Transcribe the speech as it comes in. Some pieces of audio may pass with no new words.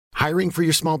Hiring for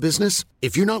your small business?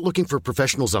 If you're not looking for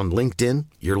professionals on LinkedIn,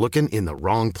 you're looking in the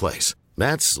wrong place.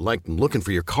 That's like looking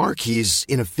for your car keys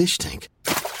in a fish tank.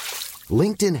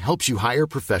 LinkedIn helps you hire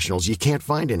professionals you can't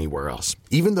find anywhere else,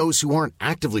 even those who aren't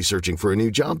actively searching for a new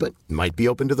job but might be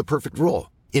open to the perfect role.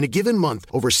 In a given month,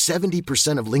 over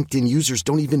 70% of LinkedIn users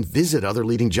don't even visit other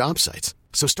leading job sites.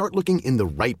 So start looking in the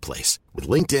right place. With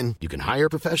LinkedIn, you can hire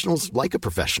professionals like a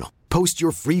professional. Post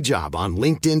your free job on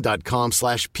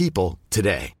linkedin.com/people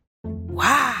today.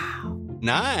 Wow.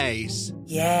 Nice.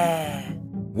 Yeah.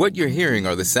 What you're hearing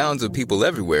are the sounds of people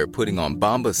everywhere putting on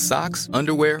Bombas socks,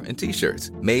 underwear, and T-shirts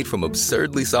made from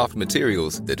absurdly soft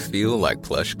materials that feel like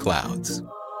plush clouds.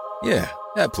 Yeah,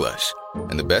 that plush.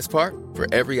 And the best part? For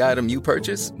every item you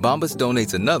purchase, Bombas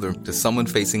donates another to someone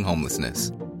facing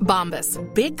homelessness. Bombas.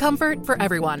 Big comfort for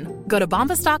everyone. Go to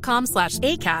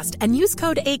bombas.com/ACAST and use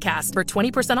code ACAST for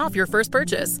 20% off your first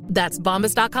purchase. That's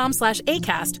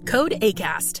bombas.com/ACAST. Code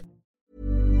ACAST.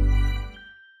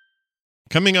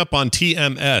 Coming up on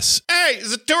TMS. Hey,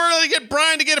 is it too early to get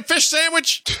Brian to get a fish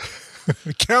sandwich?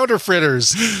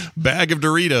 Counterfeiters. Bag of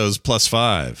Doritos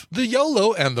 +5. The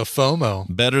YOLO and the FOMO.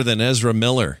 Better than Ezra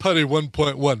Miller. Putty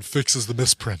 1.1 fixes the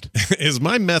misprint. Is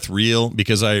my meth real?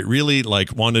 Because I really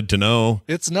wanted to know.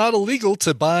 It's not illegal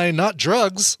to buy not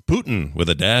drugs. Putin with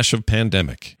a dash of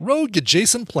pandemic. Rogue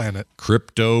adjacent planet.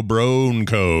 Crypto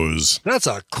Broncos. That's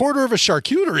a quarter of a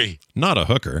charcuterie. Not a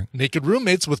hooker. Naked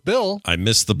roommates with Bill. I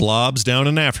miss the blobs down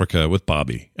in Africa with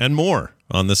Bobby. And more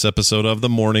on this episode of The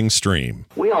Morning Stream.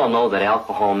 We all know that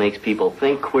alcohol makes people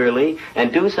think queerly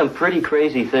and do some pretty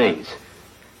crazy things.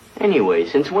 Anyway,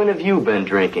 since when have you been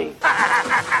drinking?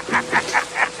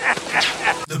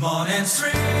 The Morning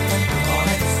Stream. The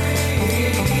Morning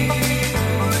Stream.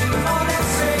 The Morning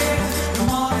Stream. The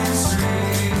Morning Stream.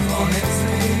 The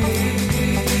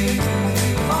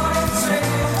Morning Stream.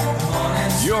 The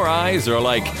Morning Stream. Your eyes are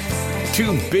like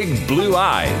two big blue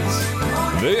eyes.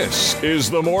 This is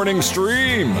the Morning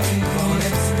Stream.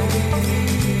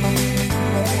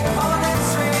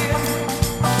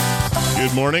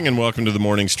 Good morning and welcome to the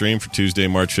Morning Stream for Tuesday,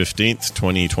 March 15th,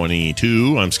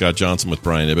 2022. I'm Scott Johnson with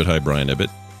Brian Ibbett. Hi, Brian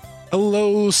Ibbett.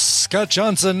 Hello, Scott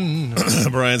Johnson.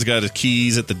 Brian's got his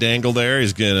keys at the dangle there.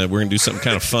 We're gonna do something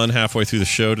kind of fun halfway through the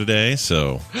show today,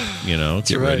 so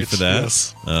get ready for that.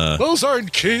 Yes. Those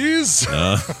aren't keys.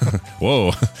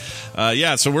 Whoa.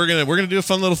 Yeah, so we're gonna do a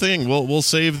fun little thing. We'll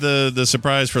save the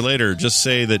surprise for later. Just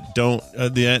say that don't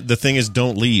the thing is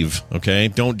don't leave. Okay,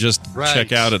 don't just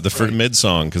check out at the mid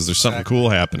song because there's something cool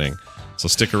happening. So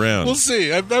stick around. We'll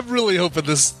see. I'm really hoping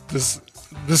this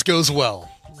goes well.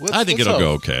 I think it'll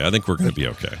go okay. I think we're going to be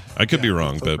okay. I could be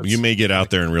wrong, but you may get out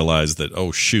there and realize that,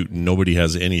 oh, shoot, nobody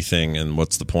has anything, and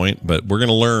what's the point? But we're going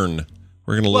to learn.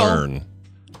 We're going to learn,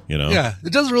 Yeah,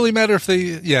 it doesn't really matter if they...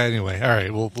 Yeah, anyway. All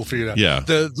right, we'll figure it out.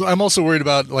 Yeah. I'm also worried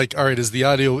about, all right, is the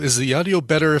audio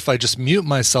better if I just mute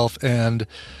myself and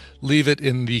leave it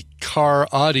in the car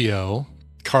audio,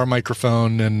 car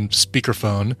microphone and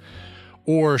speakerphone,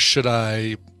 or should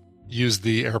I use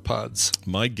the AirPods?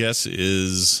 My guess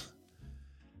is...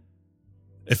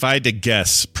 If I had to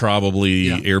guess, probably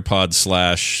AirPod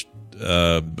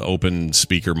 / open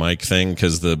speaker mic thing,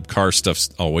 because the car stuff's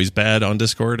always bad on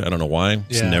Discord. I don't know why.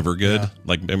 It's never good.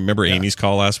 Yeah. Remember Amy's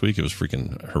call last week? It was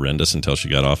freaking horrendous until she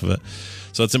got off of it.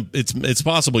 So it's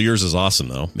possible yours is awesome,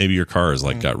 though. Maybe your car has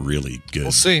got really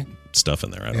good stuff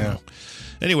in there. I don't know.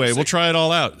 Anyway, we'll try it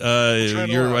all out.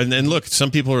 And look,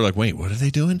 some people are like, wait, what are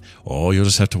they doing? Oh, you'll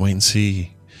just have to wait and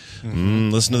see.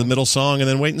 Listen to the middle song and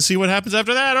then wait and see what happens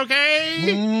after that,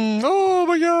 okay? Oh,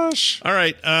 my gosh. All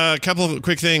right, a couple of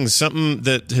quick things. Something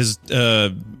that has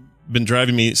been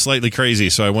driving me slightly crazy,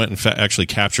 so I went and actually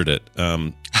captured it.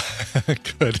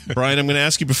 Good. Brian, I'm going to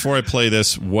ask you before I play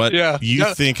this what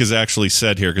you think is actually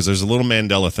said here, because there's a little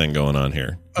Mandela thing going on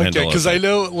here. Okay, because I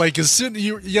know,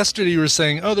 yesterday you were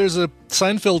saying, there's a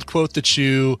Seinfeld quote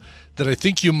that I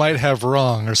think you might have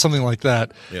wrong or something like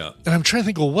that. Yeah. And I'm trying to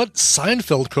think, what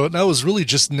Seinfeld quote? And I was really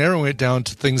just narrowing it down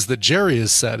to things that Jerry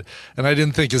has said. And I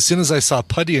didn't think, as soon as I saw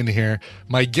Putty in here,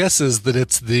 my guess is that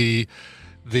it's the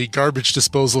garbage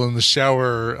disposal in the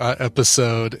shower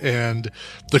episode. And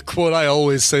the quote I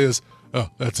always say is, oh,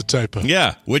 that's a typo.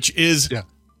 Yeah, which is,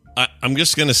 I'm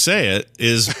just going to say it,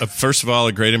 is, first of all,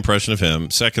 a great impression of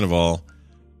him. Second of all,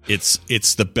 it's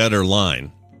the better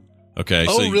line. Okay.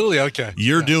 Oh, so really? Okay.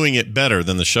 You're doing it better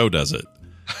than the show does it.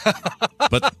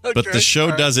 But the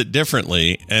show does it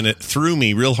differently, and it threw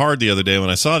me real hard the other day when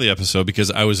I saw the episode, because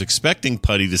I was expecting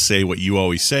Putty to say what you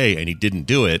always say, and he didn't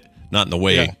do it, not in the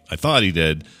way I thought he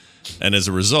did. And as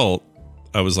a result,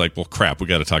 I was like, well, crap, we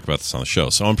got to talk about this on the show.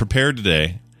 So I'm prepared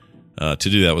today to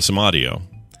do that with some audio.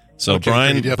 So Okay,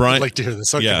 Brian, great. Yep, Brian, I'd like to hear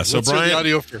this. Okay, yeah. So let's hear Brian, the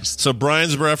audio first. So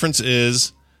Brian's reference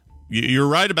is, you're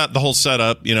right about the whole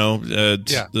setup. You know,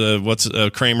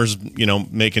 Kramer's,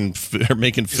 making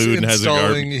food and has a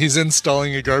garbage. He's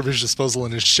installing a garbage disposal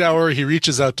in his shower. He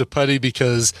reaches out to Putty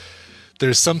because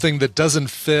there's something that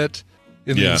doesn't fit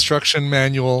in the instruction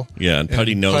manual. Yeah, and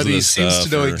Putty knows Putty this seems stuff.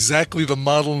 to know exactly the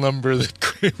model number that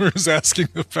Kramer is asking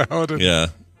about. And Yeah,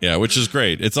 which is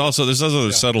great. It's also there's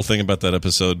another subtle thing about that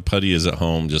episode. Putty is at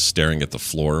home just staring at the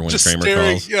floor when Kramer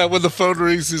calls. Yeah, when the phone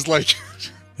rings, he's like,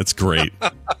 it's great.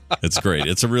 It's great.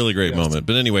 It's a really great moment.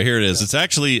 But anyway, here it is. It's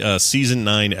actually season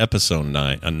 9, episode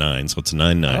 9, so it's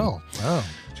 9/9. Oh, wow.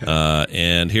 Okay.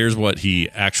 And here's what he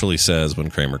actually says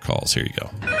when Kramer calls. Here you go.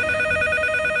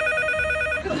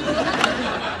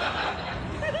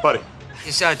 Putty.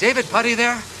 Is David Putty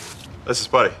there? This is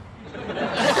Putty.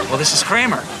 Well, this is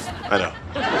Kramer. I know.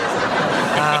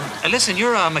 Listen,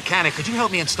 you're a mechanic. Could you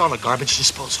help me install a garbage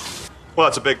disposal? Well,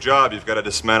 it's a big job. You've got to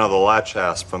dismantle the latch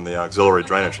hasp from the auxiliary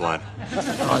drainage line.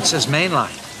 Oh, it says main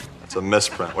line. It's a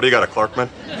misprint. What do you got, a Clarkman?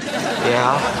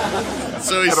 Yeah.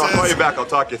 So I'll call you back. I'll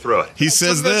talk you through it. He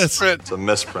says this. It's a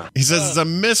misprint. He says it's a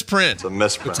misprint. It's a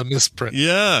misprint. It's a misprint.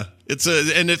 Yeah.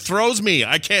 And it throws me.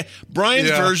 I can't.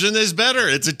 Brian's version is better.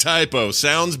 It's a typo.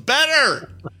 Sounds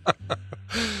better.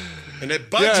 And it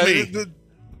bugs me.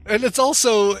 And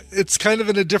it's kind of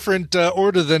in a different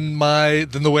order than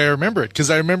the way I remember it,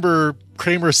 because I remember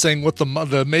Kramer saying what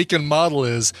the make and model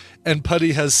is, and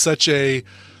Putty has such a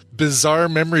bizarre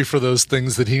memory for those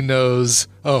things that he knows.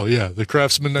 Oh yeah, the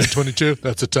Craftsman 922.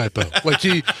 That's a typo. Like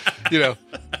he,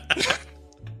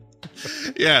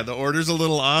 Yeah, the order's a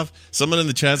little off. Someone in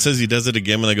the chat says he does it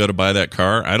again when they go to buy that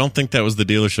car. I don't think that was the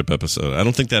dealership episode. I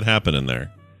don't think that happened in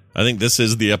there. I think this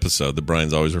is the episode that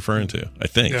Brian's always referring to. I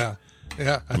think. Yeah.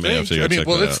 I think.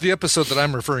 It's the episode that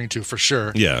I'm referring to for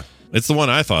sure. Yeah, it's the one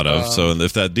I thought of. So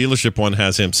if that dealership one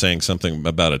has him saying something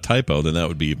about a typo, then that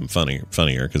would be even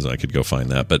funnier because I could go find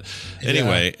that. But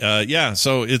anyway,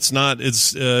 so it's not.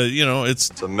 It's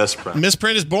it's a misprint.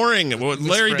 Misprint is boring.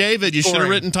 Larry David, you should have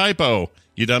written typo.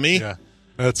 You dummy. Yeah.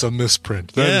 That's a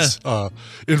misprint. That's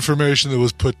information that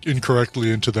was put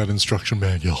incorrectly into that instruction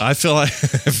manual. I feel like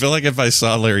if I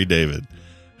saw Larry David,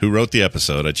 who wrote the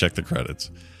episode, I checked the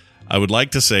credits. I would like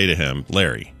to say to him,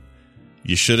 Larry,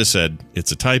 you should have said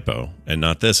it's a typo and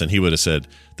not this, and he would have said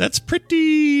that's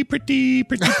pretty good.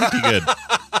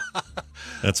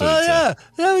 That's what he'd say.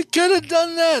 Yeah, we could have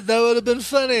done that. That would have been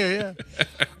funnier.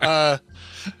 Yeah.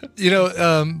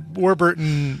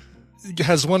 Warburton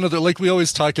has one other, like we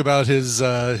always talk about his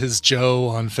Joe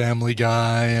on Family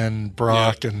Guy and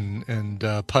Brock and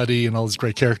Putty and all these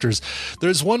great characters.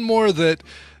 There's one more that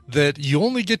you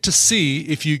only get to see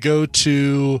if you go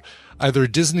to either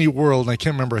Disney World, and I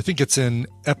can't remember, I think it's in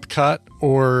Epcot,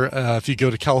 or if you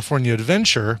go to California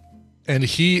Adventure, and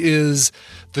he is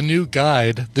the new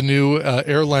guide, the new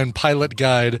airline pilot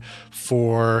guide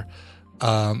for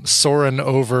soaring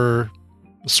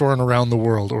around the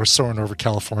world, or soaring over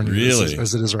California, really?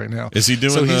 as it is right now. Is he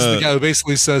doing? So he's the guy who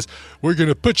basically says, "We're going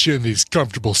to put you in these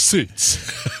comfortable seats.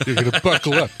 You're going to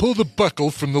buckle up. Pull the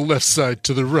buckle from the left side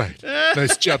to the right.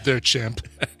 Nice job there, champ."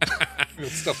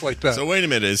 Stuff like that. So wait a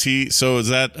minute. Is he? So is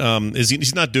that? Is he?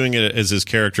 He's not doing it as his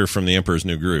character from The Emperor's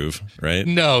New Groove, right?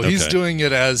 No, he's doing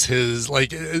it as his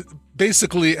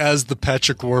basically as the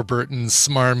Patrick Warburton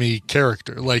smarmy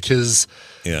character, like his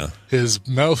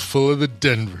mouthful of the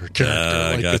Denver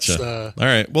character. Gotcha. All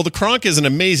right. Well, the Kronk is an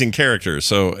amazing character,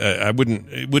 so it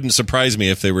wouldn't surprise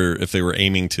me if they were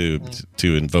aiming to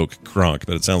invoke Kronk,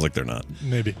 but it sounds like they're not.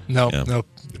 Maybe no,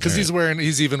 because he's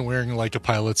even wearing like a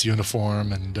pilot's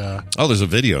uniform and. There's a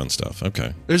video and stuff.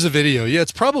 Okay. There's a video. Yeah,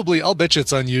 it's probably. I'll bet you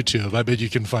it's on YouTube. I bet you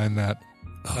can find that.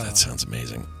 Oh, that sounds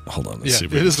amazing. Hold on. Let's see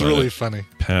if we it can is find really it. funny.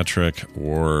 Patrick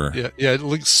War. Yeah.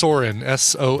 Like Sorin,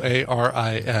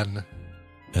 Soarin.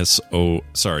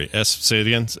 Sorry. Say it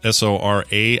again.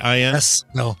 Sorain.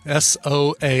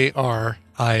 Soarin.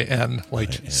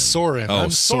 Like Sorin. Oh,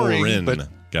 I'm Sorin. But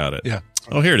got it. Yeah.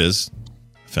 Oh, here it is.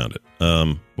 Found it.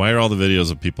 Why are all the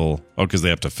videos of people? Oh, because they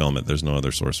have to film it. There's no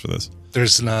other source for this.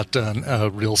 There's not a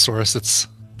real source. It's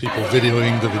people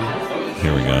videoing the video.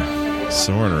 Here we go.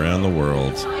 Soaring around the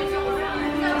world.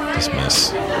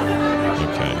 Dismiss.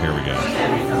 Okay, here we go.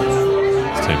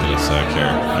 Let's take it a sec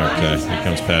here. Okay, here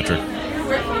comes Patrick.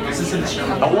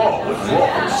 Hello,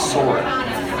 Soarin'.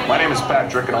 My name is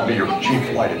Patrick, and I'll be your chief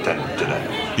flight attendant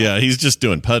today. Yeah, he's just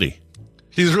doing Putty.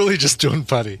 He's really just doing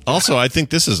Putty. Also, I think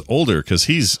this is older because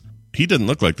he doesn't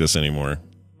look like this anymore.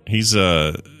 He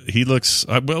looks.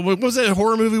 What was that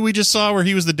horror movie we just saw where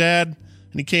he was the dad and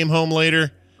he came home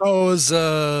later? Oh, it was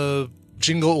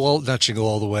not Jingle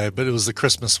All the Way, but it was the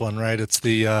Christmas one, right? It's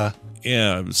the I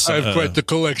have quite the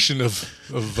collection of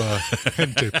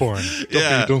hentai porn.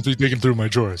 Don't be digging through my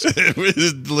drawers.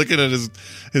 Looking at his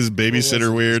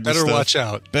babysitter weird. Better watch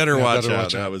out. Better watch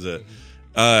out. That was it.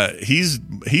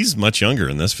 He's much younger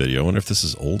in this video. I wonder if this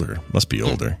is older. Must be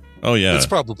older. Oh yeah, it's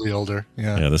probably older.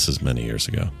 Yeah, this is many years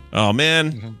ago. Oh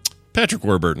man, Patrick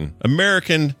Warburton,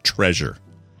 American treasure.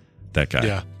 That guy.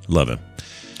 Yeah, love him.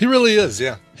 He really is.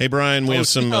 Yeah. Hey Brian, we have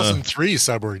some 2003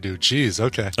 Cyborg Dude. Jeez.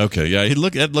 Okay. Okay. Yeah. It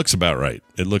looks about right.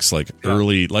 It looks like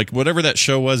early, like whatever that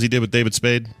show was he did with David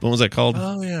Spade. What was that called?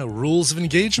 Oh yeah, Rules of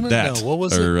Engagement. That. No, what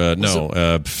was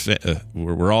it?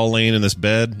 We're all laying in this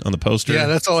bed on the poster. Yeah,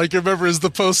 that's all I can remember is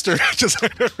the poster. Just I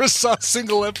never saw a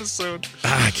single episode.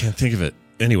 I can't think of it.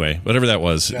 Anyway, whatever that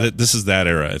was, this is that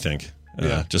era, I think.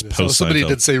 Just post. Somebody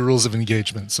did say Rules of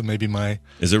Engagement, so maybe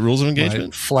is it Rules of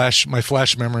Engagement? My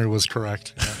flash memory was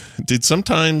correct. Yeah. Dude,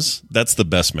 sometimes that's the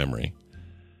best memory,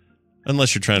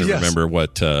 unless you're trying to remember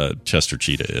what Chester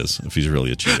Cheetah is, if he's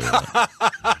really a cheetah.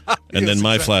 And then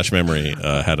my flash memory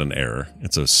had an error.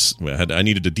 I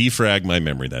needed to defrag my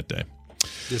memory that day.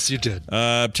 Yes, you did.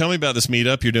 Tell me about this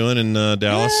meetup you're doing in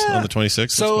Dallas on the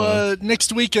 26th. So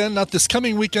next weekend, not this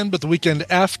coming weekend, but the weekend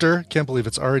after, can't believe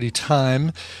it's already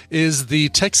time, is the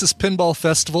Texas Pinball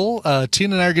Festival.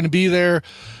 Tina and I are going to be there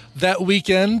that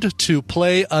weekend to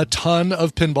play a ton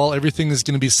of pinball. Everything is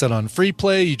going to be set on free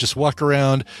play. You just walk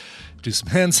around, do some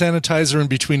hand sanitizer in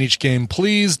between each game.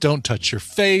 Please don't touch your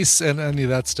face and any of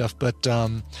that stuff. But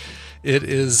it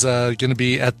is going to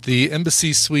be at the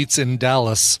Embassy Suites in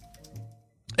Dallas.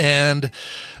 And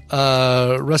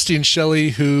Rusty and Shelley,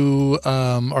 who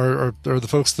are the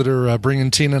folks that are bringing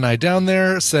Tina and I down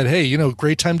there, said, hey,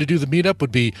 great time to do the meetup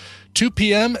would be 2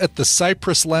 p.m. at the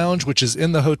Cypress Lounge, which is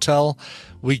in the hotel.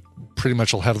 We pretty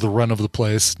much will have the run of the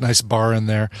place. Nice bar in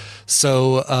there.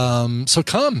 So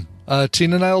come.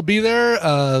 Tina and I will be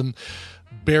there.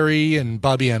 Barry and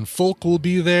Bobby Ann Folk will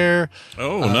be there.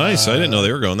 Oh, nice. I didn't know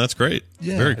they were going. That's great.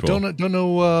 Yeah, very cool. Don't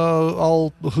know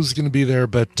all who's going to be there,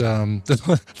 but there'll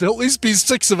at least be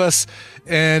 6 of us.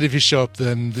 And if you show up,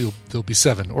 then there'll be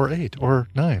 7 or 8 or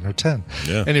 9 or 10.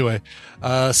 Yeah. Anyway,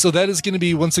 so that is going to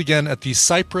be once again at the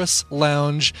Cypress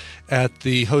Lounge at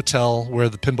the hotel where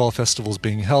the Pinball Festival is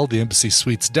being held, the Embassy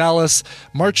Suites, Dallas,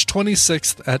 March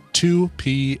 26th at 2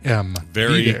 p.m.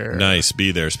 Very nice.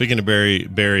 Be there. Speaking of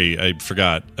Barry, I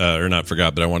forgot,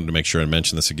 but I wanted to make sure I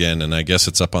mention this again, and I guess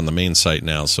it's up on the main site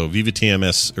now. So Viva TMS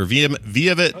or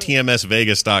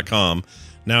VivaTMSVegas.com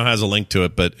now has a link to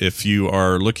it. But if you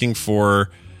are looking for,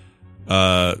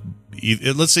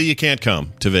 let's say you can't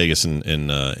come to Vegas in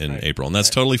April, and that's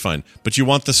totally fine, but you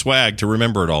want the swag to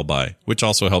remember it all by, which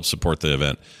also helps support the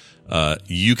event.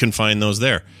 You can find those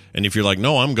there. And if you're like,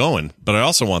 no, I'm going, but I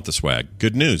also want the swag,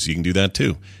 good news, you can do that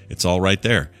too. It's all right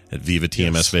there at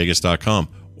VivaTMSVegas.com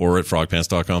or at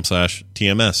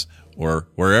frogpants.com/TMS. Or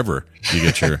wherever you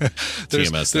get your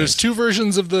TMS. There's 2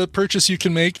 versions of the purchase you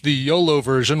can make. The YOLO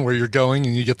version, where you're going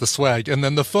and you get the swag, and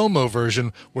then the FOMO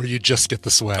version, where you just get the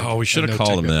swag. Oh, we should have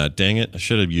called them that. Dang it. I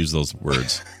should have used those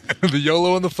words. The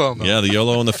YOLO and the FOMO. Yeah, the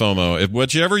YOLO and the FOMO.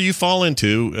 Whichever you fall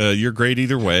into, you're great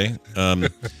either way.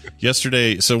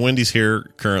 Yesterday, so Wendy's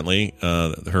here currently.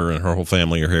 Her and her whole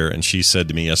family are here, and she said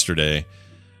to me yesterday,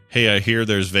 hey, I hear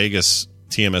there's TMS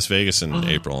Vegas in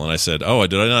April. And I said, oh,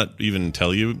 did I not even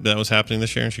tell you that was happening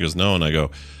this year? And she goes, no. And I go,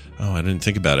 oh, I didn't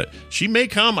think about it. She may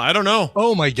come. I don't know.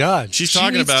 Oh, my God. She's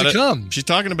talking about it. Come. She's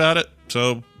talking about it.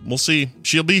 So we'll see.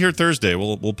 She'll be here Thursday.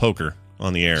 We'll poke her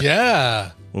on the air.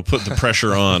 Yeah. We'll put the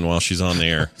pressure on while she's on the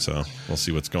air. So we'll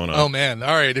see what's going on. Oh, man.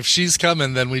 All right. If she's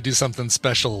coming, then we do something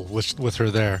special with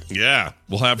her there. Yeah.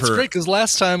 We'll have her. It's great because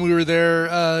last time we were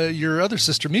there, your other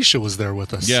sister, Misha, was there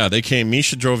with us. Yeah, they came.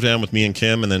 Misha drove down with me and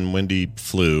Kim, and then Wendy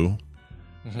flew.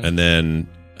 Mm-hmm. And then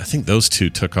I think those 2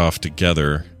 took off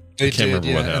together. They I can't did,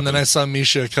 remember what happened. And then I saw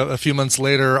Misha a few months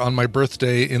later on my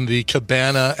birthday in the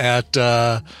cabana at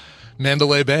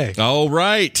Mandalay Bay. Oh,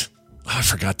 right. Oh, I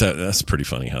forgot that. That's pretty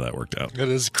funny how that worked out. It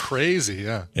is crazy,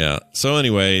 yeah. Yeah. So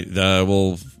anyway,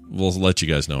 we'll let you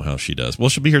guys know how she does. Well,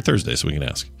 she'll be here Thursday, so we can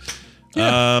ask.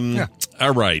 Yeah.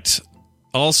 All right.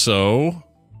 Also,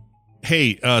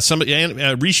 hey, somebody,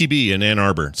 Rishi B in Ann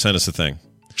Arbor sent us a thing.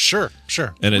 Sure.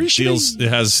 And it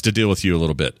has to deal with you a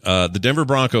little bit. The Denver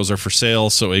Broncos are for sale,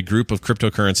 so a group of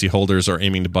cryptocurrency holders are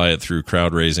aiming to buy it through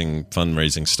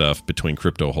fundraising stuff between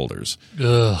crypto holders.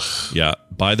 Ugh. Yeah.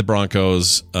 Buy the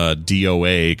Broncos,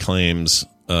 DOA claims,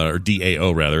 or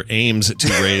DAO rather, aims to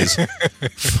raise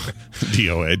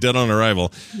DOA, dead on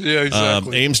arrival. Yeah,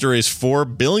 exactly. Aims to raise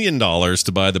 $4 billion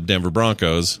to buy the Denver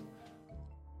Broncos.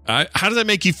 How does that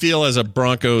make you feel as a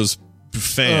Broncos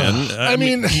fan. I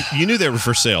mean, you knew they were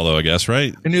for sale, though. I guess,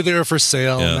 right? I knew they were for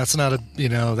sale, Yeah. and that's not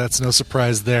that's no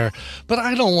surprise there. But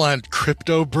I don't want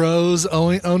crypto bros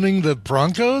owning the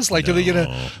Broncos. Like, are they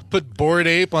gonna put Bored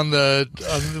Ape on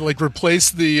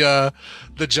replace the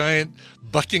giant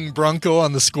bucking Bronco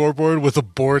on the scoreboard with a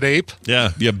Bored Ape?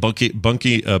 Yeah, bucking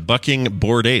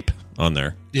Bored Ape on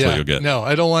there. That's what you'll get. No,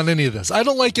 I don't want any of this. I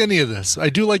don't like any of this. I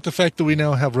do like the fact that we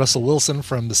now have Russell Wilson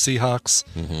from the Seahawks.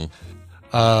 Mm-hmm.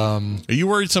 Are you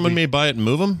worried someone may buy it and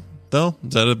move them, though?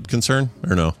 Is that a concern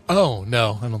or no? Oh,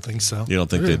 no, I don't think so. You don't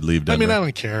think they'd leave Denver? I mean, I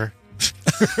don't care.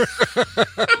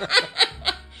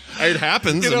 It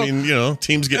happens.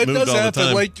 Teams get moved all the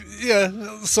time.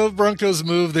 So Broncos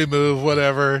move, they move,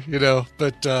 whatever,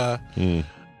 But,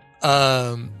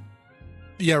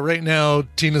 right now,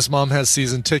 Tina's mom has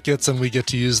season tickets, and we get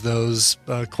to use those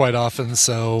quite often.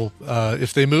 So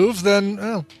if they move,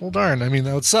 then, darn. I mean,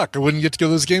 that would suck. I wouldn't get to go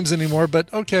to those games anymore,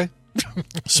 but okay.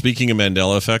 Speaking of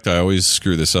Mandela effect, I always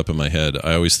screw this up in my head.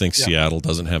 I always think Seattle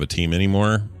doesn't have a team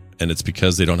anymore, and it's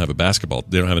because they don't have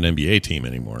they don't have an NBA team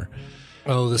anymore.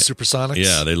 Oh, the Supersonics?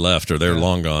 Yeah, they left, or they're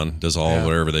long gone. Does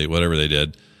whatever they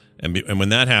did. And when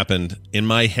that happened, in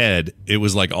my head, it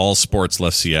was like all sports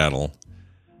left Seattle.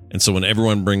 And so when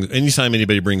anytime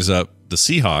anybody brings up the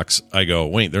Seahawks, I go,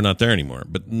 wait, they're not there anymore.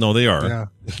 But no, they are. Yeah.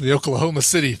 The Oklahoma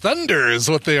City Thunder is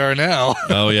what they are now.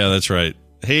 Oh, yeah, that's right.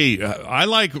 Hey, I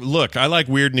like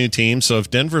weird new teams. So if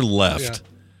Denver left,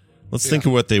 let's think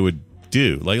of what they would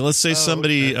do. Like, let's say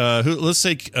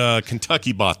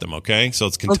Kentucky bought them. Okay. So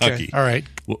it's Kentucky. Okay. All right.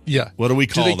 Yeah. What do we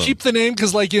call them? Do they keep the name?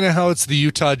 Because how it's the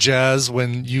Utah Jazz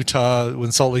when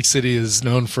Salt Lake City is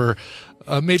known for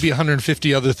maybe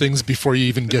 150 other things before you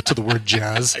even get to the word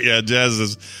jazz. Yeah, jazz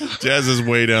is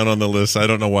way down on the list. I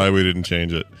don't know why we didn't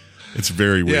change it. It's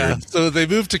very weird. Yeah, so they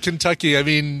moved to Kentucky. I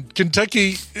mean,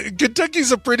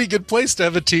 Kentucky's a pretty good place to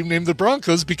have a team named the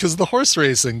Broncos because of the horse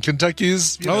racing.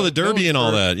 Kentucky's the Derby and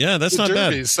all that. Yeah, that's not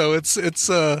bad. So it's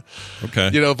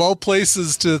okay. Of all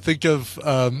places to think of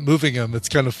moving them, it's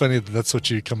kind of funny that's what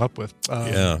you come up with.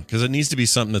 Because it needs to be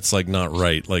something that's like not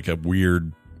right, like a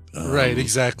weird. Right,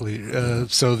 exactly.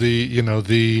 So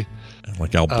the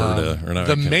like Alberta or not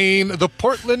the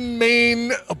Portland,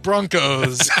 Maine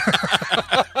Broncos.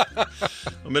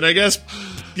 I mean, I guess,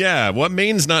 what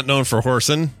Maine's not known for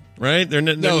horsing, right?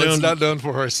 It's not known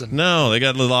for horsing. No, they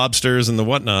got the lobsters and the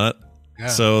whatnot. Yeah.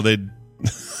 So they,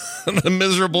 the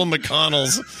miserable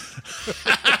McConnells.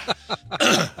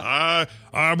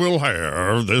 I will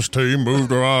have this team moved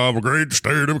to our great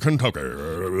state of Kentucky.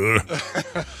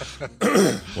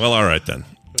 Well, all right then.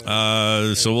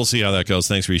 So we'll see how that goes.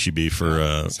 Thanks, Rishi B,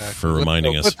 for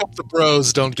reminding us. Let's hope the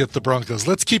bros don't get the Broncos.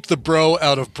 Let's keep the bro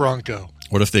out of Bronco.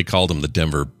 What if they called them the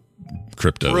Denver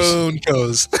Cryptos?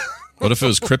 Broncos. What if it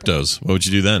was Cryptos? What would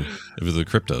you do then if it was the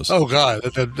Cryptos? Oh, God.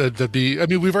 That'd be... I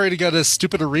mean, we've already got a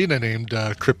stupid arena named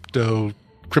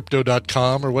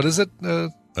Crypto.com, or what is it?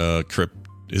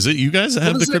 Is it you guys that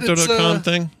have the Crypto.com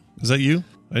thing? Is that you?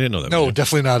 I didn't know that. No,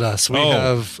 definitely not us. We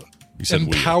have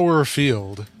Empower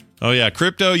Field. Oh yeah,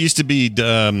 crypto used to be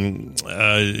Staples,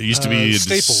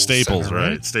 Center,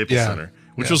 right? Staples Center,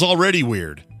 which was already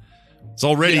weird. It's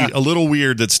already a little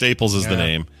weird that Staples is the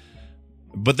name,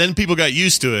 but then people got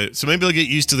used to it. So maybe they'll get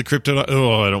used to the crypto.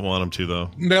 Oh, I don't want them to though.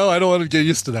 No, I don't want to get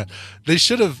used to that. They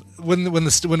should have when it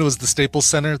was the Staples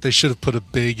Center. They should have put a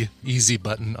big easy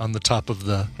button on the top of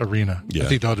the arena. Yeah. I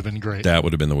think that would have been great. That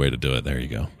would have been the way to do it. There you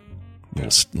go.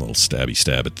 Little stabby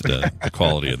stab at the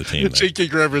quality of the team. J.K.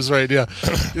 Grebber's right, yeah.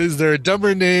 Is there a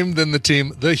dumber name than the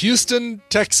team? The Houston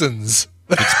Texans.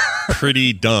 It's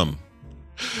pretty dumb.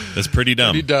 That's pretty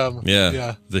dumb. Pretty dumb.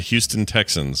 Yeah. The Houston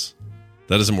Texans.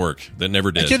 That doesn't work. That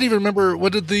never did. I can't even remember.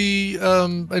 What did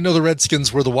I know the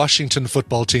Redskins were the Washington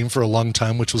football team for a long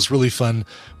time, which was really fun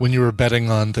when you were betting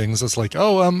on things. It's like,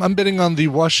 I'm betting on the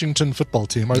Washington football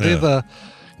team. Are they the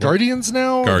Guardians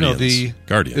now? Guardians. No,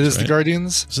 Guardians. It is the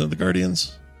Guardians? Is it the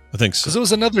Guardians? I think so. Because it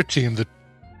was another team that...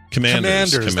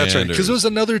 Commanders. That's right. Because it was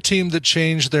another team that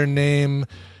changed their name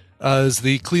as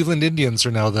the Cleveland Indians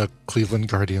are now the Cleveland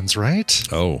Guardians, right?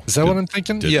 Oh. Is that what I'm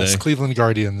thinking? Yes, Cleveland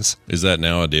Guardians. Is that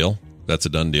now a deal? That's a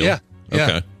done deal? Yeah.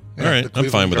 Okay. All right. I'm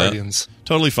fine with Guardians. that.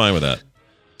 Totally fine with that.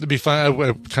 It'd be fine.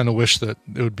 I kind of wish that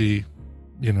it would be,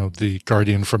 the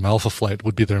Guardian from Alpha Flight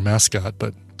would be their mascot,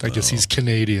 but I guess he's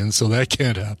Canadian, so that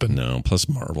can't happen. No, plus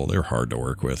Marvel, they're hard to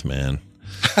work with, man.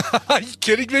 Are you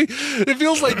kidding me? It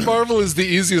feels like Marvel is the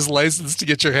easiest license to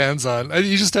get your hands on.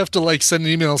 You just have to like send an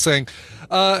email saying,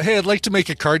 "Hey, I'd like to make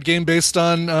a card game based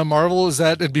on Marvel." Is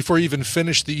that? And before you even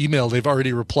finish the email, they've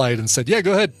already replied and said, "Yeah,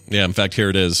 go ahead." Yeah, in fact, here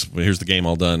it is. Here's the game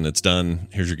all done. It's done.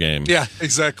 Here's your game. Yeah,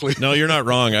 exactly. No, you're not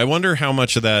wrong. I wonder how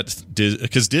much of that,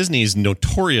 because Disney's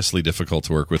notoriously difficult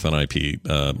to work with on IP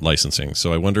licensing.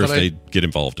 So I wonder if they get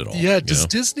involved at all. Yeah, does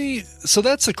Disney? So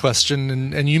that's a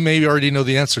question, and you may already know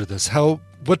the answer to this.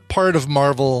 What part of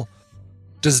Marvel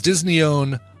does Disney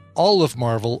own? All of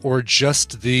Marvel, or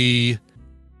just the?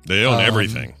 They own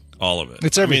everything, all of it.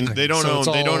 It's everything. I mean, they don't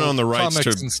own the rights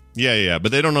to. Yeah,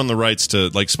 but they don't own the rights to,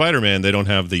 like Spider-Man. They don't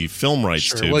have the film rights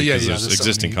to because there's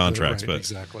existing contracts. But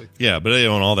exactly. Yeah, but they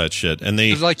own all that shit, and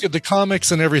they like the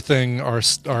comics and everything are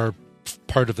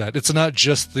part of that. It's not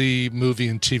just the movie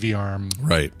and TV arm,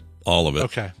 right? All of it.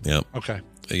 Okay. Yeah. Okay.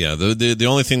 Yeah, the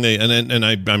only thing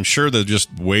I'm sure they're just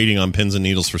waiting on pins and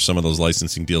needles for some of those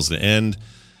licensing deals to end.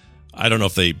 I don't know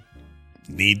if they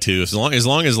need to. As long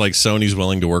as like Sony's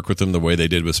willing to work with them the way they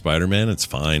did with Spider-Man, it's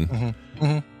fine. Mm-hmm.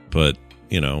 Mm-hmm. But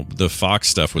the Fox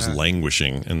stuff was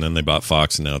languishing, and then they bought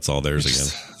Fox, and now it's all theirs again.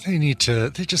 They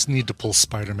just need to pull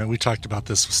Spider-Man. We talked about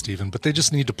this with Steven, but they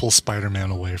just need to pull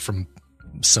Spider-Man away from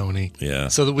Sony. Yeah.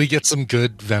 So that we get some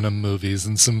good Venom movies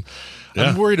and some. Yeah.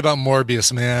 I'm worried about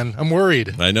Morbius, man. I'm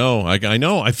worried. I know.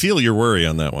 I feel your worry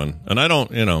on that one, and I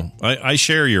don't. I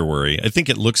share your worry. I think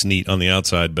it looks neat on the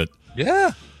outside, but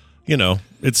yeah.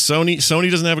 It's Sony.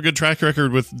 Sony doesn't have a good track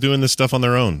record with doing this stuff on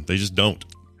their own. They just don't.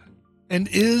 And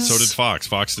so did Fox.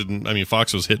 Fox didn't. I mean,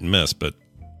 Fox was hit and miss, but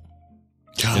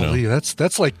golly,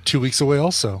 that's like 2 weeks away.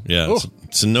 Also, yeah,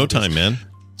 it's in no time, man.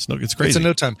 It's crazy. It's in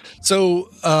no time. So,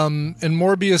 in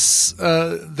Morbius,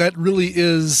 that really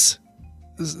is.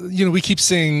 We keep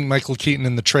seeing Michael Keaton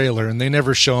in the trailer, and they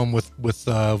never show him with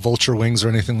vulture wings or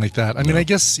anything like that. I mean, I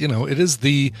guess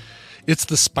it's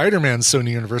the Spider-Man Sony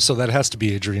universe, so that has to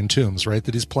be Adrian Toomes, right?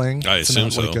 That he's playing. I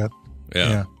assume so.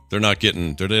 Yeah, they're not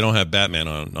getting. They don't have Batman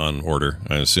on order.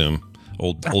 I assume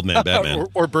old man Batman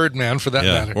or Birdman for that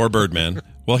matter, or Birdman.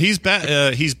 Well, he's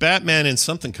Batman in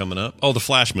something coming up. Oh, the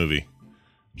Flash movie.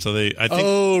 So I think.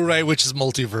 Oh, right, which is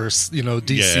multiverse.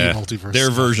 DC multiverse. Their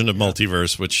version of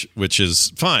multiverse, which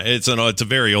is fine. It's a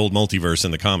very old multiverse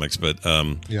in the comics, but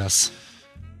yes,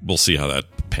 we'll see how that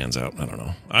pans out. I don't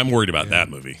know. I'm worried about that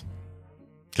movie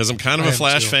because I'm kind of a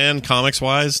Flash fan, comics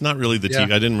wise. Not really the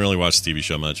TV. I didn't really watch the TV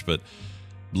show much, but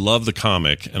love the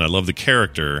comic and I love the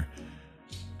character.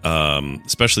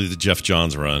 Especially the Jeff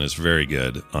Johns run is very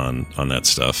good on that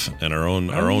stuff, and our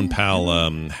own pal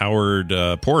Howard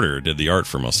Porter did the art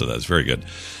for most of that. It's very good.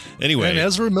 Anyway, and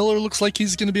Ezra Miller looks like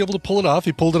he's going to be able to pull it off.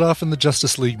 He pulled it off in the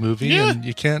Justice League movie, and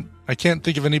I can't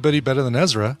think of anybody better than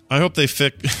Ezra. I hope they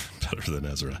better than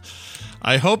Ezra.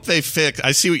 I hope they fix.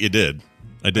 I see what you did.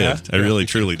 I did. Yeah, I really,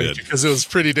 truly did. Because it was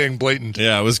pretty dang blatant.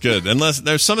 Yeah, it was good. Unless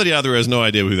there's somebody out there who has no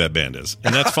idea who that band is.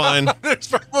 And that's fine. There's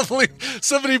probably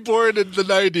somebody born in the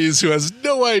 90s who has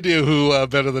no idea who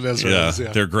Better Than Ezra is.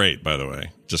 Yeah, they're great, by the way.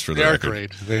 Just for the record. They are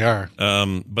great. They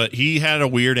are. But he had a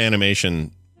weird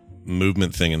animation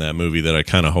movement thing in that movie that I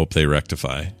kind of hope they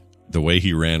rectify. The way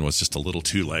he ran was just a little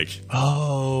too like...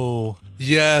 Oh,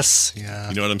 yes. Yeah.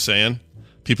 You know what I'm saying?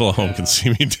 People at home can see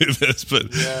me do this, but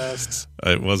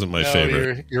it wasn't my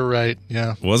favorite. You're right.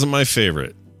 Yeah, it wasn't my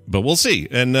favorite, but we'll see.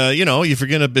 And if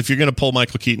you're gonna pull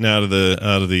Michael Keaton out of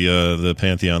the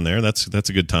pantheon there, that's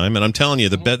a good time. And I'm telling you,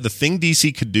 the thing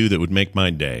DC could do that would make my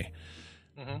day,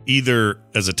 either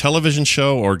as a television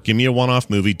show or give me a one-off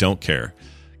movie. Don't care.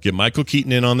 Get Michael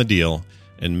Keaton in on the deal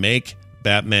and make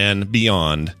Batman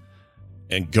Beyond.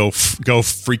 And go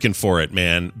freaking for it,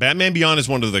 man. Batman Beyond is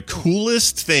one of the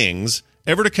coolest things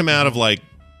ever to come out of it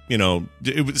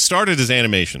started as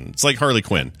animation. It's like Harley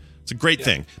Quinn. It's a great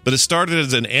thing. But it started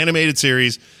as an animated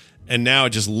series, and now it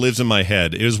just lives in my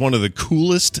head. It was one of the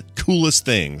coolest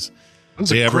things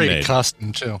they ever made. It was a great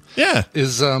costume, too. Yeah.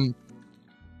 It's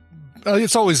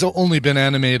always only been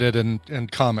animated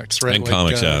and comics, right? And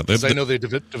comics, yeah. Because I know they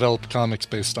developed comics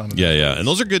based on it. Yeah. And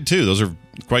those are good, too. Those are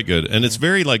quite good. And it's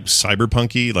very,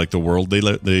 cyberpunky, like the world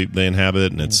they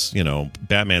inhabit. And it's,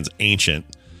 Batman's ancient.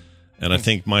 And I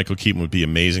think Michael Keaton would be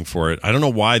amazing for it. I don't know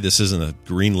why this isn't a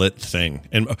greenlit thing.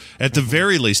 And at the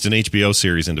very least, an HBO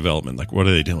series in development. Like, what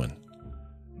are they doing?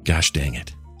 Gosh dang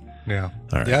it. Yeah.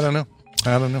 All right. Yeah, I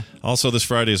don't know. Also, this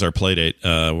Friday is our play date.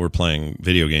 We're playing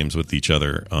video games with each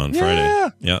other on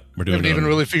Friday. Yeah, we're doing. We haven't even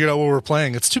really figured out what we're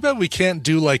playing. It's too bad we can't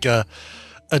do like a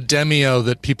Demio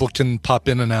that people can pop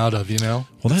in and out of. Well,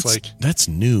 that's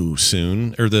new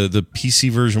soon, or the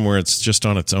PC version where it's just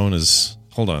on its own is.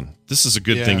 Hold on, this is a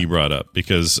good thing you brought up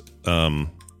because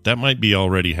that might be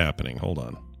already happening. Hold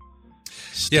on.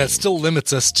 Yeah, it still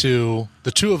limits us to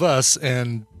the two of us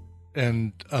and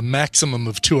a maximum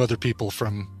of 2 other people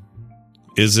from.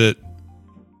 Is it?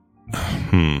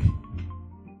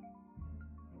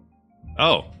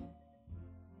 Oh.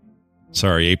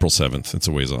 Sorry, April 7th. It's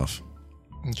a ways off.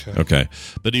 Okay.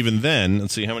 But even then,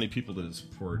 let's see, how many people did it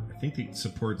support? I think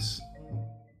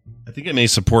it may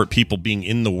support people being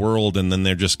in the world, and then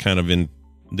they're just kind of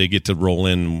they get to roll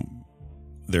in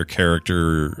their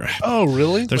character. Oh,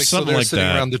 really? There's something so they're like sitting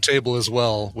that. around the table as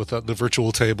well with the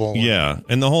virtual table. Yeah.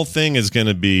 And the whole thing is going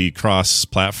to be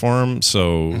cross-platform,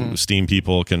 so Steam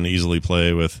people can easily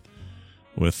play with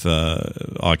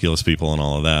Oculus people and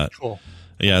all of that. Cool.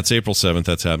 Yeah, it's April 7th.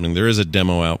 That's happening. There is a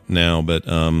demo out now, but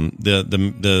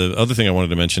the other thing I wanted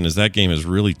to mention is that game is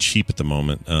really cheap at the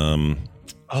moment.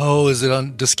 Is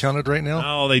it discounted right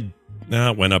now? No,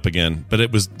 it went up again, but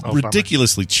it was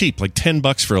ridiculously cheap, like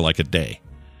 $10 for like a day.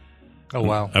 Oh,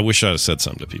 wow. I wish I'd have said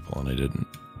something to people, and I didn't.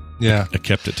 Yeah. I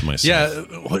kept it to myself. Yeah.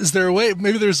 Is there a way?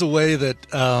 Maybe there's a way that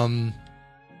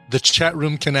the chat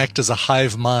room can act as a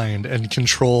hive mind and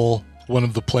control one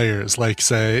of the players, like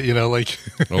say,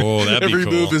 oh, that'd every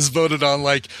be cool. move is voted on,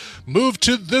 like move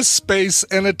to this space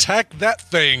and attack that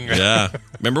thing. Yeah,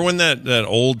 remember when that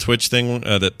old Twitch thing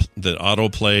that auto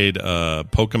played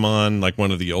Pokemon, like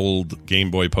one of the old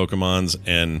Game Boy Pokemons,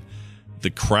 and the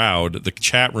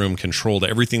chat room controlled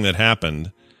everything that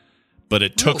happened, but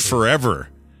it took forever.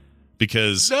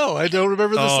 Because no, I don't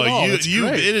remember this at all. It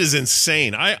is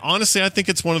insane. I think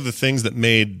it's one of the things that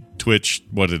made Twitch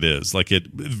what it is. Like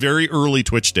very early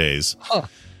Twitch days,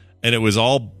 and it was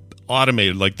all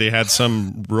automated. Like they had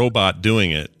some robot doing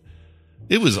it.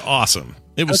 It was awesome.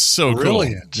 It was so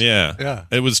brilliant. Cool. Yeah.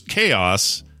 It was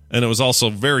chaos, and it was also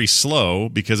very slow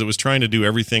because it was trying to do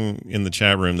everything in the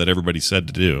chat room that everybody said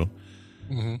to do.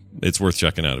 Mm-hmm. It's worth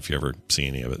checking out if you ever see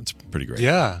any of it. It's pretty great.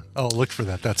 Yeah. Oh, look for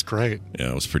that. That's great.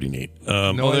 Yeah, it was pretty neat.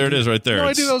 There it is right there. No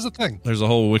idea that was a thing. There's a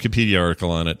whole Wikipedia article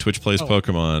on it. Twitch Plays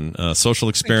Pokemon. Social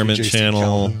experiment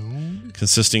channel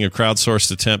consisting of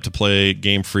crowdsourced attempt to play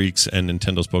Game Freak's and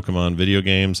Nintendo's Pokemon video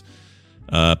games.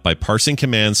 By parsing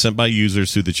commands sent by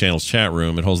users through the channel's chat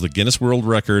room, it holds the Guinness World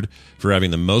Record for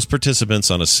having the most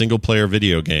participants on a single-player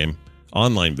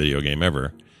online video game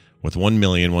ever, with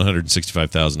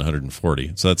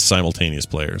 1,165,140. So that's simultaneous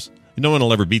players. No one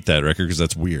will ever beat that record because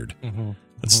that's weird.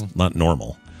 That's not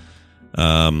normal.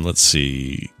 Let's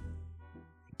see.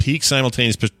 Peak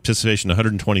simultaneous participation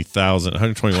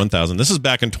 121,000. This is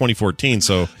back in 2014,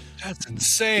 so that's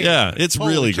insane. Yeah, it's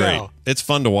Holy really cow. great. It's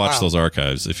fun to watch those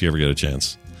archives if you ever get a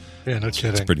chance. Yeah, no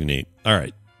kidding. It's pretty neat. All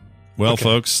right. Well,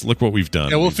 folks, look what we've done.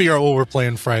 Yeah, we'll figure out what we're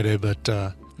playing Friday, but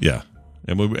yeah.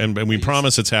 And we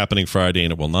promise it's happening Friday,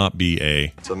 and it will not be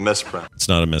It's a misprint. It's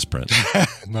not a misprint.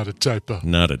 Not a typo.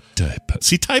 Not a typo.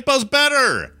 See, typo's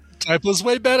better. Typo's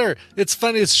way better. It's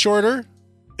funny. It's shorter.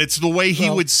 It's the way he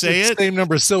would say it. Same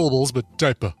number of syllables, but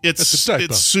typo. It's a typo.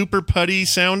 It's super putty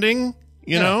sounding,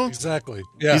 you know? Exactly.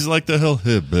 Yeah. He's like the hell.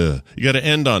 You got to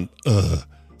end on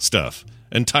stuff.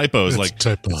 And typo is It's a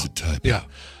typo. It's a typo. Yeah.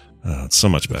 It's so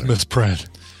much better. Misprint.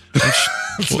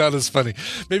 It's not as funny.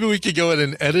 Maybe we could go in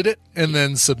and edit it and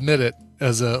then submit it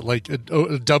as a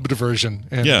dubbed version.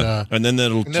 And, and then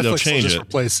they'll Netflix change will just it.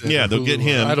 Replace it. Yeah, they'll get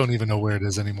him. I don't even know where it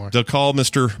is anymore. They'll call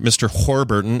Mr.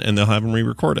 Horburton and they'll have him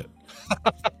re-record it.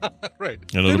 Right.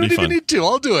 And it'll be fun. Even need to.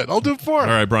 I'll do it. I'll do it for him.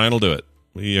 All right, Brian will do it.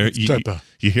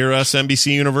 You hear us,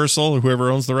 NBC Universal, or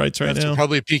whoever owns the rights right now?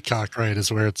 Probably Peacock, right?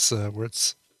 Is where it's Well,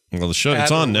 the show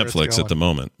it's on Netflix at the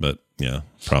moment, but yeah,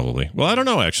 probably. Well, I don't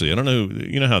know actually. I don't know.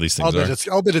 You know how these things are.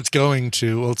 I'll bet it's going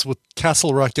to. Well, it's with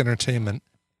Castle Rock Entertainment.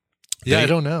 Yeah, I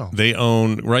don't know. They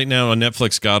own right now.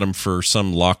 Netflix got them for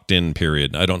some locked-in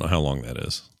period. I don't know how long that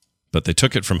is, but they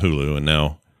took it from Hulu, and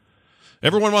now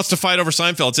everyone wants to fight over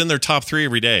Seinfeld. It's in their top 3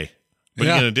 every day. What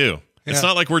are you going to do? Yeah. It's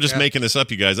not like we're just making this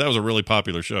up, you guys. That was a really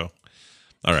popular show.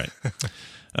 All right,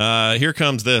 here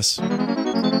comes this.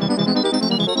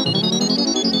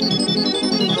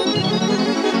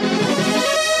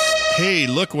 Hey,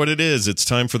 look what it is. It's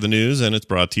time for the news, and it's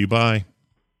brought to you by...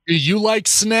 Do you like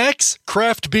snacks,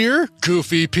 craft beer,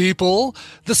 goofy people?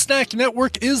 The Snack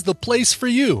Network is the place for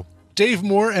you. Dave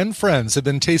Moore and friends have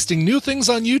been tasting new things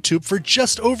on YouTube for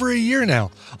just over a year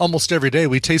now. Almost every day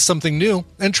we taste something new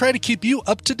and try to keep you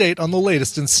up to date on the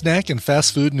latest in snack and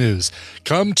fast food news.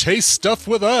 Come taste stuff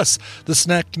with us. The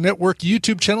Snack Network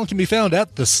YouTube channel can be found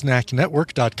at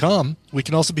thesnacknetwork.com. We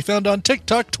can also be found on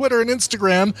TikTok, Twitter, and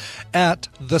Instagram at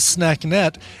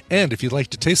TheSnackNet. And if you'd like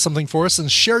to taste something for us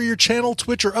and share your channel,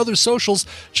 Twitch, or other socials,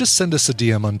 just send us a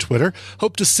DM on Twitter.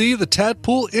 Hope to see the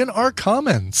tadpole in our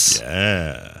comments.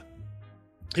 Yeah.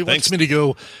 He wants me to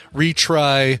go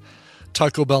retry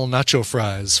Taco Bell nacho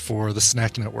fries for the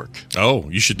Snack Network. Oh,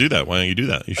 you should do that. Why don't you do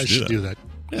that? You should do that.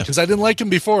 Because I didn't like them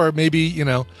before. Maybe,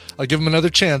 I'll give them another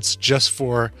chance just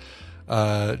for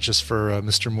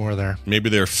Mr. Moore there. Maybe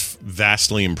they're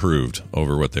vastly improved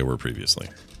over what they were previously.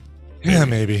 Yeah,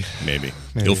 maybe.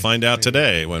 You'll find out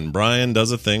today when Brian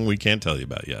does a thing we can't tell you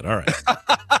about yet. All right.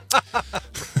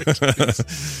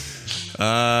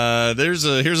 Here's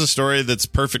a story that's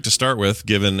perfect to start with,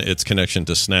 given its connection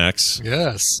to snacks.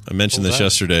 Yes. I mentioned this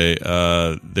yesterday.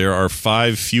 There are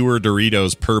 5 fewer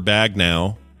Doritos per bag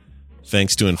now,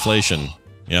 thanks to inflation.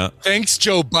 Yeah. Thanks,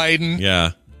 Joe Biden.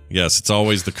 Yeah. Yes, it's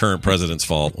always the current president's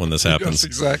fault when this happens. Yes,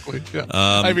 exactly. Yeah.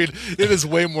 I mean, it is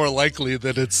way more likely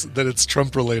that it's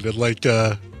Trump related. Like,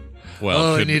 I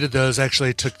needed those. Actually,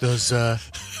 I took those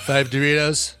 5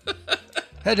 Doritos.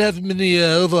 Had to have them in the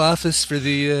Oval Office for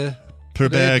the per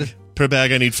bag. Per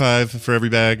bag, I need 5 for every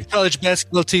bag. College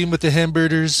basketball team with the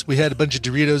hamburgers. We had a bunch of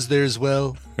Doritos there as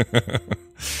well. I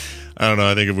don't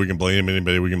know. I think if we can blame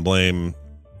anybody, we can blame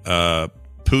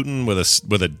Putin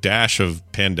with a dash of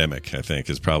pandemic. I think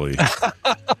is probably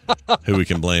who we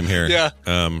can blame here. Yeah,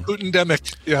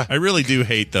 Putin-demic. Yeah, I really do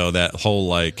hate though that whole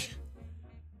like.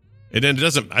 It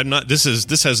doesn't. I'm not. This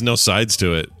has no sides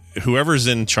to it. Whoever's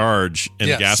in charge and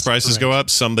gas prices go up,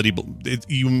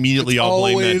 you immediately all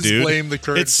blame that dude. Blame the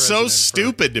current it's so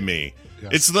stupid to me.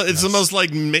 Yes, it's the most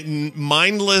like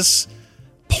mindless,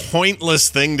 pointless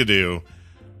thing to do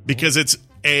because it's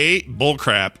A,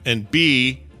 bullcrap, and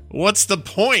B, what's the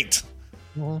point?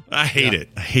 I hate it.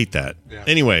 I hate that. Yeah.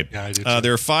 Anyway,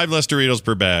 there are 5 less Doritos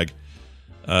per bag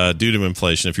due to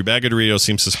inflation. If your bag of Doritos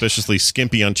seems suspiciously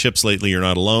skimpy on chips lately, you're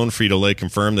not alone. Frito-Lay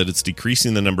confirmed that it's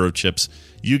decreasing the number of chips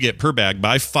you get per bag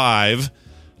by 5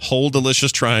 whole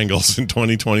delicious triangles in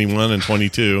 2021 and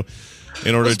 22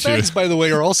 in order Those bags, by the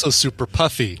way, are also super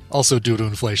puffy, also due to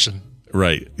inflation.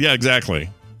 Right. Yeah, exactly.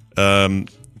 I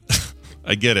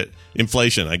get it.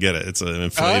 Inflation. I get it. It's an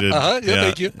inflated.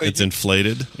 Thank you. It's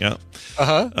inflated. Yeah.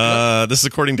 This is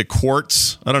according to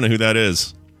Quartz. I don't know who that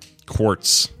is.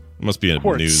 Quartz. It must be a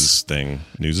news thing.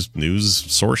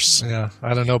 News source. Yeah,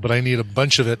 I don't know, but I need a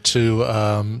bunch of it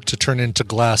to turn into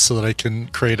glass so that I can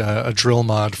create a drill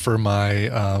mod for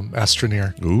my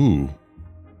Astroneer. Ooh.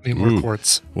 Need more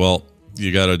quartz. Well,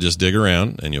 you got to just dig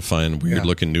around and you'll find weird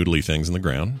looking noodly things in the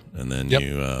ground, and then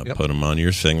you put them on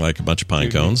your thing like a bunch of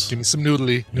pine cones. Give me some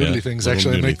noodly things.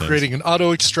 Actually, I'm creating an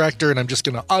auto extractor, and I'm just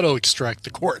going to auto extract the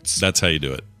quartz. That's how you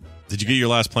do it. Did you get your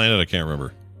last planet? I can't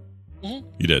remember. Mm-hmm.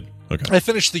 You did. Okay. I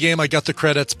finished the game. I got the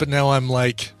credits, but now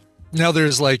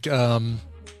there's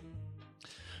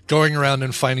going around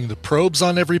and finding the probes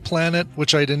on every planet,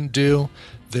 which I didn't do.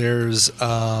 There's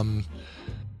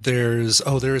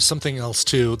something else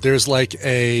too. There's like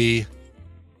a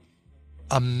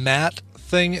MAT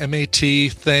thing, M-A-T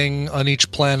thing on each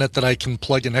planet that I can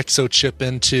plug an exochip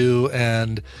into,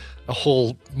 and a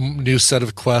whole new set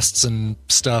of quests and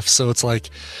stuff. So it's like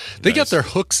they got their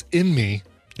hooks in me.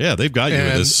 Yeah, they've got you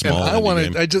with this small. And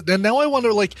now I want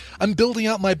to I'm building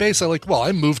out my base.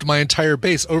 I moved my entire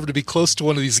base over to be close to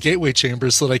one of these gateway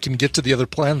chambers so that I can get to the other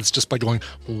planets just by going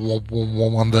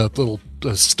on the little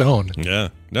stone. Yeah,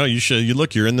 no, you should.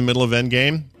 You're in the middle of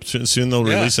Endgame. Soon they'll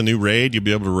release a new raid. You'll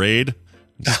be able to raid.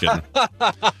 Just kidding.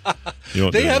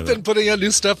 They have been putting out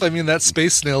new stuff. I mean, that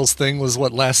Space Snails thing was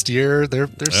last year. They're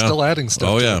still adding stuff.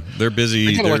 Oh yeah, they're busy.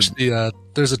 I gotta watch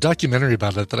there's a documentary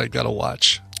about it that I gotta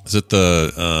watch. Is it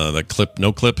the clip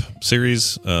no clip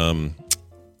series? I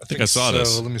think I saw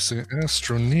this. Let me see.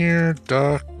 Astroneer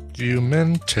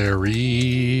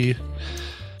documentary.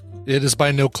 It is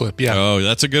by No Clip. Yeah. Oh,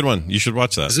 that's a good one. You should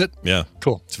watch that. Is it? Yeah.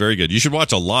 Cool. It's very good. You should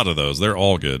watch a lot of those. They're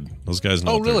all good. Those guys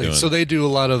know. Oh, what they're really? doing. So they do a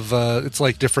lot of. It's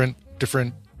like different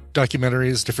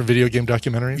documentaries, different video game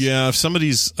documentaries. Yeah. If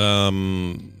somebody's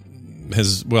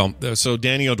so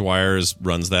Danny O'Dwyer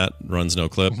runs No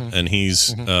Clip, and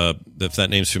he's if that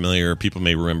name's familiar, people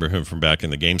may remember him from back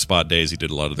in the GameSpot days. He did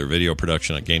a lot of their video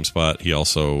production at GameSpot. He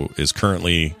also is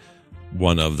currently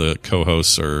one of the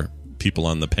co-hosts or people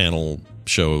on the panel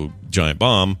show Giant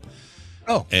Bomb.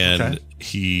 Oh, and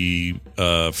he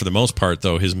for the most part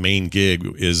though, his main gig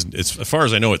is, as far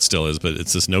as I know it still is, but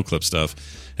it's this No Clip stuff,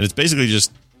 and it's basically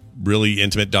just really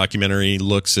intimate documentary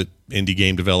looks at indie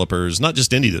game developers, not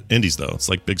just indies though. It's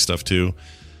like big stuff too.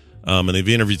 And they've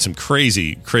interviewed some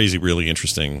crazy, really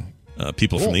interesting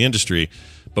people from the industry.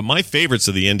 But my favorites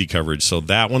are the indie coverage. So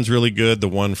that one's really good. The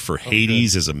one for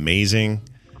Hades is amazing.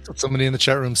 Somebody in the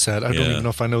chat room said, I don't even know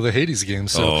if I know the Hades game.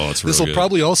 So this will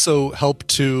probably also help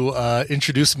to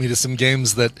introduce me to some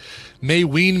games that may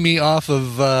wean me off of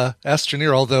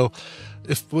Astroneer. Although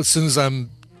as soon as I'm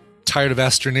tired of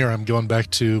Astroneer, I'm going back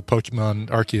to Pokemon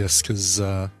Arceus because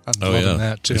I'm loving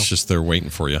that too. It's just they're waiting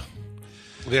for you.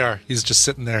 They are. He's just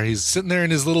sitting there. He's sitting there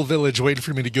in his little village waiting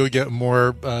for me to go get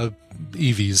more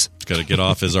Eevees. Got to get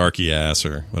off his Archie ass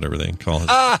or whatever they call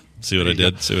it. See what I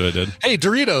did? See what I did? Hey,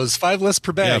 Doritos, 5 less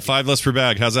per bag. Yeah, 5 less per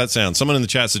bag. How's that sound? Someone in the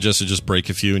chat suggested just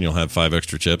break a few and you'll have 5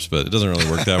 extra chips, but it doesn't really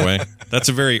work that way. That's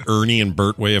a very Ernie and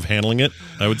Bert way of handling it,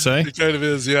 I would say. It kind of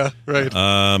is, yeah, right.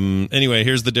 Anyway,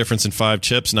 here's the difference in 5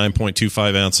 chips,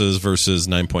 9.25 ounces versus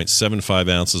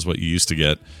 9.75 ounces, what you used to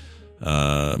get.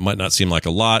 Might not seem like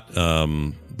a lot,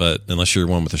 but unless you're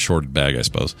one with a shorted bag, I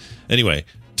suppose. Anyway,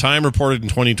 Time reported in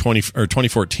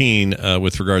 2014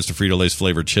 with regards to Frito-Lay's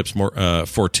flavored chips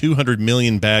for 200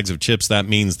 million bags of chips. That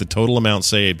means the total amount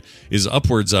saved is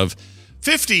upwards of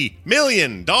 $50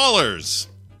 million.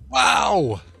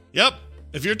 Wow. Yep.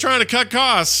 If you're trying to cut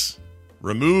costs,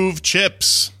 remove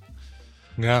chips.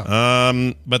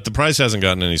 Yeah. But the price hasn't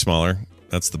gotten any smaller.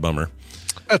 That's the bummer.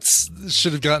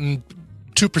 Should have gotten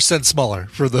 2% smaller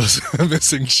for those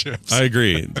missing chips. I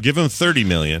agree. Give them 30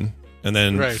 million. And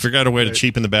then figure out a way to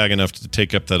cheapen the bag enough to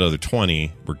take up that other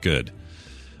 20. We're good.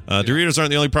 Doritos aren't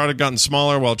the only product gotten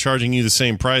smaller while charging you the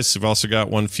same price. They've also got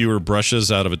 1 fewer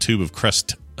brushes out of a tube of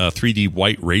Crest 3D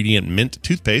White Radiant Mint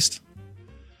toothpaste.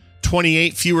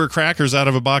 28 fewer crackers out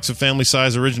of a box of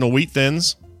family-size Original Wheat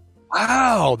Thins.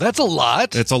 Wow, that's a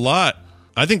lot. It's a lot.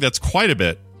 I think that's quite a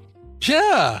bit.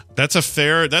 Yeah. That's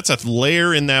a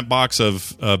layer in that box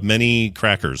of many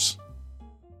crackers.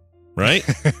 Right?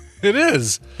 It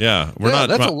is. Yeah,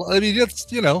 I mean, it's,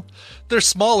 they're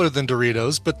smaller than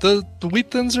Doritos, but the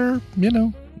Wheat Thins are,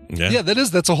 Yeah,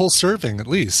 that's a whole serving at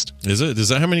least. Is it? Is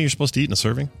that how many you're supposed to eat in a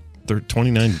serving?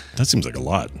 29. That seems like a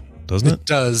lot, doesn't it? It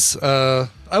does.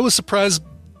 I was surprised.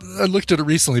 I looked at it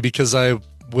recently because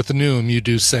with the Noom, you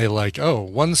do say like,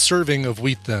 1 serving of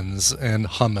Wheat Thins and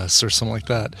hummus or something like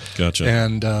that. Gotcha.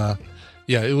 And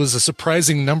yeah, it was a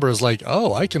surprising number. It was like,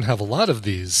 I can have a lot of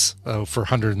these for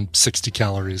 160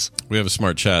 calories. We have a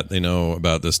smart chat. They know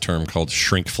about this term called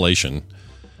shrinkflation,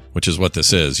 which is what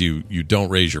this is. You don't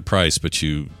raise your price, but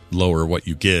you lower what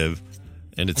you give.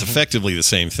 And it's effectively the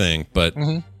same thing, but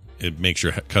it makes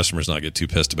your customers not get too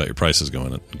pissed about your prices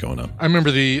going up. I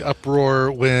remember the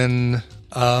uproar when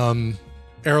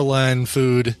airline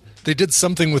food... They did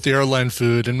something with the airline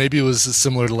food, and maybe it was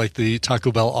similar to like the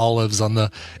Taco Bell olives on the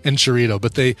enchilada,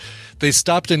 but they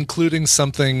stopped including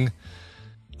something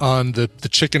on the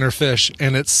chicken or fish,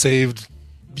 and it saved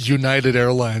United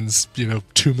Airlines,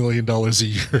 $2 million a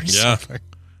year or something.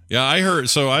 Yeah,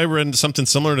 I read something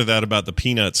similar to that about the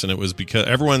peanuts, and it was because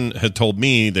everyone had told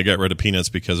me they got rid of peanuts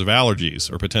because of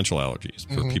allergies or potential allergies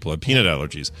for people who have peanut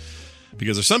allergies.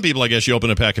 Because there's some people, I guess, you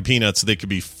open a pack of peanuts, they could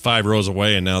be 5 rows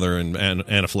away, and now they're in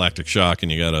anaphylactic shock,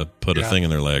 and you got to put a thing in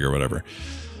their leg or whatever.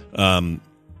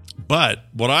 But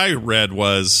what I read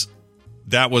was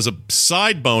that was a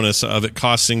side bonus of it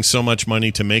costing so much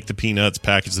money to make the peanuts,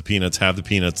 package the peanuts, have the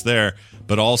peanuts there,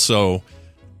 but also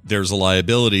there's a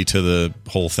liability to the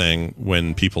whole thing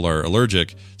when people are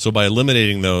allergic. So by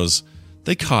eliminating those,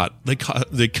 they cut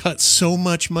so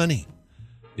much money.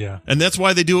 Yeah. And that's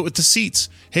why they do it with the seats.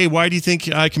 Hey, why do you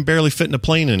think I can barely fit in a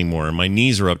plane anymore and my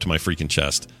knees are up to my freaking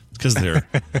chest? Because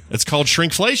it's called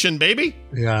shrinkflation, baby.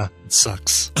 Yeah, it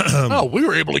sucks. We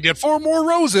were able to get 4 more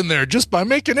rows in there just by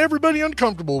making everybody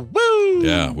uncomfortable. Woo!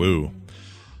 Yeah, woo.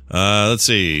 Let's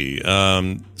see.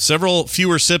 Several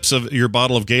fewer sips of your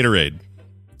bottle of Gatorade.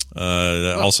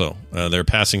 Also, they're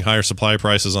passing higher supply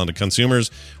prices on to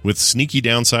consumers with sneaky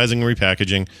downsizing and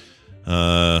repackaging.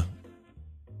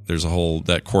 There's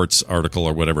that Quartz article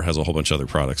or whatever has a whole bunch of other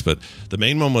products, but the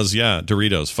main one was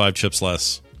Doritos, 5 chips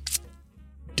less.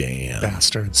 Damn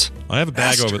bastards! I have a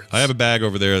bag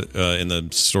over there in the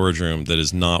storage room that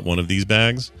is not one of these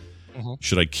bags.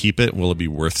 Should I keep it? Will it be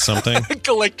worth something?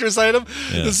 Collector's item.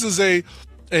 Yeah. This is a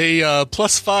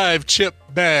 +5 chip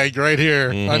bag right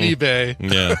here on eBay.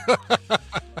 Yeah.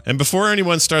 And before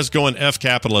anyone starts going F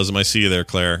capitalism, I see you there,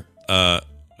 Claire. I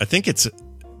think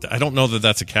I don't know that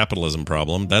that's a capitalism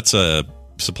problem. That's a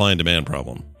supply and demand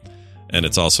problem. And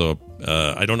it's also,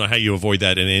 I don't know how you avoid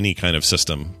that in any kind of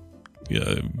system.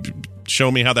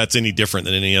 Show me how that's any different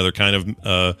than any other kind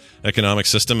of economic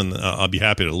system, and I'll be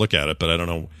happy to look at it, but I don't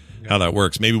know how that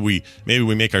works. Maybe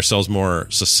we make ourselves more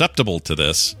susceptible to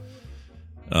this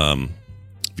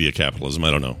via capitalism. I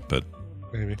don't know, but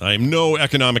maybe. I am no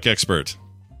economic expert.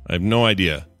 I have no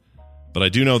idea. But I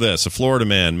do know this. A Florida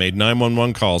man made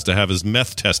 911 calls to have his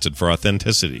meth tested for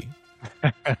authenticity.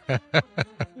 Is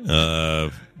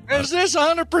this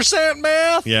 100%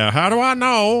 meth? Yeah, how do I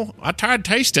know? I tried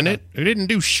tasting it. It didn't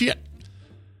do shit.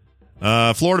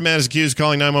 Florida man is accused of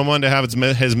calling 911 to have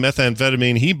his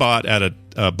methamphetamine he bought at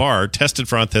a bar tested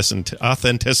for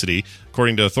authenticity,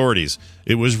 according to authorities.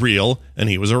 It was real, and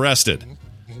he was arrested.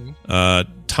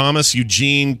 Thomas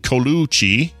Eugene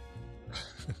Colucci.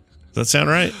 Does that sound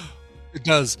right? It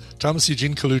does. Thomas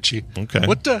Eugene Colucci.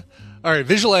 Okay. All right,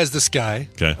 visualize this guy.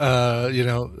 Okay.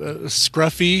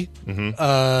 Scruffy,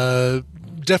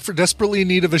 desperately in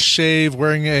need of a shave,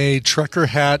 wearing a trucker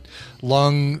hat,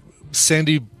 long,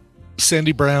 sandy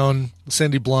blonde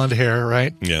hair,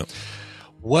 right? Yeah.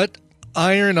 What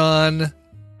iron-on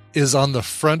is on the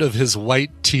front of his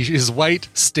white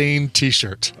stained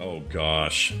T-shirt? Oh,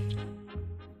 gosh.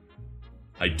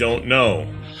 I don't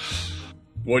know.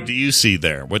 What do you see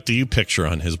there? What do you picture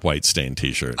on his white stained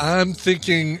T-shirt? I'm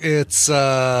thinking it's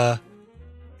either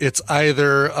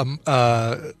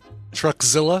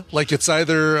Truckzilla, like it's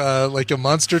either like a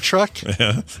monster truck,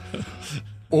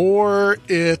 or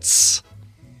it's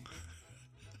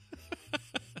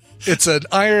an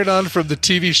iron-on from the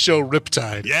TV show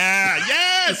Riptide. Yeah,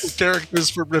 yes!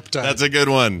 Characters from Riptide. That's a good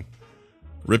one.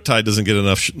 Riptide doesn't get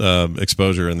enough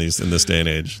exposure in this day and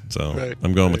age, so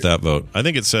I'm going with that vote. I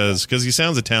think it says, because he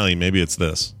sounds Italian, maybe it's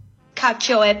this.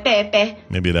 Cacio e pepe.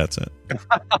 Maybe that's it.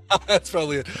 That's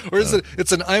probably it. Or is it?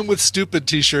 It's an "I'm with stupid"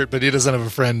 T-shirt, but he doesn't have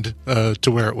a friend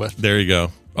to wear it with. There you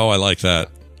go. Oh, I like that.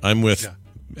 I'm with.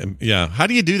 Yeah. How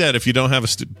do you do that if you don't have a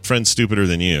friend stupider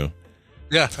than you?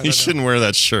 Yeah, you shouldn't wear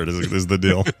that shirt. Is the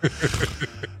deal?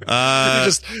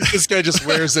 This guy just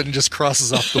wears it and just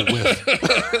crosses off the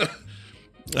whip.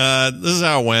 This is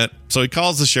how it went. So he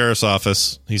calls the sheriff's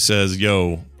office. He says,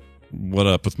 "Yo, what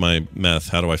up with my meth?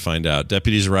 How do I find out?"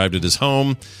 Deputies arrived at his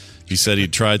home. He said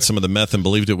he'd tried some of the meth and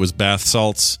believed it was bath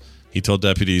salts. He told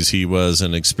deputies he was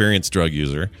an experienced drug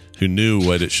user who knew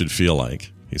what it should feel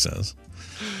like, he says.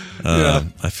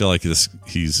 I feel like he's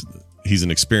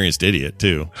an experienced idiot,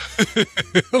 too.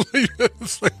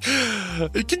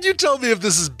 Can you tell me if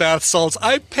this is bath salts?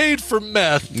 I paid for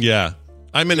meth. Yeah.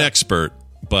 I'm an expert,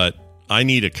 but I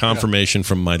need a confirmation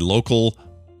from my local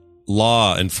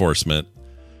law enforcement.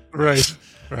 Right.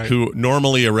 Who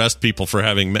normally arrest people for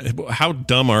having how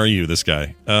dumb are you, this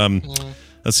guy?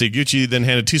 Let's see. Gucci then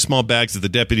handed 2 small bags to the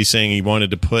deputy, saying he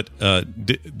wanted to put the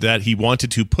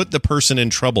person in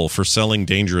trouble for selling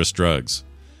dangerous drugs.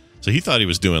 So he thought he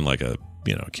was doing like a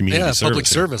community service. Public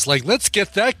service. Like, let's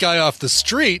get that guy off the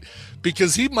street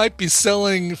because he might be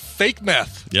selling fake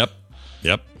meth. Yep.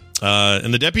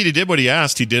 And the deputy did what he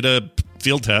asked. He did a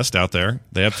field test out there.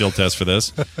 They have field tests for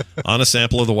this on a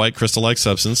sample of the white crystal-like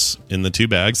substance in the 2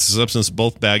 bags. The substance,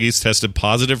 both baggies, tested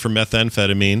positive for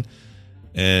methamphetamine,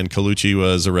 and Colucci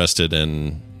was arrested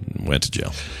and went to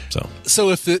jail.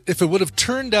 So if it would have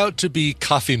turned out to be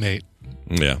Coffee Mate,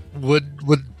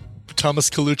 would Thomas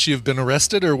Colucci have been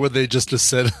arrested, or would they just have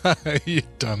said, "You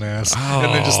dumbass,"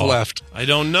 and then just left? I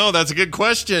don't know. That's a good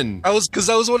question. I was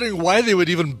wondering why they would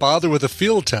even bother with a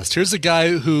field test. Here's a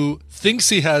guy who thinks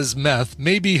he has meth,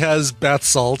 maybe has bath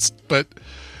salts, but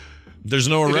there's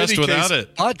no arrest without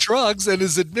it. Bought drugs and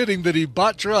is admitting that he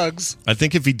bought drugs. I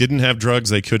think if he didn't have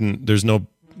drugs, they couldn't. There's no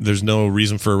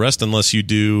reason for arrest unless you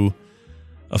do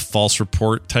a false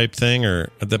report type thing,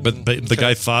 but the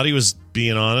guy thought he was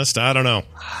being honest. I don't know.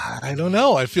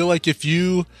 I feel like if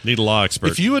you need a law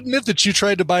expert, if you admit that you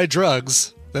tried to buy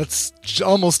drugs, that's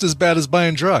almost as bad as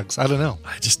buying drugs. I don't know.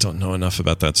 I just don't know enough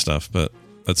about that stuff, but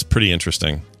that's pretty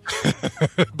interesting.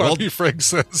 Bobby Frank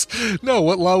says, "No,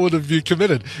 what law would have you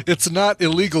committed? It's not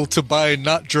illegal to buy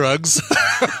not drugs."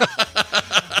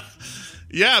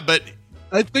 Yeah, but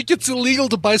I think it's illegal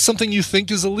to buy something you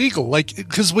think is illegal. Like,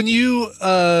 because when you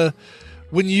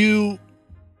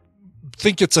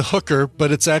think it's a hooker,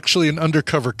 but it's actually an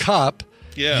undercover cop,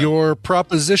 your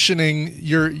propositioning,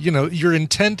 your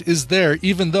intent is there,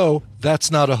 even though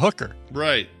that's not a hooker.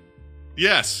 Right.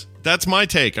 Yes, that's my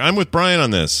take. I'm with Brian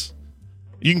on this.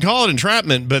 You can call it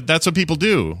entrapment, but that's what people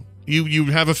do. You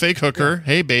have a fake hooker.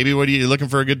 Hey, baby, what are you looking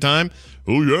for a good time?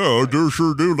 Oh, yeah, I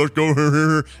sure do. Let's go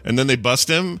here. And then they bust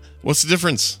him. What's the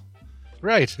difference?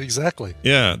 Right, exactly.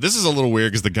 Yeah, this is a little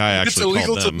weird because the guy actually called them. It's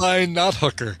illegal to buy not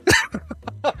hooker.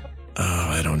 Oh,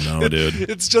 I don't know, dude.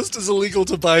 It's just as illegal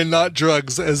to buy not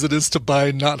drugs as it is to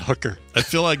buy not hooker. I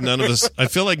feel like none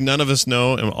of us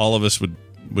know, and all of us would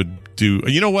do.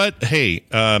 You know what? Hey,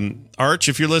 Arch,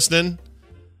 if you're listening,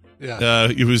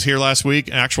 he was here last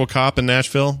week, actual cop in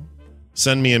Nashville.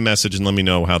 Send me a message and let me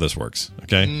know how this works.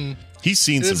 Okay, he's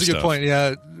seen some stuff. That's a good point.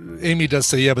 Yeah, Amy does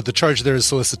say but the charge there is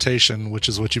solicitation, which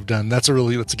is what you've done. That's a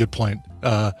good point.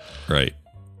 Right.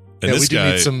 And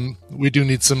we do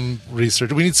need some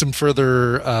research. We need some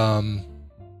further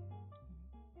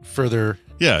further.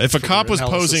 Yeah, if a cop was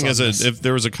analysis posing on this. if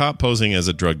there was a cop posing as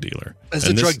a drug dealer, As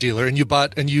a drug dealer, and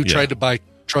you tried to buy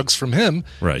drugs from him,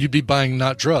 right, you'd be buying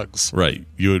not drugs. Right.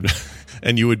 You would,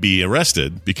 and you would be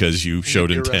arrested because you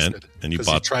showed intent and you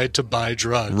bought. He tried to buy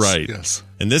drugs. Right. Yes.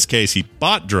 In this case, he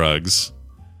bought drugs.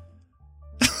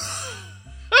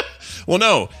 Well,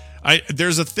 no,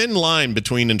 there's a thin line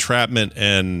between entrapment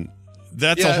and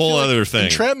that's a whole other thing.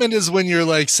 Entrapment is when you're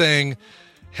like saying,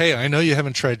 "Hey, I know you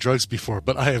haven't tried drugs before,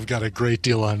 but I have got a great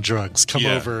deal on drugs. Come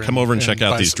over and check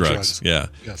out buy these some drugs." Yeah,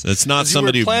 yes. It's not somebody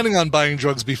somebody you were planning on buying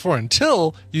drugs before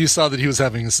until you saw that he was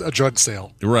having a drug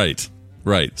sale. Right.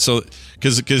 So,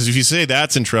 because if you say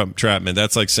that's entrapment,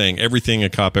 that's like saying everything a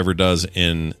cop ever does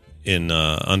in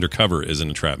undercover is an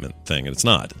entrapment thing, and it's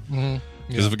not. Mm-hmm.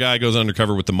 Because if a guy goes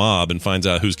undercover with the mob and finds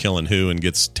out who's killing who and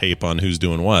gets tape on who's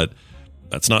doing what,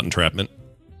 that's not entrapment.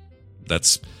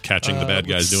 That's catching the bad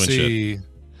guys doing shit.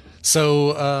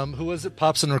 So, who was it?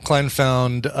 Pops and Recline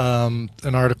found an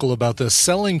article about this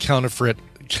selling counterfeit.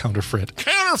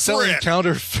 Selling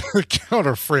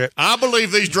counterfeit. I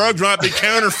believe these drugs might be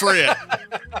counterfeit.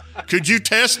 Could you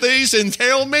test these and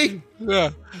tell me? Yeah.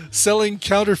 Selling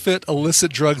counterfeit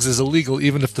illicit drugs is illegal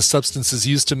even if the substances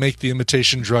used to make the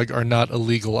imitation drug are not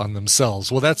illegal on themselves.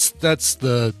 Well, that's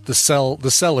the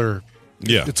seller.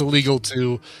 Yeah. It's illegal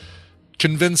to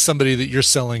convince somebody that you're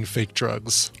selling fake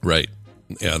drugs. Right.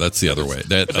 Yeah, that's the other way.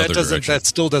 That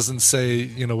still doesn't say,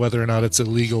 whether or not it's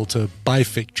illegal to buy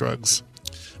fake drugs.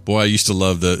 Boy, I used to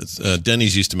love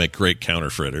Denny's used to make great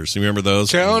counterfeiters. You remember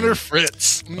those?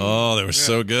 Counterfeits. Oh, they were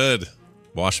so good.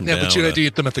 Wash them down. Yeah, but you had to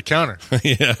eat them at the counter.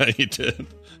 Yeah, you did.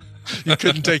 You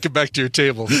couldn't take it back to your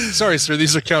table. Sorry, sir,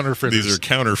 these are counterfeiters. These are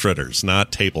counterfeiters,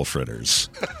 not table fritters.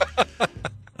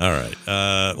 All right.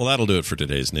 Well, that'll do it for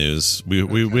today's news.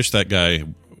 We wish that guy,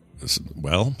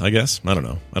 well, I guess. I don't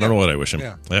know. I don't know what I wish him.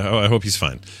 Yeah. I hope he's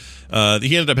fine.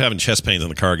 He ended up having chest pains in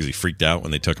the car because he freaked out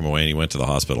when they took him away and he went to the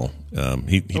hospital.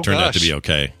 He turned out to be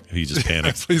okay. He just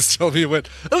panicked. Please tell me he went,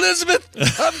 Elizabeth,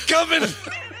 I'm coming.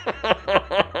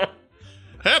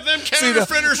 Have them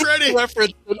counterfeiters ready.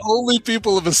 Reference that only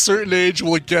people of a certain age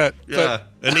will get. Yeah.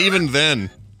 And even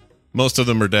then, most of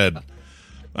them are dead.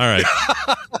 All right.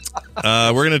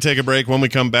 We're going to take a break. When we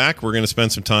come back, we're going to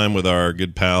spend some time with our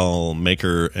good pal,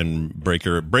 breaker and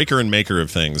maker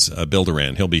of things, Bill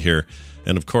Duran. He'll be here.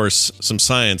 And, of course, some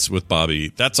science with Bobby.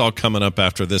 That's all coming up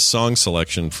after this song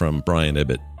selection from Brian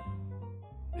Ibbett.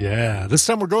 Yeah, this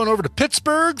time we're going over to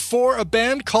Pittsburgh for a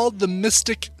band called the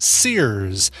Mystic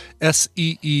Sears.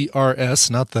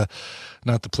 Seers, not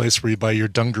the place where you buy your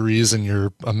dungarees and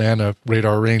your Amana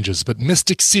radar ranges, but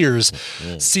Mystic Sears.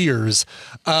 Sears.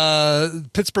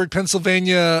 Pittsburgh,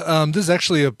 Pennsylvania. This is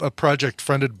actually a project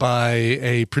fronted by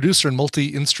a producer and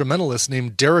multi-instrumentalist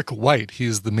named Derek White.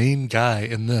 He's the main guy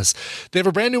in this. They have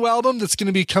a brand new album that's going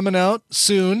to be coming out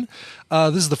soon.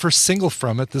 This is the first single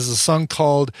from it. This is a song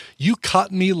called You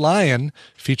Caught Me Lying,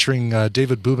 featuring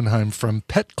David Bubenheim from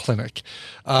Pet Clinic.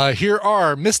 Here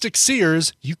are Mystic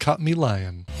Sears, You Caught Me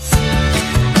Lying.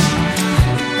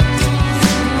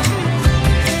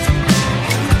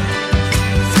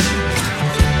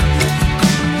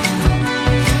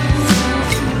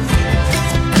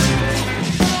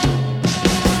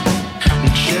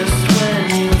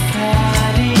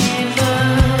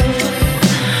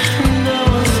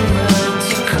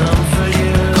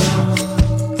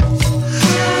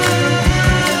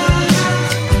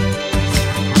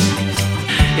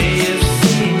 You've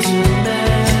seen too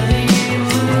many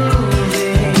movies.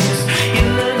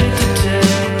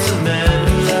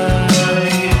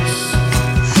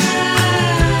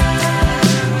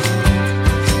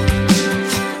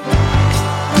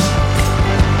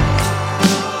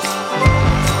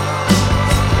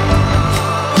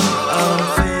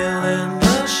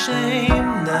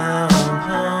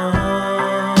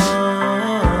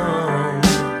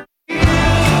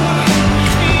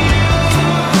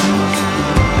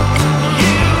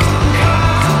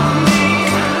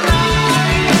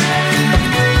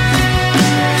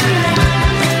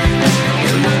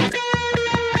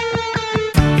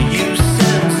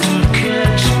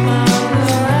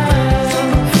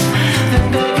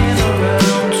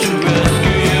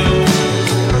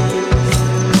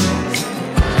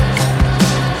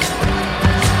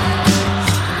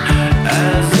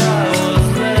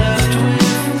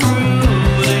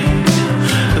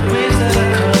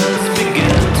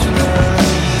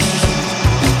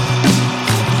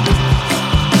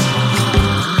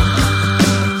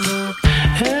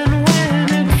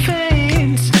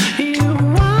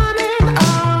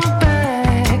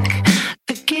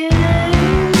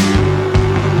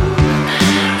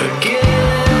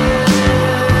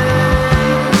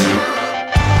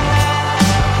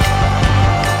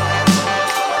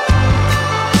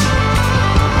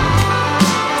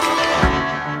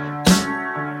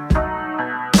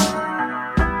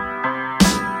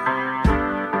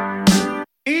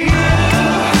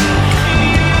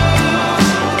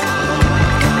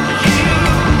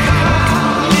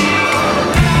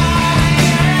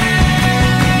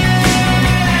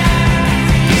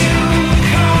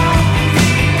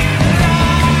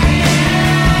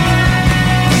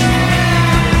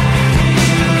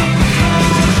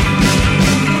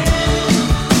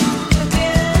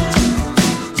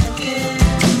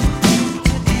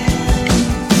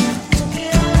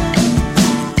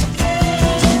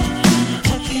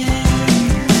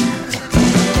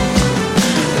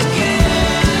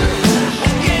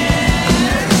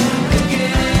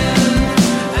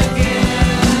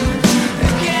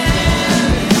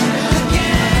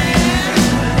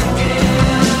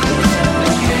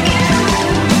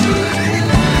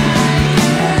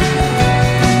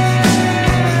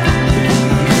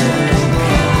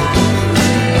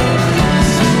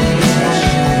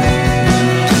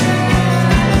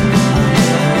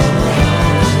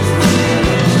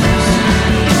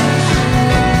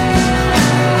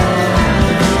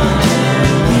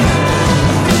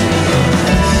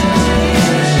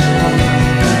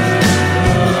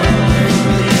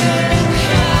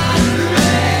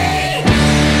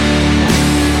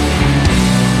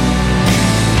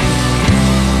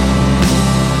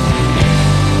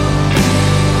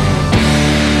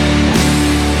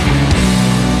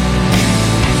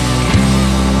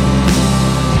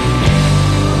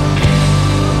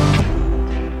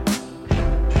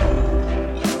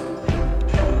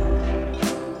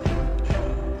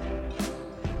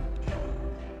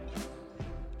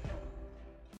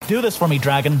 Do this for me,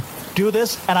 dragon. Do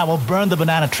this, and I will burn the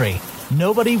banana tree.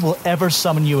 Nobody will ever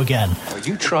summon you again. Are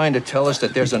you trying to tell us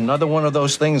that there's another one of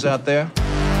those things out there?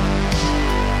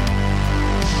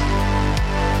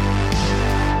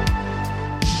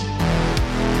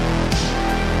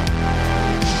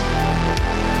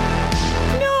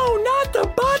 No, not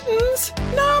the buttons!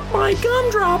 Not my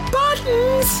gumdrop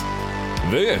buttons!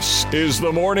 This is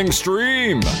the morning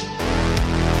stream.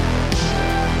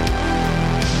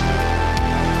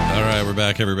 All right, we're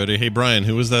back, everybody. Hey, Brian,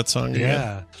 who was that song again?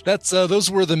 Yeah, that's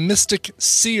those were the Mystic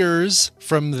Seers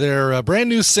from their brand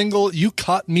new single "You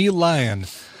Caught Me Lying."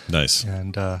 Nice.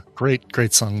 And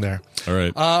great song there. All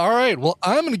right. All right. Well,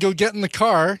 I'm going to go get in the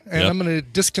car, and I'm going to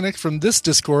disconnect from this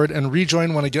Discord and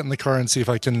rejoin when I get in the car and see if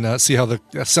I can see how the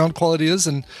sound quality is.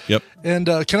 And And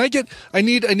can I get? I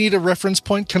need a reference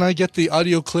point. Can I get the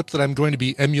audio clip that I'm going to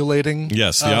be emulating?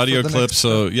 Yes, the audio clip.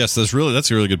 So yes, that's a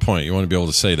really good point. You want to be able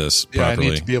to say this properly. I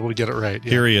need to be able to get it right. Yeah.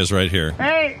 Here he is, right here.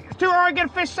 Hey, it's too early to get a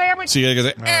fish sandwich. So you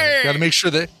gotta go. Hey. Got to make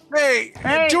sure that. Hey,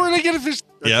 too early to get a fish.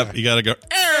 Yep, you gotta go.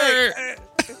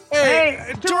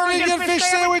 Hey, too early to get a fish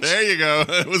sandwich. There you go.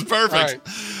 It was perfect.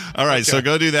 All right, so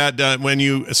go do that. When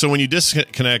you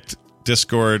disconnect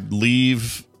Discord,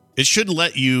 leave. It should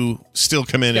let you still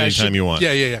come in anytime you want.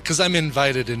 Yeah. Because I'm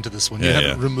invited into this one. You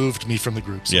haven't removed me from the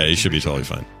group. So you should be totally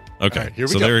fine. Okay, right, here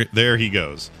we go. There he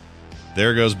goes.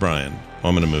 There goes Brian. Oh,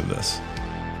 I'm going to move this.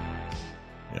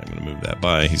 Yeah, I'm going to move that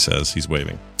by. He says he's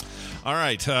waving. All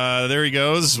right, there he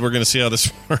goes. We're going to see how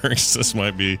this works. This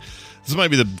might be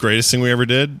the greatest thing we ever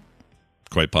did.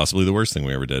 Quite possibly the worst thing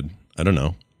we ever did. I don't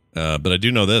know. But I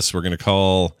do know this. We're going to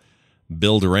call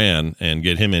Bill Duran and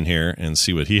get him in here and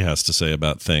see what he has to say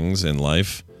about things in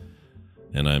life.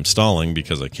 And I'm stalling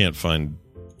because I can't find...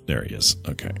 There he is.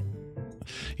 Okay.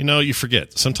 You know, you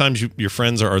forget. Sometimes your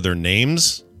friends are their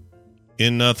names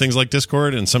in things like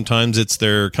Discord, and sometimes it's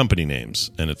their company names,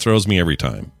 and it throws me every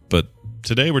time. But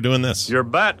today we're doing this. Your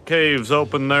bat cave's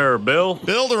open there, Bill.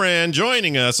 Bill Duran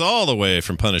joining us all the way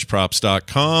from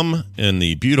punishprops.com in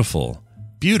the beautiful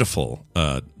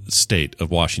state of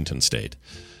Washington State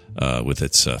with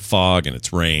its fog and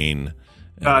its rain.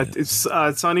 It's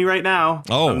sunny right now.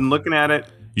 Oh. I'm looking at it.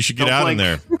 You should get out in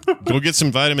there. Go get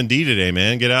some vitamin D today,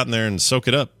 man. Get out in there and soak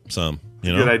it up some.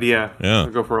 You know? Good idea. Yeah. I'll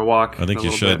go for a walk. I think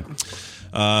you should.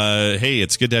 Hey,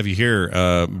 it's good to have you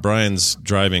here. Brian's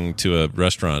driving to a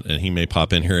restaurant, and he may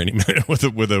pop in here any minute with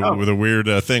a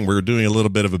weird thing. We're doing a little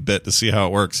bit of a bit to see how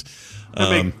it works.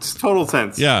 That makes total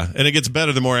sense. Yeah, and it gets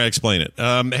better the more I explain it.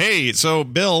 Hey, so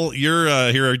Bill, you're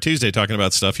here every Tuesday talking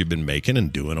about stuff you've been making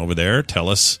and doing over there. Tell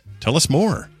us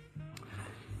more.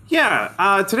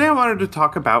 Yeah, today I wanted to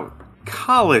talk about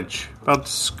college, about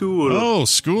school. Oh,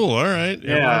 school. All right.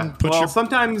 Yeah.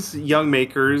 Sometimes young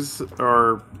makers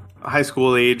or high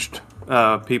school aged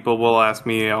people will ask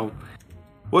me,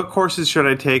 what courses should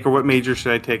I take or what major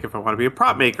should I take if I want to be a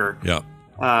prop maker? Yeah.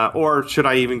 Or should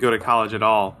I even go to college at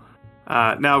all?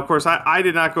 Now, of course, I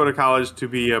did not go to college to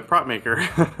be a prop maker.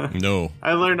 No.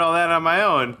 I learned all that on my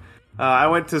own. I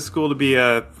went to school to be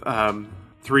a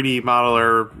 3D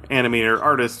modeler, animator,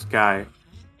 artist guy.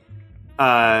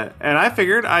 And I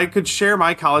figured I could share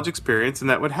my college experience and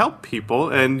that would help people.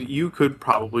 And you could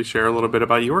probably share a little bit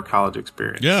about your college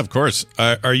experience. Yeah, of course.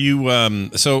 Are you,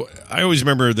 so I always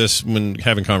remember this when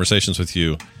having conversations with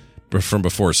you from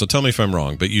before. So tell me if I'm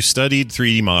wrong, but you studied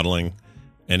 3D modeling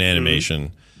and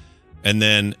animation. And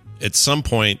then at some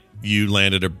point you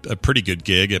landed a pretty good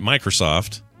gig at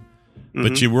Microsoft,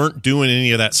 but you weren't doing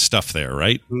any of that stuff there,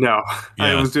 right? No, Yeah.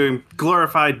 I was doing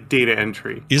glorified data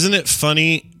entry. Isn't it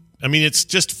funny? I mean, it's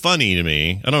just funny to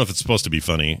me. I don't know if it's supposed to be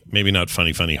funny. Maybe not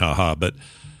funny, haha. But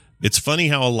it's funny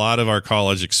how a lot of our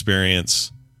college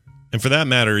experience, and for that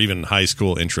matter, even high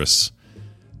school interests,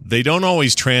 they don't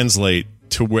always translate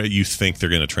to where you think they're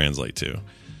going to translate to.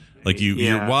 Like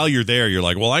you're, while you're there, you're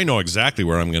like, well, I know exactly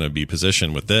where I'm going to be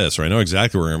positioned with this, or I know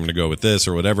exactly where I'm going to go with this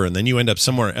or whatever. And then you end up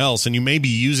somewhere else, and you may be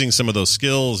using some of those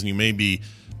skills, and you may be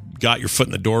got your foot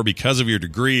in the door because of your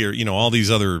degree, or, all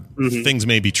these other things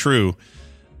may be true.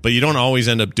 But you don't always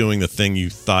end up doing the thing you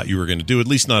thought you were going to do, at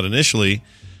least not initially.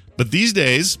 But these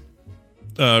days,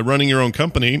 running your own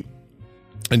company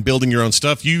and building your own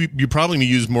stuff, you probably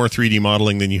use more 3D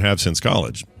modeling than you have since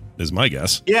college, is my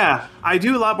guess. Yeah, I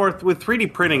do a lot more with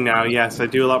 3D printing now. Yes, I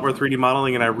do a lot more 3D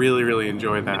modeling, and I really, really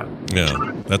enjoy that.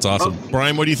 Yeah, that's awesome.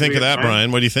 Brian, what do you think of that,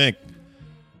 Brian? What do you think?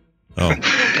 Oh.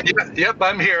 Yep,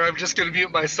 I'm here. I'm just going to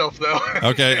mute myself, though.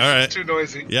 Okay, all right. It's too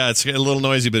noisy. Yeah, it's a little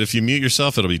noisy, but if you mute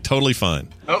yourself, it'll be totally fine.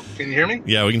 Oh, can you hear me?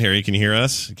 Yeah, we can hear you. Can you hear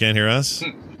us? You can't hear us?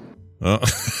 Oh,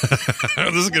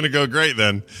 this is going to go great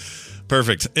then.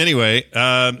 Perfect. Anyway,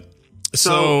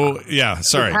 So yeah,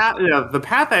 sorry. The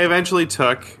path I eventually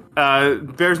took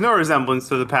bears no resemblance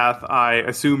to the path I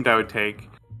assumed I would take,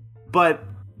 but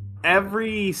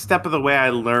every step of the way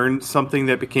I learned something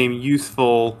that became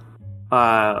useful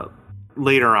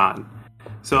later on.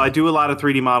 So I do a lot of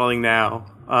 3D modeling now,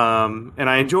 and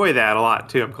I enjoy that a lot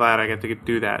too. I'm glad I get to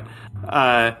do that.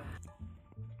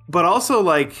 But also,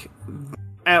 like,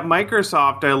 at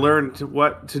Microsoft, I learned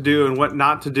what to do and what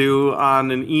not to do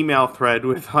on an email thread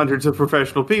with hundreds of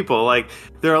professional people. Like,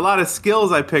 there are a lot of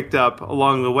skills I picked up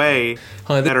along the way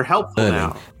that are helpful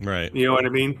now. Right. You know what I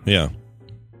mean? Yeah.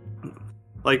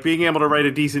 Like being able to write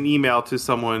a decent email to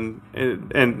someone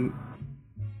and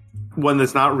one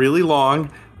that's not really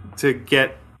long to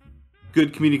get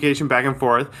good communication back and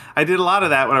forth. I did a lot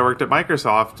of that when I worked at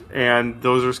Microsoft, and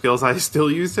those are skills I still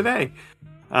use today.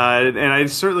 And I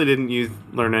certainly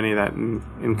didn't learn any of that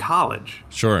in college.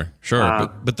 Sure.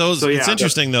 But those, so, yeah, it's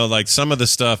interesting though. Like some of the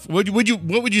stuff. What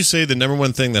would you say the number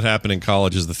one thing that happened in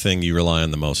college is the thing you rely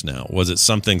on the most now? Was it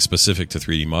something specific to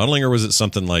 3D modeling, or was it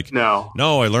something like no?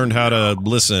 I learned how to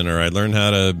listen, or I learned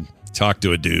how to talk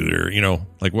to a dude, or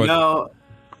like what? No,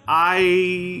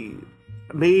 I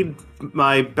made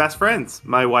my best friends,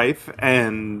 my wife,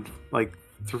 and like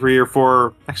 3 or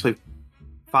 4, actually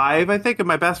 5, I think, of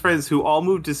my best friends who all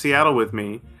moved to Seattle with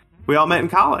me. We all met in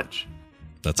college.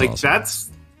 That's like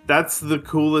awesome. That's the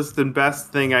coolest and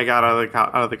best thing I got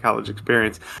out of the college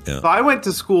experience. Yeah. So I went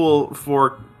to school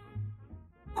for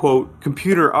quote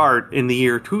computer art in the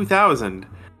year 2000,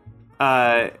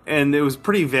 and it was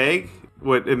pretty vague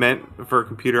what it meant for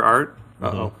computer art.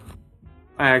 Uh-oh.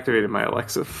 I activated my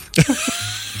Alexa.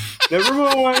 Never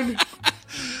mind.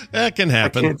 That can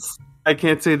happen. I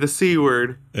can't say the C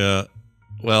word. Yeah.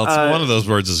 Well, it's one of those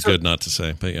words is good not to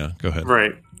say, but yeah, go ahead.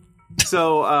 Right.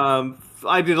 So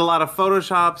I did a lot of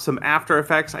Photoshop, some After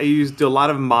Effects. I used a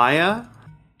lot of Maya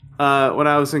when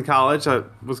I was in college. That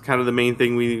was kind of the main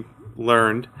thing we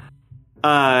learned.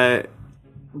 But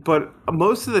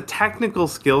most of the technical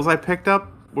skills I picked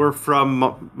up were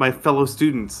from my fellow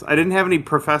students. I didn't have any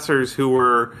professors who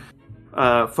were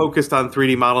focused on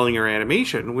 3D modeling or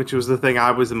animation, which was the thing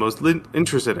I was the most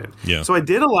interested in. Yeah. So I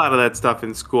did a lot of that stuff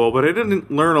in school, but I didn't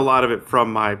learn a lot of it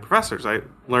from my professors. I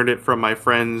learned it from my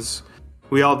friends.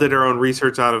 We all did our own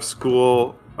research out of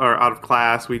school or out of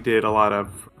class. We did a lot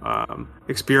of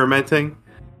experimenting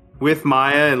with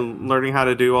Maya and learning how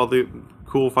to do all the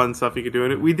cool, fun stuff you could do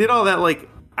in it. We did all that like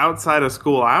outside of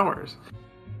school hours.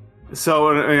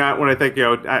 So when I think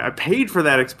I paid for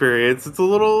that experience, it's a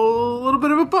little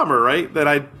bit of a bummer, right? That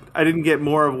I didn't get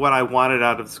more of what I wanted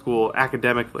out of school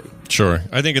academically. Sure,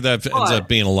 I think that ends up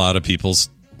being a lot of people's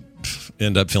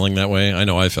end up feeling that way. I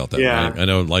know I felt that way. I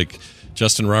know, like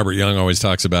Justin Robert Young always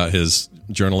talks about his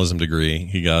journalism degree.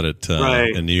 He got it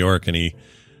in New York, and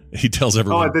he tells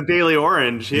everyone. Oh, at the Daily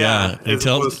Orange, yeah. He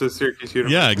opposed to Syracuse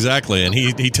University. Yeah, exactly. And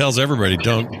he tells everybody,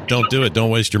 don't do it. Don't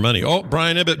waste your money. Oh,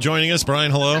 Brian Ibbett joining us.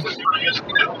 Brian, hello.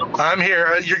 I'm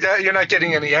here. You're not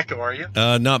getting any echo, are you?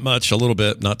 Not much. A little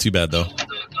bit. Not too bad though.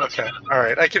 Okay. All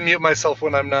right. I can mute myself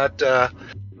when I'm not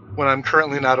when I'm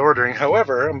currently not ordering.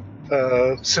 However,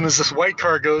 as soon as this white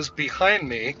car goes behind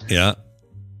me. Yeah.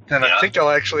 And I think I'll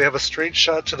actually have a straight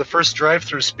shot to the first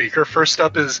drive-through speaker. First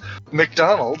up is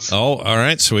McDonald's. Oh, all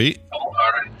right, sweet.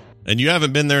 And you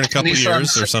haven't been there in a couple of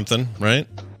years or something, right?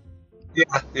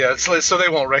 Yeah. So they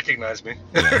won't recognize me.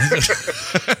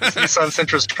 Nissan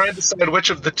Sentra's trying to decide which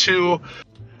of the two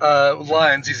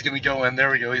lines he's going to go in. There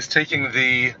we go. He's taking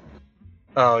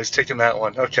he's taking that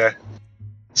one. Okay.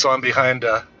 So I'm behind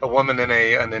a woman in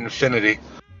an Infinity.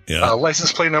 Yeah.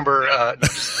 License plate number.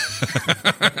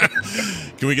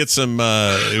 Can we get some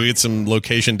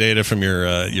location data from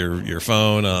your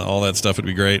phone? All that stuff would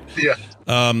be great. Yeah.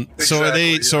 So are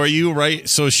they? So are you right?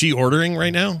 So is she ordering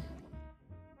right now?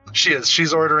 She is.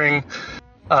 She's ordering.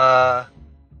 I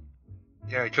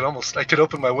could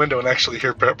open my window and actually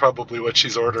hear probably what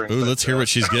she's ordering. Ooh, let's hear what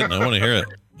she's getting. I want to hear it.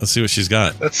 Let's see what she's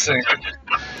got. Let's see.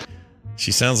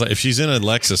 She sounds like if she's in a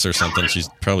Lexus or something, she's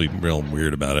probably real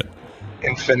weird about it.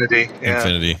 Infinity. Yeah.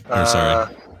 Infinity.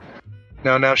 Sorry.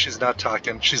 No, now she's not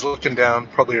talking. She's looking down,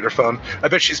 probably at her phone. I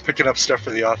bet she's picking up stuff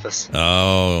for the office.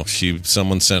 Oh,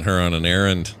 someone sent her on an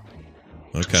errand.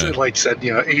 Okay. So, like said,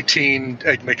 18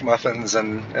 Egg McMuffins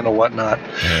and a whatnot.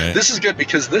 Right. This is good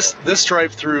because this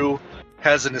drive-through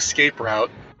has an escape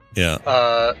route.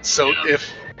 Yeah. So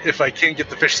if I can't get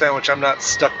the fish sandwich, I'm not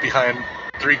stuck behind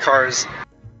 3 cars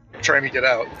trying to get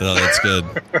out. Oh, that's good.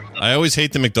 I always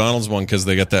hate the McDonald's one because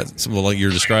they got that, well, like you're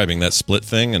describing, that split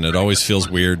thing, and it always feels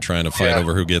weird trying to fight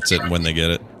over who gets it and when they get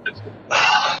it.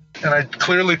 And I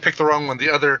clearly picked the wrong one.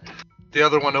 The other the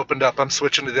other one opened up. I'm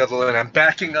switching to the other lane. I'm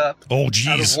backing up. Oh, out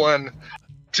geez. of one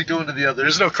to go into the other.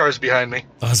 There's no cars behind me.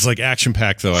 Oh, it's like action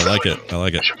packed though. I like it.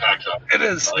 It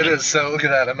is. So look at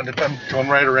that. I'm going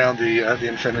right around the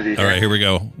infinity. All right, here we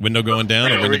go. Window going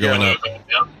down or window going up?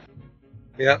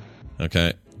 Yep.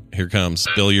 Okay, here comes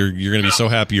Bill. You're going to be so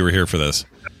happy you were here for this.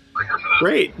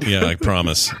 Great. Yeah, I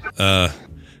promise.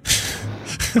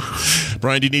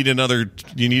 Brian, do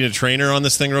you need a trainer on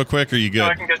this thing real quick, or are you good?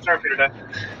 I can get started today.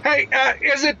 Hey,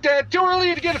 is it too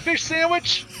early to get a fish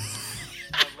sandwich?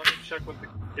 Let me check with the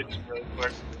kitchen really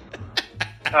quick.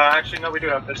 Actually, no, we do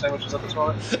have fish sandwiches at this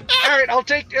moment. All right, I'll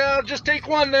just take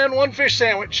one then, one fish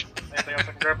sandwich. Anything else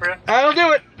I can grab for you? I'll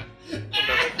do it.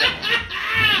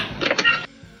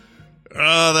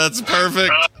 Oh, that's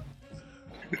perfect.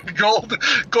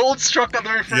 Gold struck on the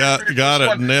very first. Yeah, got it.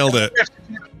 One. Nailed it.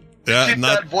 Yeah, Keep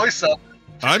that voice up.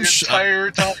 I'm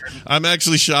I'm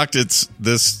actually shocked that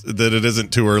it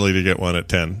isn't too early to get one at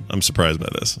 10. I'm surprised by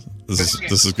this.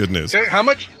 This is good news. Okay, how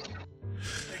much?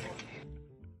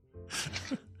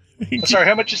 Sorry,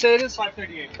 how much you say it is?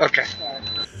 $5.38. Okay.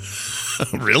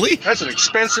 Really? That's an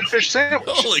expensive fish sandwich.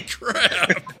 Holy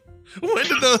crap!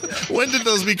 When did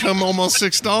those become almost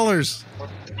 $6?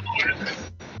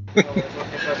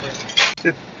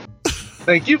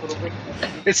 Thank you.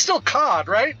 It's still cod,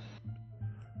 right?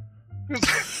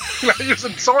 Not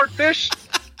using swordfish.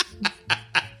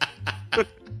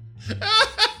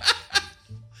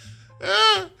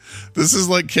 This is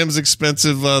like Kim's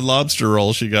expensive lobster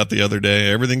roll she got the other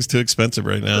day. Everything's too expensive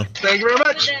right now. Thank you very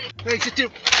much. Thank you too.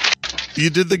 You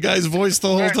did the guy's voice the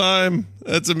whole time.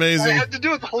 That's amazing. I had to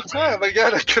do it the whole time. I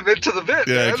gotta commit to the bit.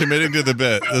 Yeah, man. committing to the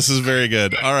bit. This is very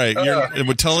good. All right, it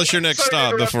would tell us your next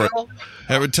stop before.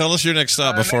 It would tell us your next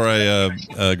stop before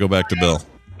I go back to Bill.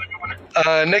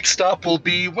 Next stop will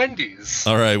be Wendy's.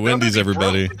 All right, Wendy's,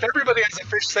 everybody. If everybody has a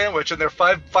fish sandwich and they're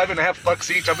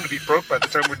 $5.50 each, I'm going to be broke by the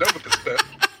time we're done with this bit.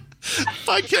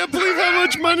 I can't believe how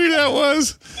much money that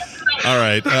was. All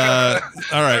right. All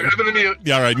right. I'm going to mute.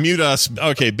 Yeah, all right. Mute us.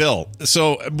 Okay, Bill.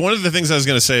 So one of the things I was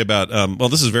going to say about, well,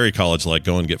 this is very college-like,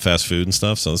 go and get fast food and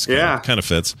stuff, so this kind of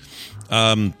fits.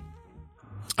 I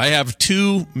have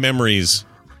three memories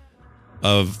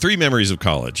of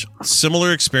college.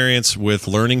 Similar experience with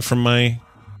learning from my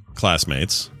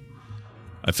classmates.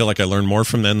 I feel like I learned more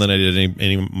from them than I did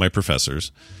any of my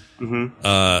professors.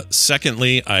 Mm-hmm.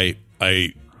 Secondly, I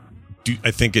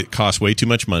think it cost way too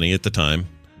much money at the time.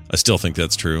 I still think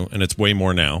that's true, and it's way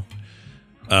more now.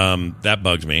 That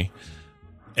bugged me.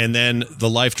 And then the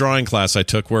life drawing class I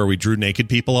took where we drew naked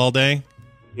people all day.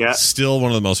 Yeah. Still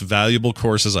one of the most valuable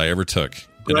courses I ever took.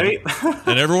 Right?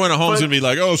 And everyone at home's going to be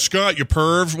like, oh, Scott, you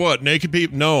perv. What, naked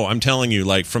people? No, I'm telling you,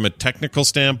 like, from a technical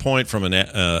standpoint, from an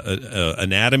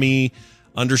anatomy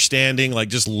understanding, like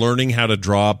just learning how to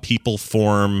draw people,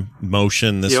 form,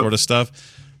 motion, this sort of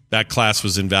stuff. That class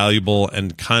was invaluable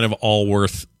and kind of all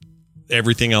worth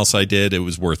everything else I did. It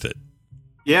was worth it.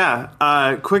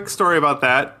 Yeah. Quick story about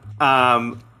that.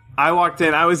 I walked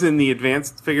in. I was in the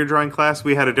advanced figure drawing class.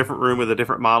 We had a different room with a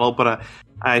different model, but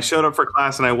I showed up for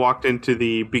class and I walked into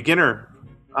the beginner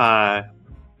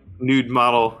nude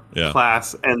model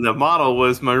class, and the model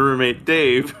was my roommate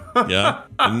Dave. Yeah.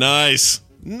 Nice.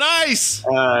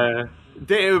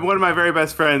 Dave, one of my very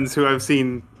best friends who I've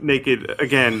seen naked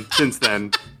again since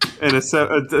then. And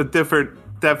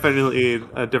definitely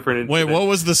a different. Wait, what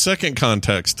was the second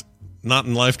context? Not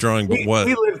in life drawing, but what?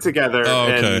 We lived together. Oh,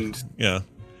 okay. And, yeah.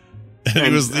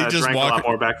 And he just drank walked a lot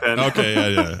more back then.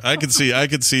 Okay, yeah. I could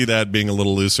see that being a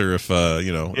little looser if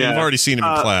you've already seen him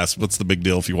in class. What's the big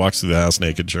deal if he walks through the house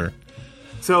naked? Sure.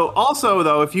 So also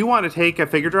though, if you want to take a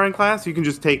figure drawing class, you can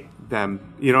just take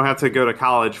them. You don't have to go to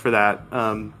college for that.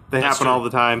 They happen all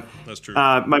the time. That's true.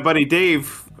 My buddy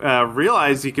Dave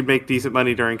realized he could make decent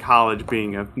money during college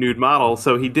being a nude model,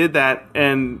 so he did that,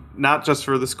 and not just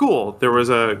for the school. There was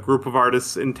a group of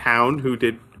artists in town who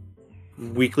did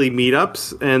weekly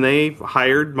meetups, and they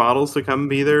hired models to come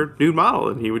be their nude model,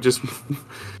 and he would just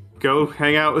go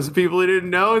hang out with some people he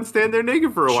didn't know and stand there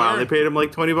naked for a while. They paid him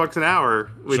like $20 an hour,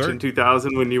 which in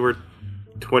 2000, when you were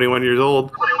 21 years old,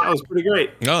 that was pretty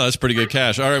great. Oh, that's pretty good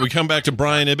cash. All right, we come back to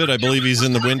Brian Ibbett. I believe he's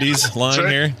in the Wendy's line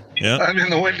here. Yeah, I'm in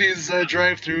the Wendy's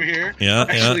drive-through here. Yeah,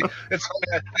 actually, it's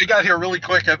funny. I got here really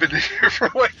quick. I've been here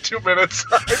for like 2 minutes.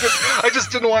 I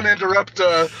just didn't want to interrupt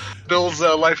Bill's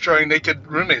life drawing naked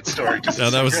roommate story.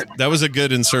 No, that was a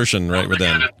good insertion right with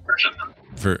them.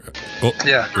 We're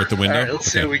at the window. All right,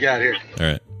 let's see what we got here. All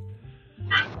right.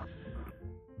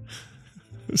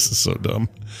 This is so dumb.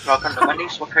 Welcome to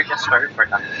Wendy's. What can I get started for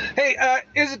you? Hey,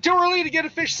 is it too early to get a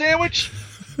fish sandwich?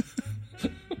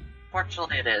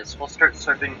 Fortunately, it is. We'll start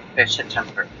serving fish at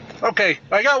 10:30. Okay,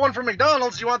 I got one from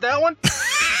McDonald's. You want that one?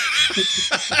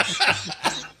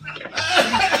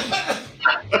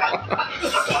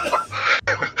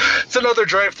 It's another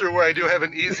drive-through where I do have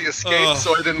an easy escape,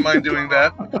 so I didn't mind doing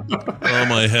that. Oh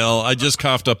my hell! I just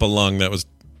coughed up a lung. I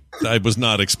was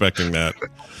not expecting that.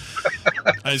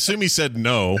 I assume he said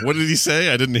no. What did he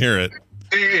say? I didn't hear it.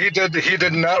 He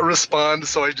did not respond,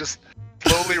 so I just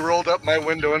slowly rolled up my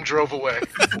window and drove away.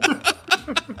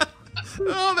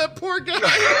 Oh, that poor guy.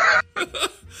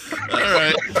 All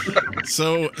right.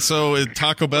 So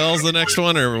Taco Bell's the next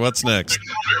one, or what's next?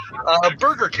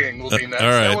 Burger King will be next. All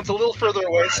right. That one's a little further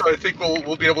away, so I think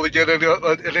we'll be able to get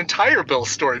an entire Bill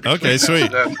story. Okay,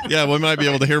 sweet. Yeah, we might be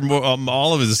able to hear more,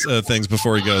 all of his things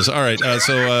before he goes. All right.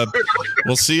 So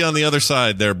we'll see you on the other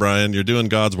side there, Brian. You're doing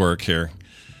God's work here.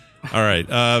 All right.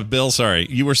 Bill, sorry.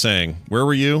 You were saying. Where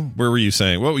were you? Where were you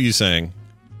saying? What were you saying?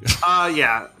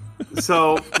 Yeah.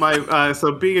 So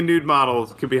so being a nude model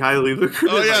can be highly lucrative.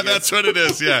 Oh yeah, that's what it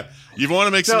is. Yeah, you want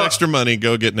to make some extra money,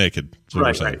 go get naked.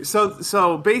 Right.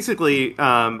 So basically,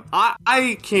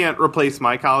 I can't replace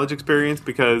my college experience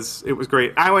because it was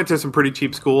great. I went to some pretty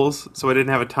cheap schools, so I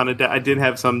didn't have a ton of debt. I did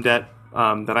have some debt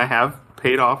that I have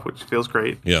paid off, which feels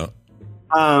great. Yeah.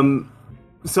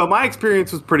 So my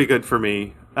experience was pretty good for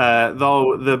me,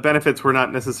 though the benefits were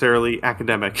not necessarily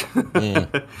academic.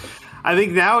 I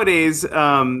think nowadays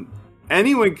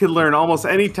anyone can learn almost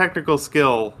any technical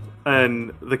skill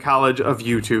in the college of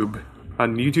YouTube,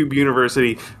 on YouTube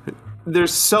University.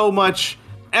 There's so much.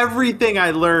 Everything I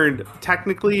learned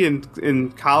technically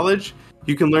in college,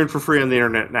 you can learn for free on the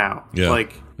internet now. Yeah.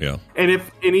 And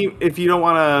if you don't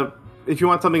want to, if you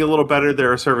want something a little better,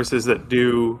 there are services that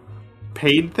do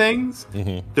paid things.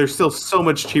 They're still so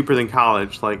much cheaper than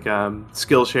college, like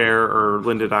Skillshare or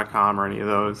lynda.com or any of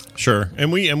those. Sure.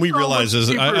 And we realize this.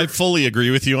 I fully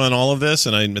agree with you on all of this,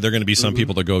 and there are going to be some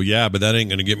people that go, yeah, but that ain't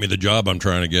going to get me the job I'm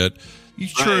trying to get.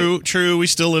 True. We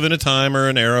still live in a time or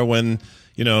an era when,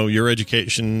 your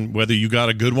education, whether you got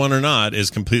a good one or not, is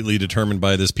completely determined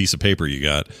by this piece of paper you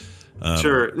got.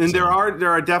 Sure. And there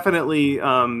are definitely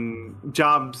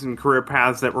jobs and career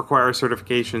paths that require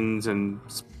certifications and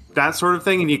that sort of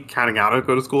thing, and you kind of got to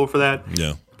go to school for that.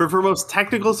 Yeah. But for most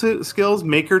technical skills,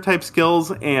 maker type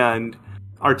skills, and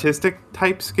artistic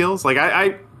type skills, like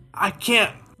I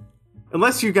can't,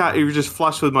 unless you're just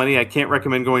flush with money, I can't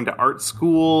recommend going to art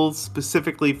school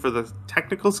specifically for the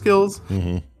technical skills.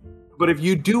 But if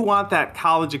you do want that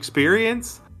college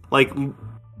experience, like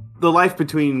the life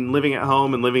between living at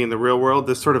home and living in the real world,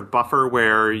 this sort of buffer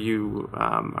where you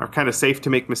are kind of safe to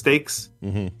make mistakes,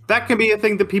 that can be a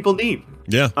thing that people need.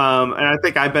 Yeah. And I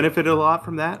think I benefited a lot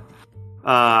from that.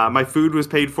 My food was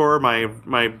paid for.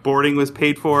 My boarding was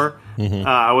paid for.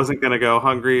 I wasn't going to go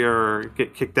hungry or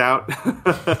get kicked out.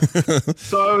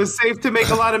 So I was safe to make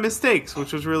a lot of mistakes,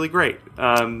 which was really great.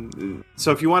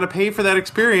 So if you want to pay for that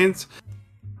experience,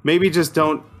 maybe just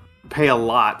don't pay a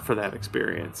lot for that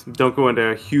experience. Don't go into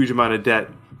a huge amount of debt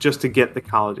just to get the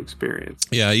college experience.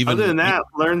 Yeah. Other than that,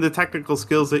 learn the technical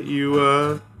skills that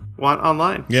you want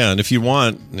online. Yeah, and if you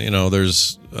want,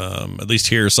 there's at least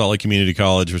here, Salt Lake Community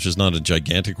College, which is not a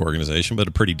gigantic organization, but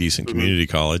a pretty decent community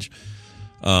college.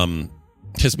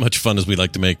 As much fun as we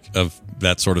like to make of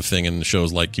that sort of thing in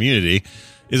shows like Community,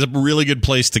 is a really good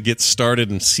place to get started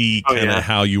and see kind of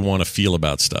how you want to feel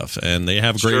about stuff. And they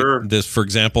have great this. For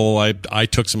example, I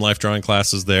took some life drawing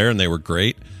classes there, and they were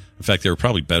great. In fact, they were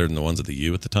probably better than the ones at the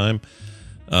U at the time.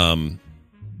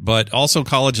 But also,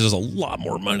 college is a lot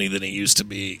more money than it used to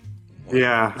be.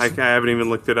 Yeah, I haven't even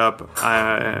looked it up.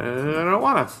 I don't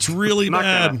want to. It's really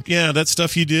bad. Yeah, that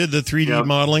stuff you did, the 3D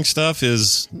modeling stuff,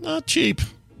 is not cheap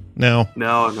now.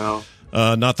 No.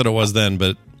 Not that it was then,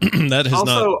 but that has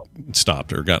also not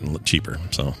stopped or gotten cheaper.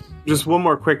 So, just one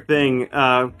more quick thing: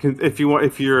 if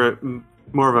you're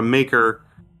more of a maker,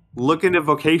 look into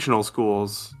vocational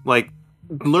schools. Like,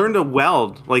 learn to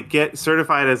weld. Like, get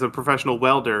certified as a professional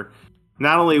welder.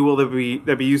 Not only will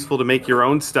that be useful to make your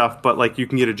own stuff, but like you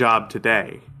can get a job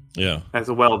today. Yeah, as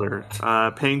a welder,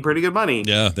 paying pretty good money.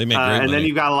 Yeah, they make great money. And then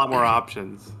you got a lot more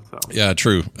options. So. Yeah,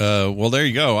 true. Well, there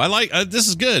you go. I like this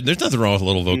is good. There's nothing wrong with a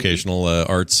little vocational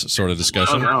arts sort of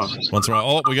discussion. Oh, no. Once in a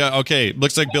while. Oh, we got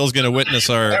looks like Bill's going to witness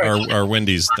our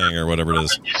Wendy's thing or whatever it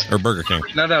is, or Burger King.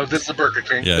 No, this is Burger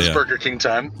King. Yeah, this is Burger King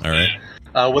time. All right.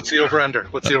 What's the over-under?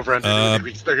 They're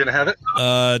going to have it?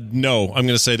 No. I'm going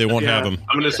to say they won't have them.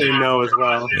 I'm going to say no as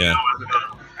well. Yeah.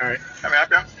 All right.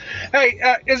 Hey,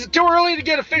 is it too early to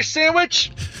get a fish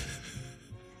sandwich?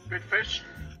 Big fish?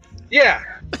 Yeah.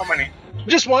 How many?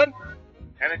 Just one.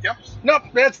 And it jumps? Nope,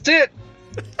 that's it.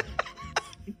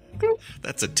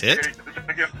 That's a tit?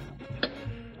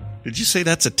 Did you say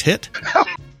that's a tit?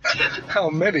 How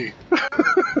many?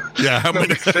 Yeah, how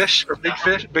many fish or big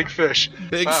fish? Big fish.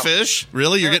 Big fish?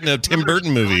 Really? You're getting a Tim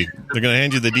Burton movie. They're going to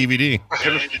hand you the DVD.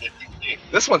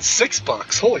 This one's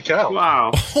 $6. Holy cow!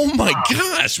 Wow. Oh my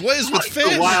gosh! What is with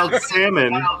fish? The wild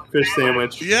salmon fish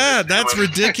sandwich. Yeah, that's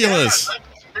ridiculous.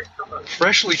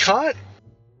 Freshly caught.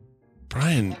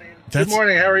 Brian, Good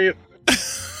morning. How are you?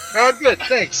 Oh, good.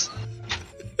 Thanks.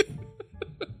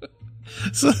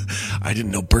 So, I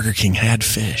didn't know Burger King had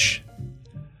fish.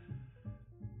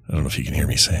 I don't know if you can hear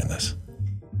me saying this.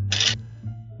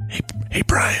 Hey,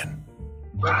 Brian.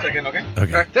 1 second, okay?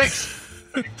 Okay. All right, thanks.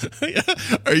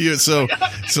 Are you so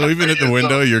even at the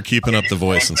window you're keeping up the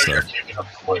voice and stuff?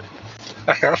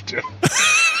 I have to.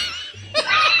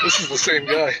 This is the same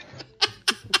guy.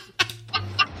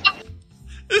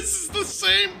 This is the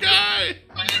same guy.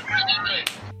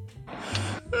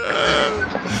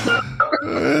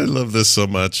 I love this so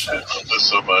much.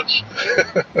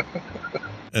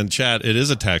 And Chad, it is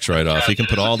a tax write-off. He can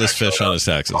put all this fish on his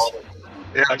taxes.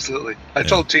 Yeah, absolutely. I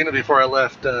told Tina before I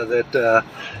left that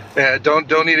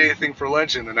don't eat anything for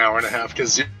lunch in an hour and a half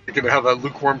because you're going to have a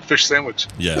lukewarm fish sandwich.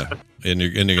 Yeah, and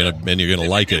you're gonna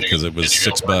like it because it was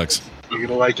 $6. You're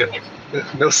gonna like it.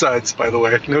 No sides, by the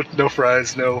way. No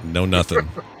fries. No nothing.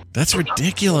 That's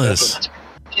ridiculous.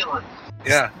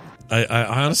 Yeah. I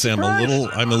honestly, I'm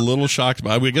a little shocked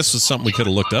by. I guess it's something we could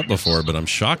have looked up before, but I'm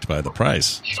shocked by the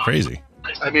price. It's crazy.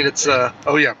 I mean, it's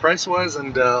price wise,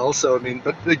 and also, I mean,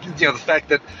 but the fact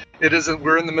that it isn't.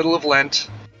 We're in the middle of Lent.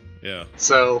 Yeah.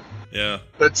 So. Yeah.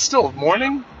 But still,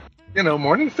 morning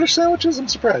fish sandwiches. I'm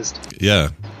surprised. Yeah.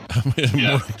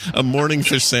 A morning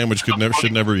fish sandwich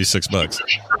should never be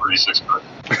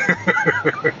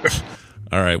 $6.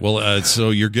 All right. Well, so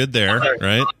you're good there,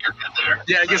 right?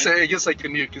 Yeah, I guess I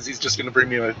can mute because he's just going to bring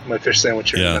me my fish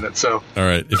sandwich here in a minute. So. All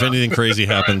right. If anything crazy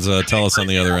happens, tell us on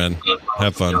the other end.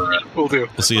 Have fun. We'll do.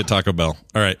 We'll see you at Taco Bell.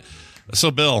 All right. So,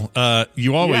 Bill,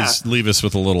 you always leave us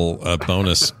with a little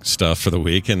bonus stuff for the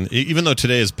week, and even though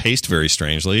today is paced very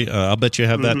strangely, I'll bet you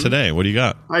have that today. What do you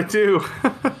got? I do.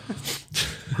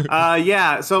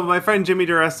 So my friend Jimmy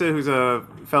DiResta, who's a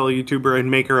fellow YouTuber and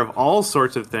maker of all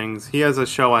sorts of things, he has a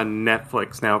show on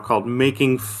Netflix now called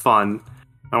Making Fun.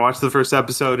 I watched the first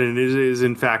episode, and it is,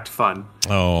 in fact, fun.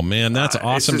 Oh, man, that's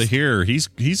awesome to hear. He's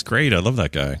great. I love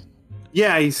that guy.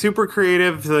 Yeah, he's super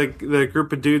creative. The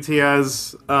group of dudes he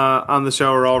has on the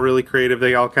show are all really creative.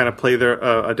 They all kind of play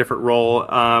a different role,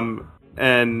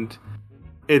 and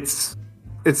it's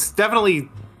definitely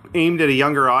aimed at a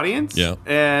younger audience. Yeah,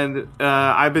 and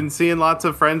I've been seeing lots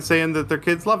of friends saying that their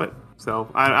kids love it.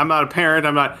 So I'm not a parent.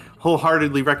 I'm not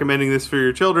wholeheartedly recommending this for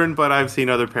your children, but I've seen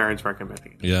other parents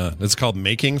recommending it. Yeah, it's called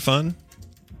Making Fun.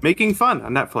 Making Fun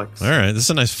on Netflix. All right, this is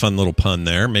a nice, fun little pun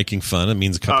there. Making Fun. It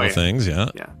means a couple of things. Yeah.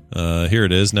 Here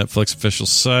it is. Netflix official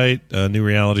site. New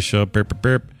reality show.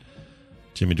 Burp.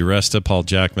 Jimmy DiResta, Paul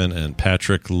Jackman, and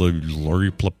Patrick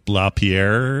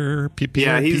LaPierre.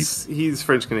 Yeah, he's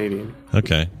French Canadian.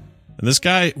 Okay. And this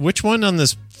guy, which one on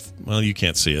this? Well, you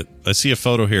can't see it. I see a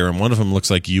photo here, and one of them looks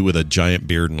like you with a giant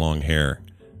beard and long hair.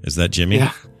 Is that Jimmy?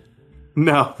 Yeah.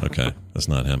 No. Okay, that's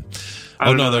not him.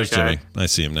 Oh, no, there's Jimmy. I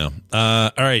see him now.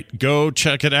 All right, go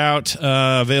check it out.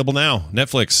 Available now.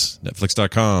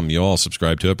 Netflix.com. You all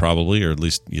subscribe to it probably, or at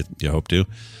least you hope to.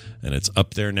 And it's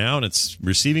up there now, and it's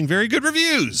receiving very good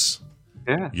reviews.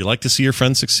 Yeah. You like to see your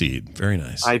friends succeed. Very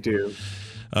nice. I do.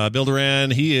 Bill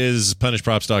Duran, he is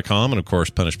punishprops.com, and of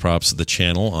course, Punish Props, the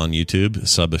channel on YouTube.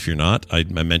 Sub if you're not. I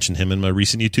mentioned him in my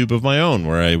recent YouTube of my own,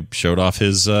 where I showed off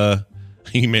his...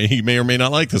 He may or may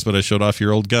not like this, but I showed off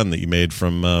your old gun that you made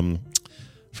from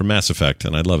Mass Effect,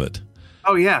 and I love it.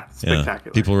 Oh yeah, spectacular.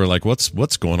 Yeah. People were like,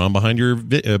 "What's going on behind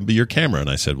your camera?" And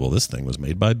I said, "Well, this thing was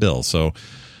made by Bill." So,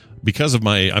 because of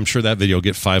I'm sure that video will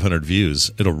get 500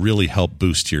 views. It'll really help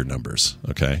boost your numbers.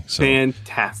 Okay, so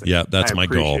fantastic. Yeah, that's my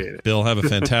goal. It. Bill, have a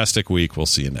fantastic week. We'll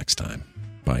see you next time.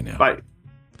 Bye now. Bye.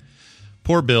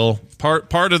 Poor Bill.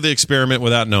 Part of the experiment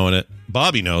without knowing it.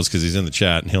 Bobby knows because he's in the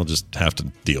chat, and he'll just have to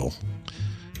deal.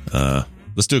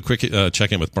 Let's do a quick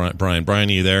check-in with Brian. Brian,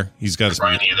 are you there? He's got his...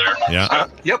 Brian, are you there? Yeah.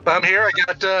 Yep, I'm here.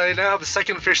 I now have a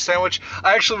second fish sandwich.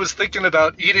 I actually was thinking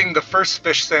about eating the first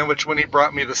fish sandwich when he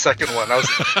brought me the second one. I was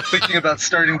thinking about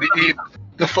starting to eat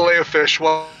the fillet of fish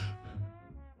while...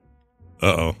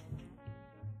 Uh-oh,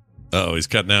 he's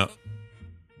cutting out.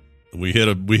 We hit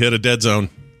a dead zone.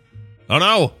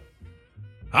 Oh,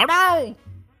 no!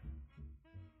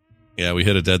 Yeah, we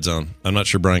hit a dead zone. I'm not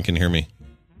sure Brian can hear me.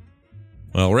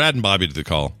 Well, we're adding Bobby to the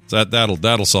call.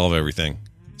 That'll solve everything.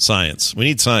 Science. We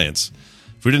need science.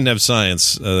 If we didn't have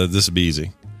science, this would be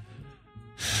easy.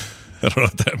 I don't know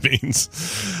what that means.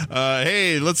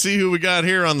 Hey, let's see who we got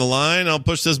here on the line. I'll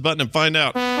push this button and find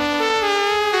out.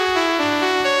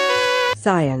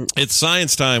 Science. It's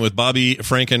science time with Bobby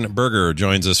Frankenberger.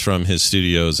 Joins us from his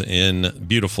studios in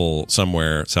beautiful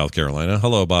somewhere, South Carolina.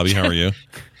 Hello, Bobby. How are you?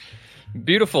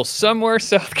 Beautiful somewhere,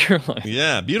 South Carolina.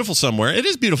 Yeah, beautiful somewhere. It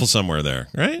is beautiful somewhere there,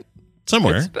 right?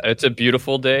 Somewhere. It's a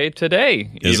beautiful day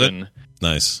today. Is even. It?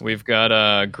 Nice. We've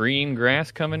got green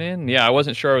grass coming in. Yeah, I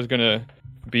wasn't sure I was going to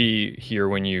be here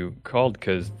when you called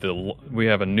because we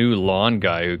have a new lawn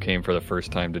guy who came for the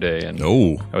first time today, and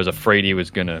I was afraid he was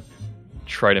going to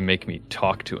try to make me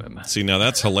talk to him. See, now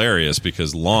that's hilarious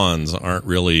because lawns aren't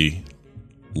really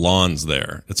lawns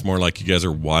there. It's more like you guys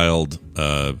are wild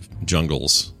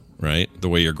jungles, right? The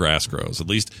way your grass grows. At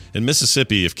least in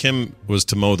Mississippi, if Kim was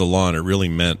to mow the lawn, it really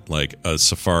meant like a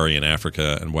safari in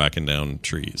Africa and whacking down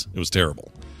trees. It was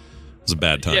terrible. It was a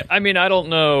bad time. Yeah, I mean, I don't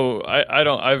know.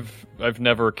 I've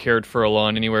never cared for a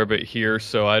lawn anywhere but here,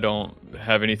 so I don't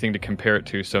have anything to compare it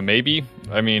to. So maybe,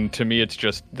 I mean, to me, it's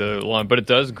just the lawn, but it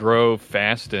does grow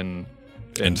fast and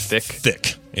thick.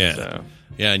 Thick, yeah. So.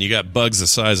 Yeah, and you got bugs the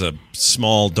size of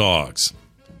small dogs.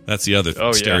 That's the other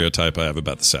stereotype I have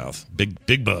about the South.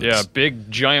 Big bugs. Yeah,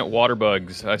 big, giant water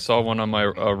bugs. I saw one on my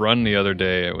run the other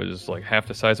day. It was like half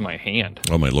the size of my hand.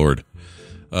 Oh, my Lord.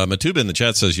 Matuba in the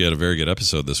chat says you had a very good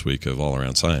episode this week of All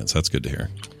Around Science. That's good to hear.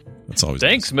 That's always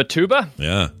Thanks, nice. Matuba.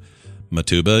 Yeah.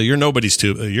 Matuba. You're nobody's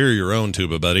tuba. You're your own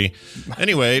tuba, buddy.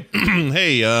 Anyway,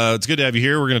 hey, it's good to have you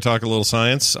here. We're going to talk a little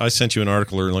science. I sent you an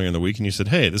article earlier in the week, and you said,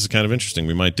 hey, this is kind of interesting.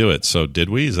 We might do it. So did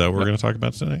we? Is that what we're going to talk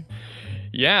about today?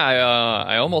 Yeah,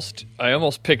 I almost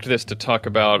picked this to talk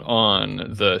about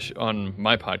on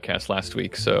my podcast last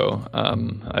week. So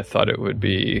I thought it would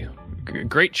be a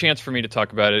great chance for me to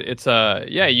talk about it. It's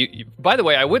you. By the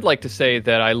way, I would like to say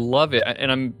that I love it,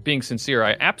 and I'm being sincere.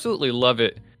 I absolutely love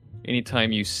it.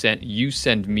 Anytime you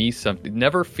send me something,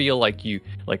 never feel like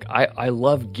I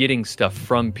love getting stuff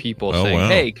from people saying, wow.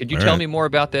 "Hey, could you tell me more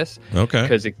about this?" Okay,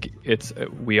 because it's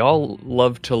we all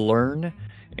love to learn,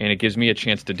 and it gives me a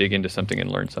chance to dig into something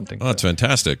and learn something. Oh, that's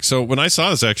fantastic. So when I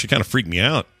saw this, it actually kind of freaked me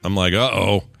out. I'm like,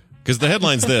 uh-oh, because the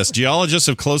headline's this: geologists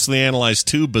have closely analyzed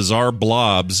 2 bizarre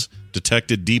blobs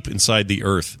detected deep inside the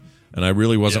Earth, and I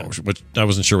really wasn't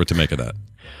sure what to make of that.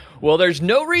 Well, there's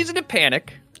no reason to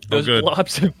panic. Those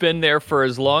blobs have been there for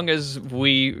as long as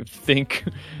we think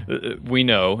we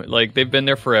know. Like, they've been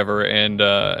there forever, and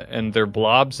they're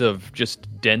blobs of just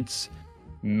dense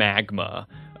magma.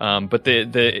 But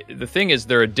the thing is,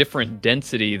 they're a different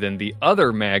density than the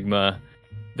other magma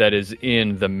that is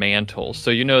in the mantle.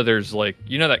 So there's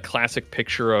that classic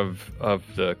picture of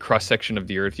the cross section of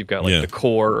the Earth. You've got the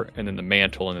core, and then the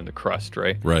mantle, and then the crust,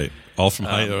 right? Right. All from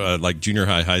like junior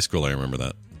high school. I remember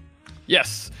that.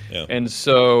 Yes. Yeah. And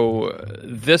so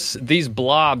these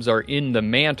blobs are in the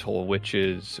mantle, which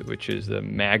is the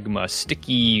magma,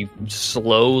 sticky,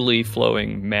 slowly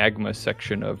flowing magma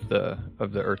section of the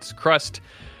Earth's crust.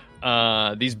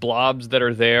 These blobs that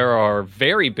are there are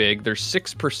very big. They're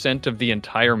 6% of the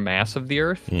entire mass of the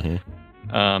Earth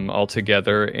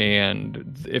altogether.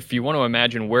 And if you want to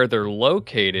imagine where they're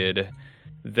located,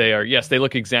 they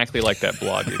look exactly like that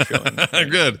blob you're showing.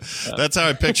 Good. That's how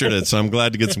I pictured it, so I'm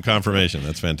glad to get some confirmation.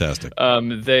 That's fantastic.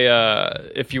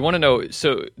 If you want to know,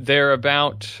 so they're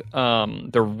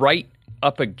they're right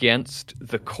up against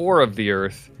the core of the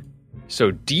Earth, so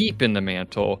deep in the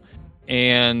mantle,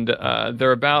 and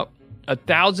they're about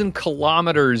 1,000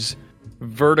 kilometers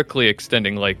vertically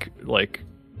extending, like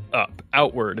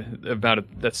outward.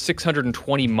 That's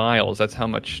 620 miles. That's how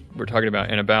much we're talking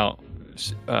about, and about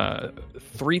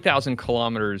 3,000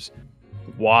 kilometers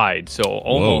wide. So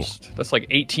almost that's like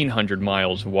 1,800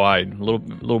 miles wide. A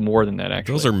little more than that,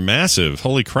 actually. Those are massive.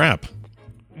 Holy crap!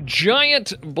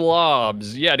 Giant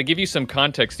blobs. Yeah, to give you some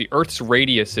context, the Earth's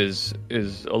radius is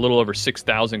a little over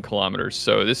 6,000 kilometers.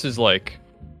 So this is like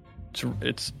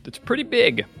it's pretty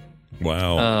big.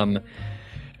 Wow.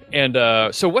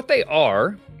 So what they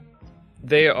are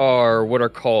what are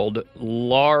called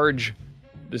large.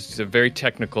 This is a very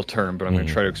technical term, but I'm going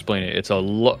to try to explain it.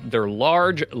 They're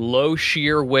large, low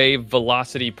shear wave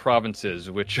velocity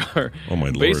provinces, which are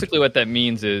basically what that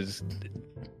means is.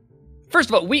 First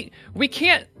of all, we've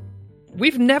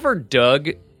never dug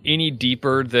any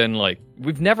deeper than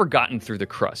we've never gotten through the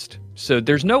crust. So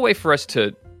there's no way for us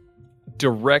to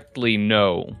directly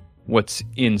know what's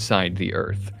inside the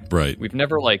Earth. Right. We've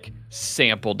never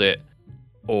sampled it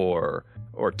or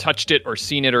touched it or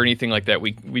seen it or anything like that.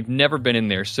 We've never been in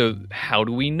there. So how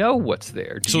do we know what's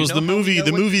there? So is the movie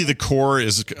The Core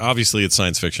is obviously it's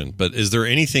science fiction, but is there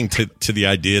anything to the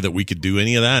idea that we could do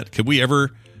any of that? Could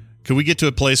we get to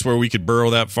a place where we could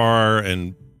burrow that far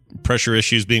and pressure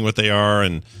issues being what they are,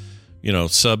 and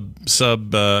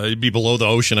sub be below the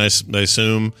ocean, I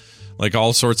assume, like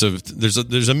all sorts of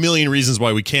there's a million reasons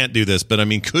why we can't do this, but I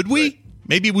mean, could we?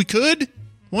 Maybe we could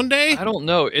one day. I don't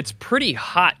know. It's pretty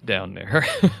hot down there.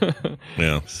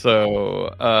 Yeah.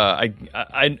 So I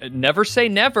never say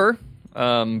never,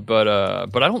 but I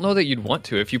don't know that you'd want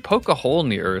to. If you poke a hole in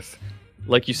the earth,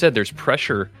 like you said, there's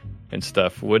pressure and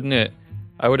stuff, wouldn't it?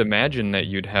 I would imagine that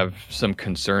you'd have some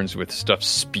concerns with stuff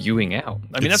spewing out.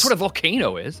 I mean, that's what a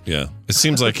volcano is. Yeah, it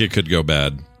seems like it could go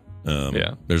bad.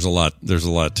 Yeah, there's a lot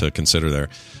to consider there.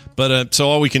 But so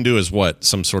all we can do is what?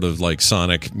 Some sort of like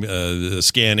sonic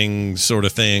scanning sort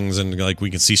of things, and like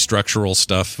we can see structural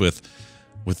stuff with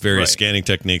various scanning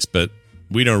techniques, but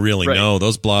we don't really know.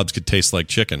 Those blobs could taste like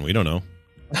chicken. We don't know.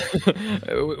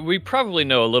 We probably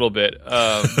know a little bit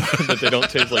that they don't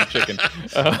taste like chicken.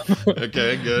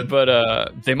 Okay, good.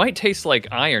 But they might taste like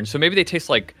iron, so maybe they taste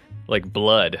like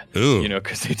blood. Ooh.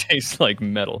 Because they taste like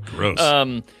metal. Gross.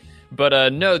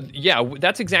 But no, yeah,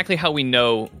 that's exactly how we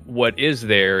know what is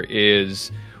there.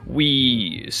 Is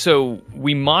we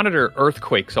monitor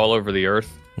earthquakes all over the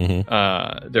earth.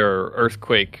 Mm-hmm. There are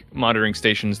earthquake monitoring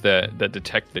stations that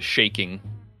detect the shaking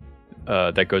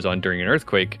that goes on during an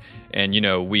earthquake. And,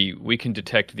 we can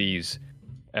detect these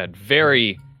at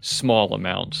very small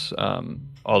amounts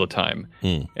all the time.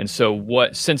 And so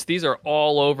since these are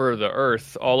all over the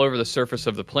earth, all over the surface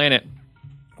of the planet,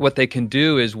 what they can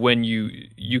do is when you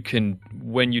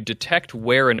detect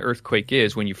where an earthquake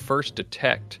is, when you first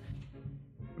detect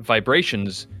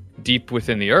vibrations deep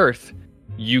within the earth,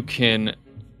 you can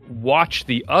watch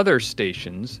the other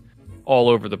stations all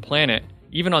over the planet,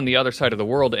 even on the other side of the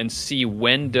world, and see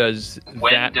when does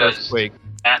that earthquake.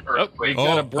 Oh, we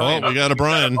got a Brian. We got a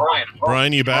Brian.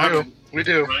 Brian, you back? We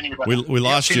do. We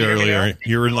lost you earlier.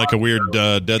 You were in like a weird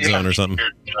dead zone or something.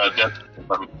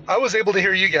 I was able to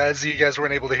hear you guys. You guys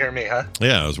weren't able to hear me, huh?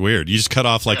 Yeah, it was weird. You just cut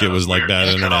off like it was like bad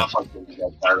internet.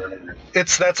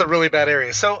 That's a really bad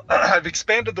area. So I've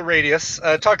expanded the radius.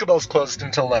 Taco Bell's closed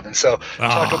until 11, so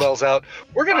Taco Bell's out.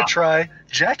 We're gonna try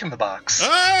Jack in the Box.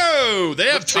 Oh, they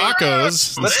have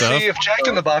tacos and let's stuff. see if Jack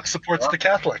in the Box supports the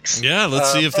Catholics. Yeah,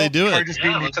 let's see if they do I it. just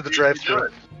beat me to the drive-thru.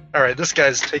 All right, this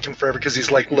guy's taking forever because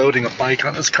he's like loading a bike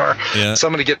on his car. Yeah. So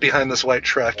I'm gonna get behind this white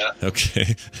truck.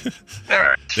 Okay. All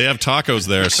right. They have tacos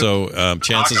there, so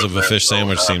chances of a fish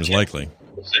sandwich seems likely.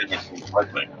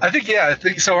 I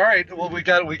think so. All right. Well, we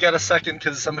got a second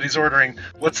because somebody's ordering.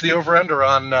 What's the over/under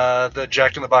on the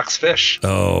Jack in the Box fish?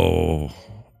 Oh,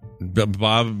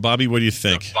 Bobby, what do you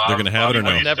think? They're going to have it or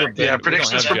no? Yeah,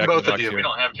 predictions from both of you. We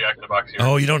don't have Jack in the Box here.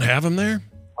 Oh, you don't have them there?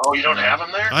 Oh, you don't have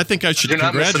them there? I think I should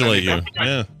congratulate you.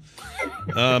 Yeah.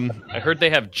 I heard they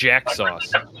have Jack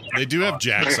sauce. They do have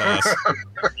Jack sauce.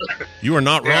 You are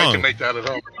not wrong. I can make that at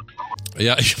home.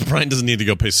 Yeah, Brian doesn't need to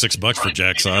go pay $6 for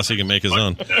Jack sauce. He can make his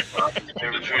own. Is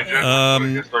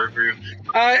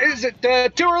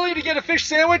it too early to get a fish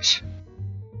sandwich?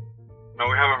 No,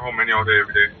 we have a whole menu all day,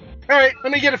 every day. All right,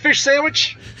 let me get a fish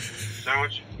sandwich.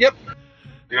 Sandwich? Yep.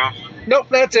 Yeah. Nope,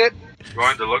 that's it. You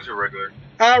want deluxe or regular?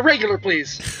 Regular,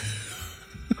 please.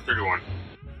 31.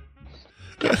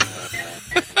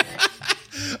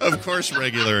 Of course,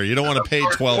 regular. You don't want to pay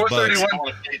 $12.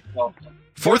 $4.31.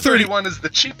 $4.31 is the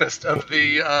cheapest of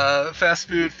the fast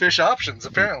food fish options,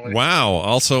 apparently. Wow.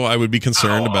 Also, I would be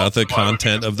concerned about the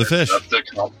content of the fish.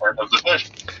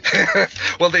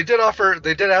 Well, they did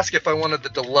ask if I wanted the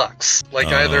deluxe,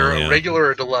 either a regular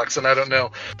or deluxe, and I don't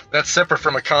know. That's separate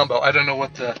from a combo. I don't know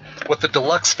what the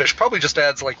deluxe fish probably just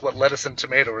adds, lettuce and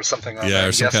tomato or something on there. Yeah,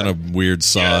 or some kind of weird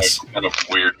sauce.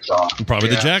 Probably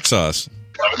the Jack sauce.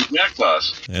 Jack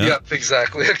sauce. Yeah. Yep,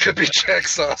 exactly. It could be Jack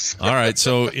sauce. All right.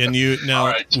 So, and you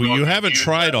now you haven't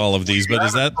tried all of these, but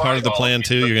is that part of the plan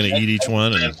too? You're going to eat each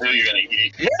one. Yeah,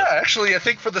 actually, I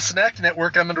think for the Snack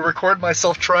Network, I'm going to record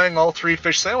myself trying all 3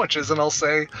 fish sandwiches, and I'll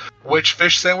say which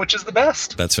fish sandwich is the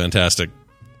best. That's fantastic.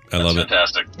 I love it.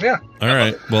 Fantastic. Yeah. All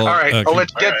right. Well, all right. I'll let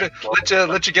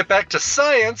you get back to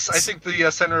science. I think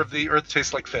the center of the Earth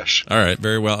tastes like fish. All right.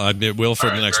 Very well. It will for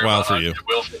the next while for you.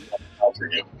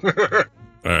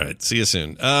 All right. See you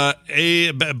soon.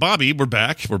 Bobby, we're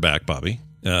back. We're back, Bobby.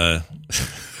 We're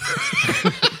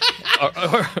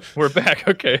back.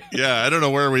 Okay. Yeah, I don't know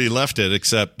where we left it,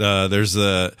 except there's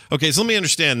the... Okay, so let me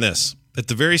understand this. At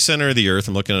the very center of the Earth,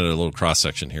 I'm looking at a little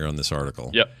cross-section here on this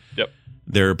article. Yep.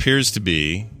 There appears to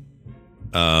be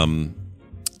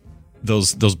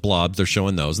those blobs. They're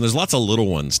showing those. And there's lots of little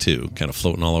ones, too, kind of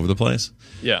floating all over the place.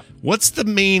 Yeah. What's the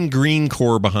main green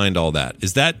core behind all that?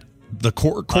 Is that the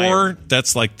core? Iron.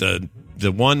 That's like the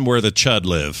one where the chud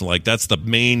live. That's the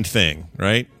main thing,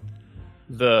 right?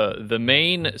 The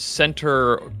main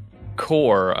center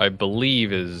core, I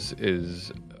believe,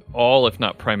 is all, if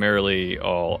not primarily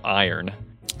all, iron.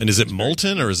 And is it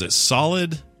molten or is it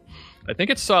solid? I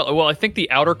think it's solid. Well, I think the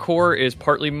outer core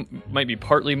might be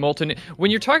partly molten.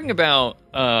 When you're talking about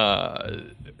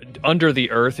under the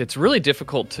earth, it's really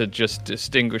difficult to just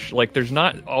distinguish. Like, there's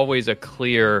not always a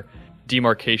clear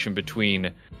demarcation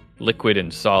between liquid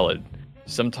and solid.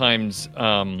 Sometimes,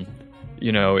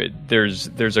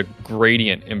 there's a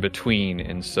gradient in between,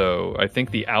 and so I think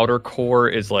the outer core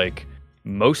is like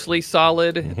mostly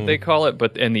solid, they call it,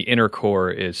 and the inner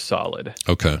core is solid.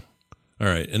 Okay. All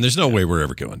right. And there's no way we're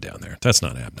ever going down there. That's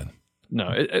not happening.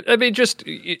 No, I mean, just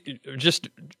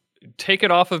take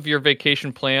it off of your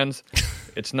vacation plans.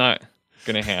 It's not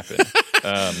going to happen.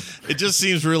 It just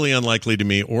seems really unlikely to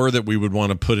me, or that we would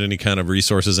want to put any kind of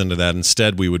resources into that.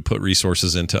 Instead, we would put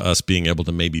resources into us being able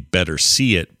to maybe better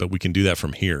see it, but we can do that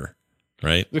from here,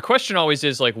 right? The question always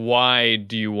is, like, why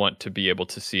do you want to be able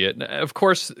to see it? Of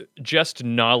course, just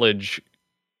knowledge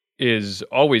is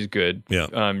always good.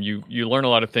 Yeah. You learn a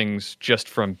lot of things just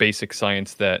from basic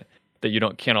science that you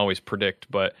can't always predict,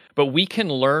 but we can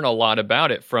learn a lot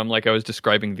about it from, like I was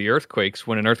describing, the earthquakes.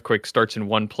 When an earthquake starts in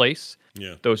one place,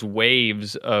 those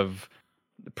waves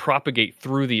propagate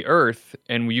through the earth,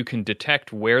 and you can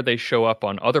detect where they show up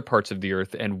on other parts of the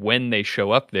earth and when they show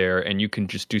up there, and you can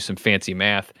just do some fancy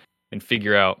math and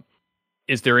figure out,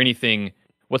 is there anything,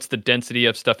 what's the density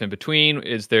of stuff in between?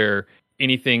 Is there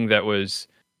anything that was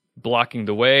blocking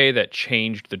the way that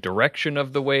changed the direction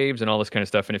of the waves and all this kind of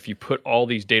stuff? And if you put all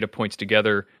these data points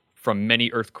together from many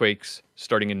earthquakes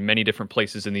starting in many different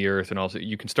places in the earth, and also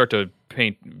you can start to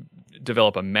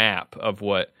develop a map of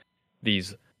what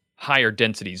these higher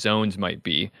density zones might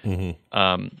be.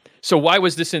 So why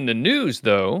was this in the news,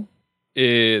 though?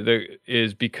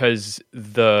 Is because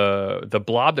the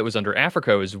blob that was under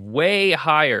Africa is way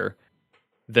higher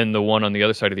than the one on the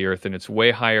other side of the earth, and it's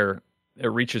way higher. It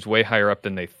reaches way higher up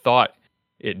than they thought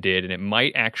it did, and it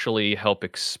might actually help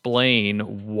explain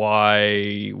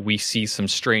why we see some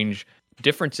strange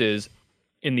differences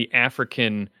in the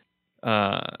African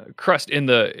crust, in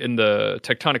the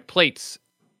tectonic plates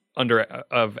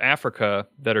of Africa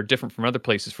that are different from other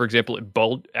places. For example,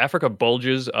 Africa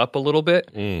bulges up a little bit,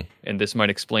 and this might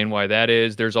explain why that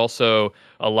is. There's also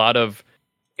a lot of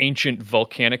ancient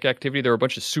volcanic activity. There were a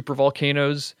bunch of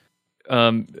supervolcanoes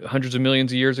hundreds of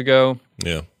millions of years ago.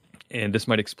 Yeah. And this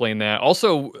might explain that.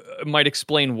 Also might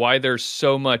explain why there's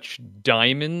so much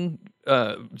diamond,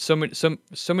 so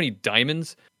many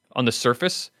diamonds on the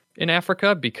surface in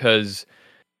Africa, because,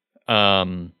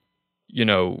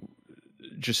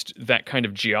 just that kind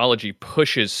of geology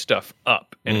pushes stuff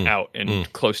up and out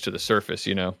and close to the surface,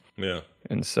 Yeah.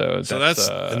 And so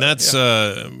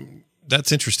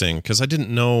that's interesting, because I don't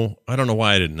know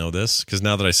why I didn't know this, because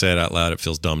now that I say it out loud, it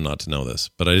feels dumb not to know this,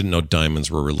 but I didn't know diamonds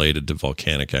were related to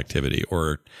volcanic activity,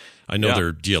 or I know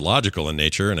they're geological in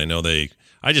nature, and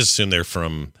I just assume they're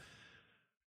from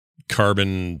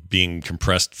carbon being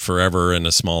compressed forever in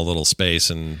a small little space.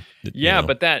 And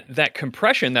but that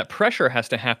compression, that pressure has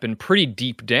to happen pretty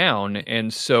deep down,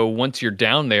 and so once you're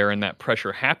down there and that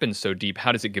pressure happens so deep,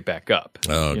 how does it get back up?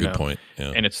 Oh, good point.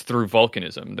 Yeah. And it's through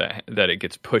volcanism that it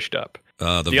gets pushed up.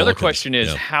 The other question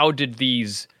is, how did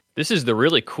these? This is the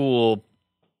really cool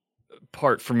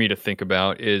part for me to think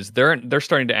about. Is they're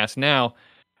starting to ask now,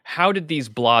 how did these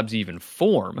blobs even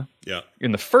form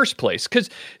in the first place? Because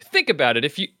think about it,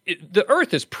 the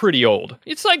Earth is pretty old.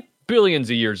 It's like billions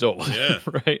of years old,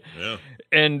 right? Yeah.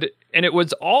 And it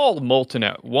was all molten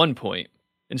at one point.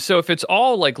 And so if it's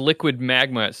all like liquid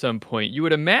magma at some point, you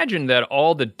would imagine that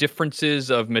all the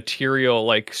differences of material,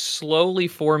 like slowly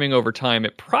forming over time,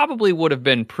 it probably would have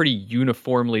been pretty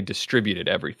uniformly distributed,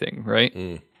 everything,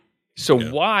 right? So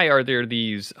why are there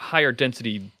these higher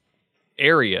density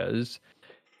areas?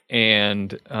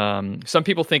 And some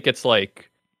people think it's like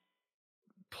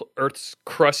Earth's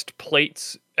crust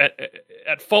plates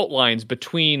at fault lines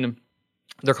between.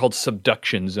 They're called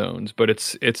subduction zones, but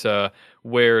it's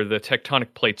where the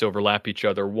tectonic plates overlap each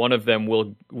other. One of them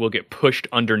will get pushed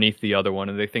underneath the other one,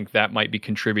 and they think that might be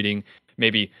contributing.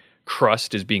 Maybe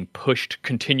crust is being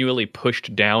continually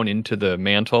pushed down into the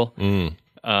mantle.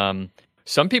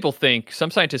 Some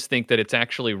scientists think that it's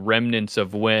actually remnants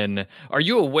of when. Are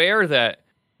you aware that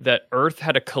Earth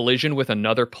had a collision with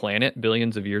another planet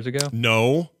billions of years ago?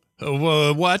 No.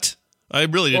 What? I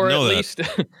really didn't know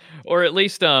that. Or at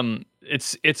least,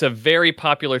 it's a very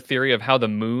popular theory of how the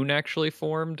moon actually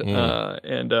formed,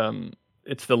 and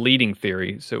it's the leading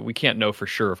theory. So we can't know for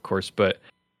sure, of course, but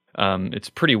it's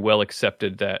pretty well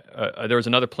accepted that there was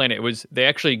another planet. They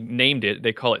actually named it.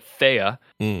 They call it Theia,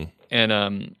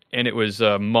 and it was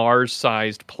a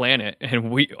Mars-sized planet,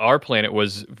 and our planet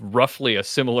was roughly a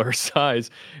similar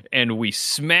size, and we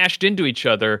smashed into each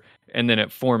other, and then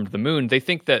it formed the moon. They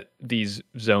think that these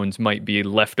zones might be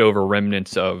leftover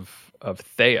remnants of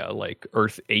Theia, like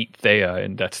Earth ate Theia,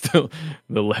 and that's the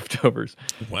leftovers.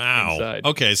 Wow. Inside.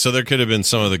 Okay, so there could have been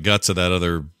some of the guts of that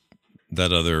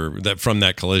from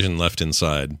that collision left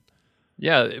inside.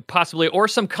 Yeah, possibly, or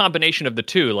some combination of the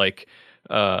two, like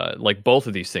both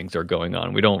of these things are going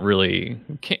on. We don't really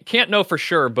can't know for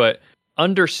sure, but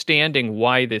understanding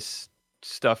why this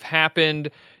stuff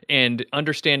happened and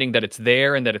understanding that it's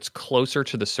there and that it's closer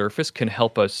to the surface can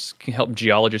help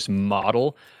geologists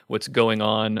model what's going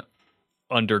on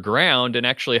underground and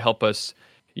actually help us,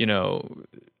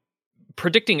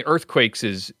 predicting earthquakes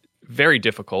is very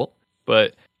difficult,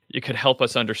 but it could help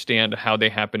us understand how they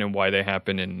happen and why they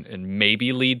happen and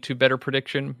maybe lead to better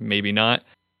prediction, maybe not.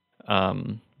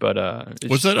 But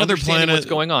was that other planet what's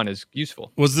going on is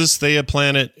useful. Was this Theia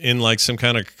planet in like some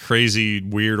kind of crazy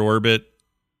weird orbit?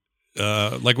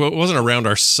 Like it wasn't around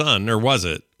our sun, or was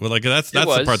it? Well, like that's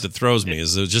the part that throws me.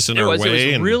 Is it just in our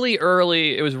way? It was really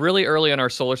early. It was really early in our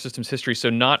solar system's history, so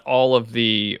not all of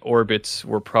the orbits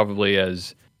were probably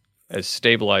as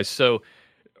stabilized. So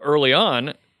early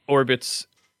on,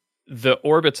 the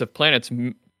orbits of planets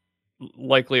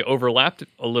likely overlapped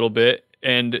a little bit.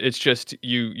 And it's just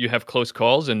you have close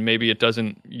calls, and maybe it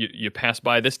doesn't. You pass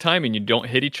by this time, and you don't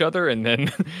hit each other, and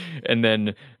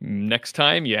then next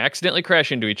time you accidentally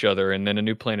crash into each other, and then a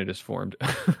new planet is formed.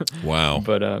 Wow!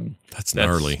 But that's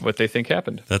gnarly. What they think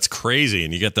happened. That's crazy,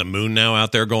 and you get the moon now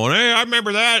out there going, "Hey, I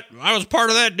remember that. I was part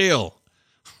of that deal."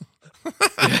 All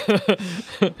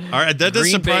right, that does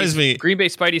surprise me. Green Bay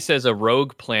Spidey says a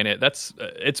rogue planet.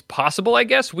 It's possible, I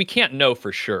guess. We can't know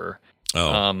for sure.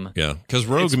 Oh, yeah, because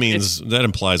rogue that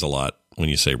implies a lot when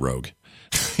you say rogue.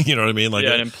 You know what I mean? Like,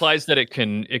 it implies that it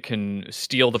can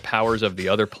steal the powers of the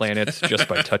other planets just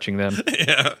by touching them.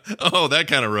 Yeah. Oh, that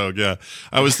kind of rogue. Yeah.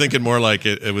 I was thinking more like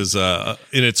it was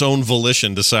in its own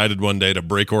volition decided one day to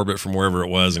break orbit from wherever it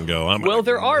was and go.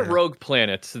 There are rogue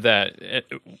planets that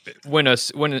when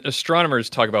astronomers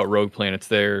talk about rogue planets,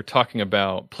 they're talking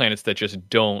about planets that just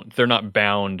they're not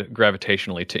bound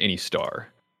gravitationally to any star.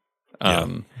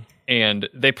 And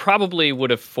they probably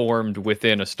would have formed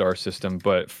within a star system,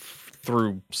 but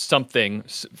through something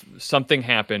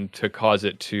happened to cause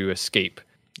it to escape.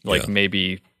 Like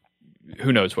maybe,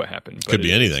 who knows what happened? Could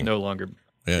be anything. It's no longer.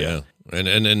 Yeah.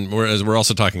 And we're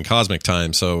also talking cosmic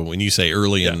time. So when you say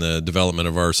early in the development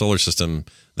of our solar system,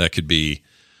 that could be,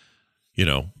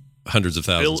 hundreds of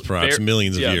thousands, perhaps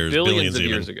millions of years, billions of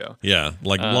years ago. Yeah,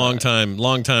 like long time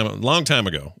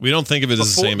ago. We don't think of it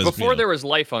as the same as before there was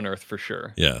life on Earth, for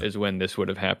sure. Yeah, is when this would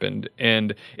have happened,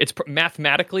 and it's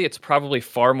mathematically, it's probably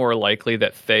far more likely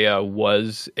that Theia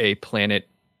was a planet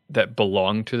that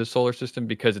belonged to the solar system,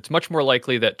 because it's much more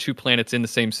likely that two planets in the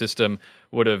same system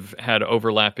would have had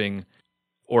overlapping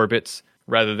orbits,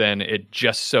 rather than it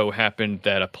just so happened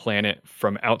that a planet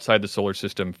from outside the solar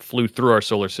system flew through our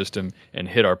solar system and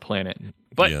hit our planet.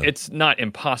 But it's not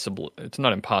impossible. It's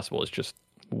not impossible. It's just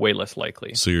way less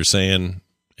likely. So you're saying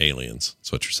aliens.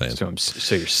 That's what you're saying.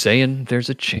 So you're saying there's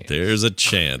a chance. There's a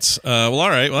chance. Well, all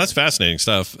right. Well, that's fascinating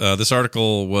stuff. This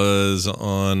article was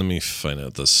on, let me find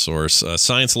out the source,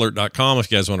 sciencealert.com if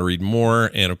you guys want to read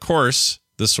more. And, of course,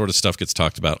 this sort of stuff gets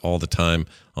talked about all the time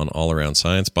on All Around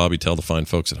Science. Bobby, tell the fine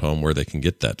folks at home where they can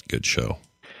get that good show.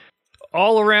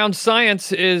 All Around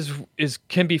Science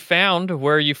can be found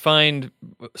where you find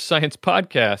science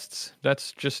podcasts.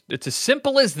 It's as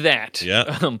simple as that.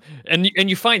 Yeah. And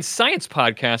you find science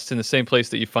podcasts in the same place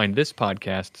that you find this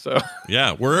podcast. So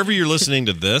yeah, wherever you're listening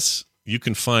to this, you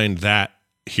can find that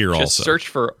here just also. Search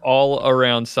for All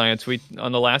Around Science.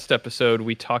 On the last episode,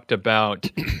 we talked about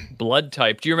blood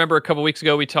type. Do you remember a couple weeks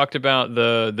ago we talked about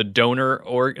the donor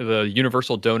or the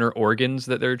universal donor organs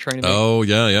that they're trying to make? Oh,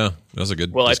 yeah. That was a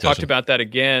good discussion. I talked about that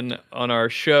again on our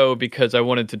show because I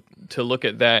wanted to look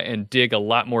at that and dig a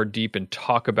lot more deep and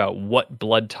talk about what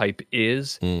blood type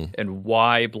is and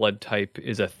why blood type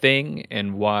is a thing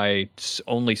and why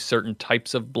only certain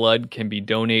types of blood can be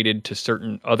donated to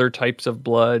certain other types of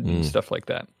blood and stuff like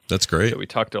that. That's great. So we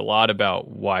talked a lot about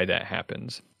why that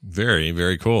happens. Very,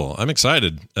 very cool. I'm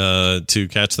excited to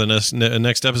catch the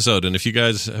next episode. And if you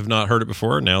guys have not heard it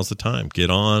before, now's the time. Get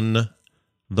on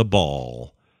the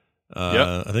ball.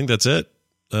 I think that's it.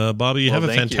 Bobby, have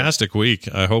a fantastic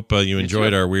week. I hope you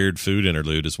enjoyed our weird food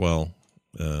interlude as well.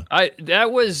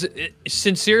 That was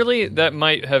sincerely that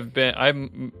might have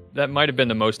been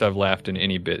the most I've laughed in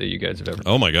any bit that you guys have ever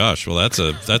done. Oh my gosh! Well,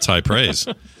 that's high praise.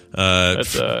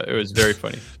 It was very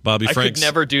funny. Bobby Franks. I could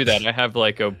never do that. I have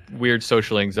like a weird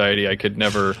social anxiety. I could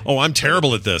never. Oh, I'm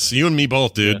terrible at this. You and me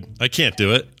both, dude. Yeah. I can't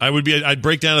do it. I'd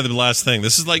break down to the last thing.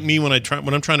 This is like me when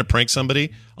I'm trying to prank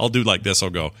somebody. I'll do like this.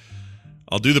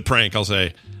 I'll do the prank. I'll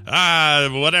say,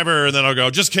 whatever, and then I'll go,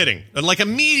 just kidding. And like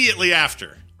immediately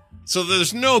after. So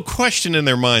there's no question in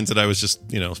their minds that I was just,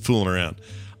 fooling around.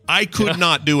 I could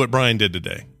not do what Brian did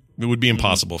today. It would be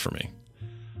impossible for me.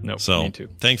 No, so me too.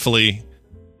 Thankfully,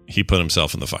 he put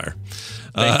himself in the fire.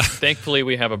 Thankfully,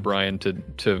 we have a Brian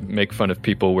to make fun of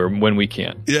people when we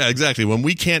can't. Yeah, exactly. When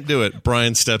we can't do it,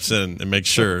 Brian steps in and makes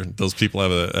sure those people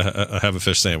have a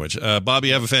fish sandwich.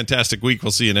 Bobby, have a fantastic week.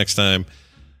 We'll see you next time.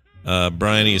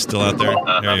 Brian, are you still out there?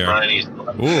 There you are.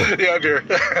 Ooh. Yeah, I'm here.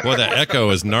 Boy, that echo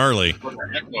is gnarly.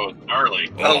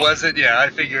 Oh, was it? Yeah, I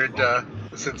figured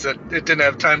since it didn't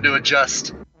have time to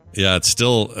adjust. Yeah, it's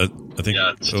still. I think.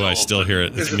 I still hear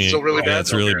it. Is it still really bad? Yeah,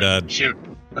 it's really bad. Shoot.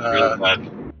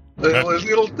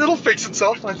 It'll fix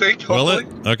itself, I think. Hopefully.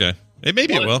 Will it? Okay.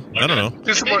 Maybe it will. I don't know.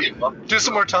 Do some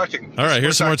more talking. All right,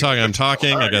 here's some more talking. I'm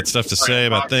talking. I got stuff to say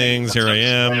about things. Here I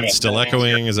am. It's still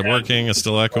echoing. Is it working? It's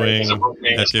still echoing. Echo.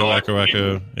 Yeah, it's still echoing.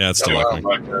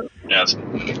 Yes. All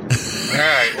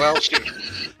right. Well, shoot.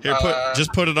 Here,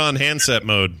 just put it on handset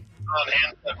mode.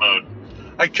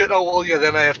 I could. Oh well, yeah.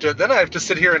 Then I have to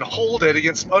sit here and hold it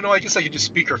against. Oh no, I guess I could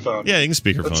just speakerphone. Yeah, you can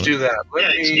speakerphone. Let's do that.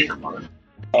 Let me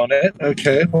on it.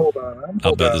 Okay, hold on.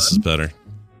 I'll bet this is better.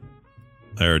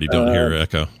 I already don't hear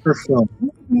echo. Speakerphone.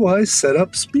 Ooh, I set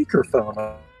up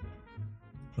speakerphone.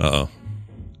 Uh-oh.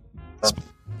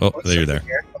 Oh, there you're there.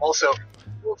 I'm also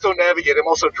navigating. I'm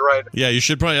also driving. Yeah, you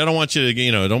should probably. I don't want you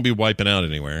to. Don't be wiping out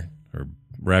anywhere or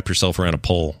wrap yourself around a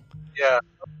pole. Yeah.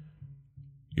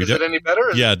 Is it any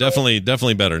better? Yeah,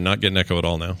 definitely better. Not getting echo at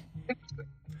all now.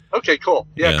 Okay, cool.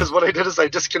 Yeah, because what I did is I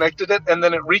disconnected it and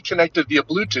then it reconnected via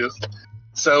Bluetooth,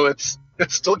 so it's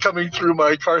still coming through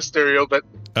my car stereo, but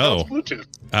it's Bluetooth.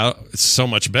 It's so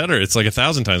much better. It's like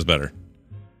 1,000 times better.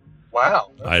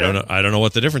 Wow. Okay. I don't know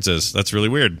what the difference is. That's really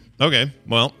weird. Okay,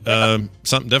 well,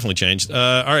 something definitely changed.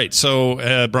 All right,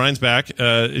 so Brian's back.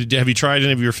 Have you tried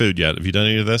any of your food yet? Have you done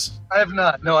any of this? I have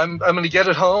not. No, I'm going to get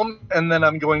it home, and then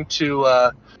I'm going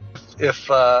to, we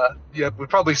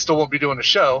probably still won't be doing a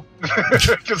show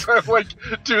because I'm like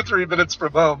 2-3 minutes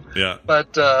from home. Yeah.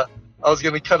 But I was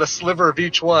going to cut a sliver of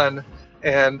each one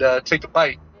and take a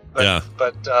bite. But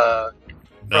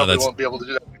probably won't be able to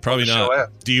do that. Probably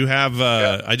not. Do you have?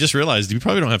 I just realized you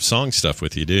probably don't have song stuff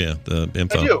with you, do you? The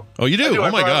info. I do. Oh, you do. Oh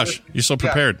my gosh, you're so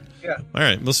prepared. Yeah. All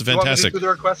right, this is fantastic. Do the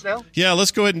request now? Yeah, let's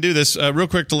go ahead and do this real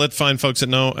quick to let fine folks at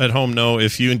home know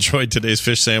if you enjoyed today's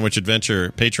fish sandwich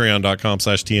adventure.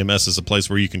 Patreon.com/TMS is a place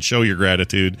where you can show your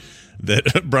gratitude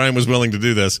that Brian was willing to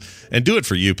do this and do it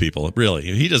for you people. Really,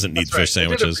 he doesn't need fish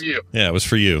sandwiches. I did it for you. Yeah, it was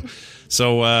for you.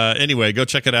 So anyway, go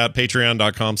check it out.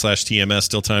 Patreon.com/TMS.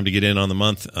 Still time to get in on the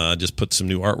month. Just put some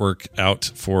new artwork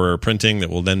out for printing that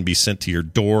will then be sent to your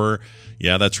door.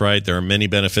 Yeah, that's right. There are many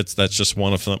benefits. That's just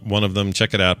one of them.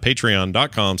 Check it out.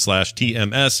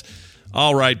 Patreon.com/TMS.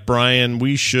 All right, Brian,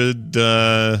 we should...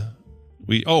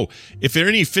 if there are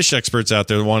any fish experts out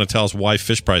there that want to tell us why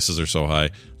fish prices are so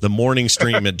high,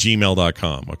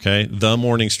 themorningstream@gmail.com, okay?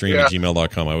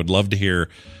 Themorningstream@gmail.com. I would love to hear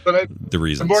the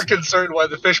reasons. I'm more concerned why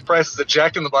the fish prices at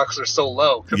Jack in the Box are so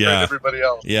low compared to everybody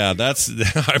else. Yeah,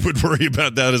 I would worry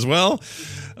about that as well.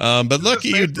 But look,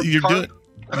 you're doing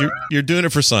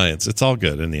it for science. It's all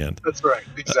good in the end. That's right.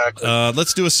 Exactly.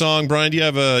 Let's do a song. Brian, do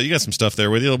you got some stuff there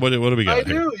with you? What do we got I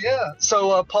do, yeah.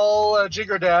 So Paul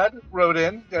Jiggerdad wrote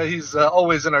in. He's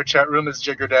always in our chat room as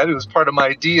Jiggerdad. He was part of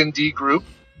my D&D group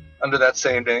under that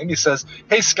same name. He says,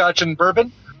 "Hey, Scotch and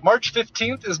Bourbon. March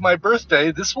 15th is my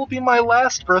birthday. This will be my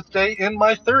last birthday in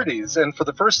my 30s. And for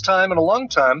the first time in a long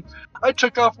time, I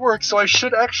took off work, so I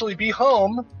should actually be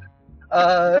home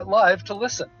live to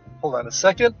listen." Hold on a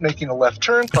second. Making a left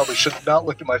turn. Probably should not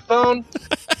look at my phone.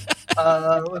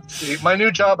 Let's see. My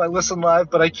new job, I listen live,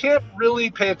 but I can't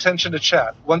really pay attention to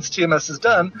chat. Once TMS is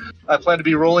done, I plan to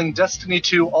be rolling Destiny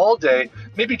 2 all day,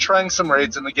 maybe trying some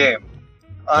raids in the game.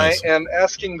 Nice. I am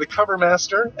asking the cover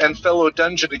master and fellow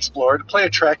dungeon explorer to play a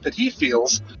track that he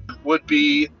feels would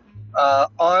be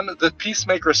on the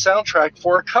Peacemaker soundtrack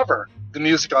for a cover. The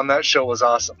music on that show was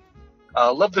awesome.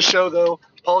 Love the show, though.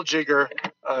 Paul Jigger,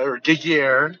 or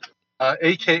Gigier,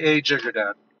 a.k.a.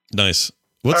 Jiggerdad. Nice.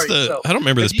 What's I don't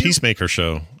remember this Peacemaker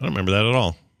show. I don't remember that at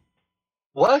all.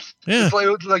 What? Yeah.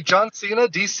 It's like John Cena,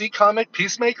 DC comic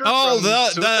Peacemaker?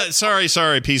 Oh,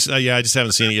 sorry. Peace. Yeah, I just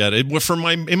haven't seen it yet.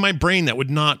 In my brain, that would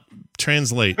not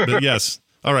translate. But yes.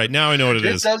 All right. Now I know what it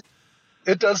is.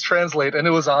 It does translate, and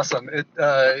it was awesome.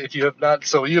 If you have not,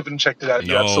 so you haven't checked it out,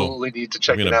 you absolutely need to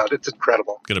check it out. It's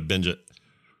incredible. Gonna binge it.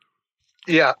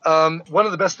 Yeah. One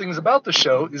of the best things about the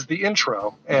show is the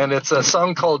intro, and it's a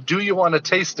song called "Do You Want to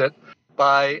Taste It"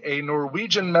 by a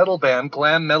Norwegian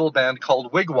glam metal band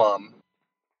called Wigwam.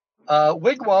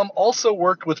 Wigwam also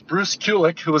worked with Bruce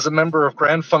Kulick, who was a member of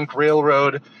Grand Funk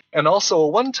Railroad, and also a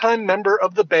one-time member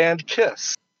of the band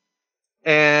Kiss.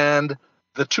 And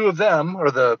the two of them,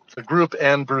 or the group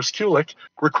and Bruce Kulick,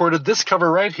 recorded this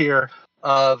cover right here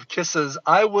of Kiss's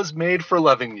I Was Made for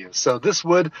Loving You. So this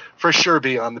would for sure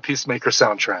be on the Peacemaker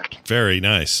soundtrack. Very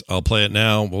nice. I'll play it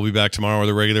now. We'll be back tomorrow with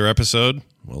a regular episode.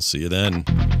 We'll see you then.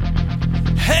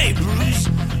 Hey, Bruce,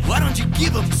 why don't you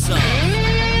give him some?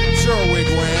 Sure,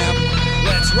 Wigwam.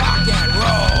 Let's rock and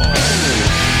roll.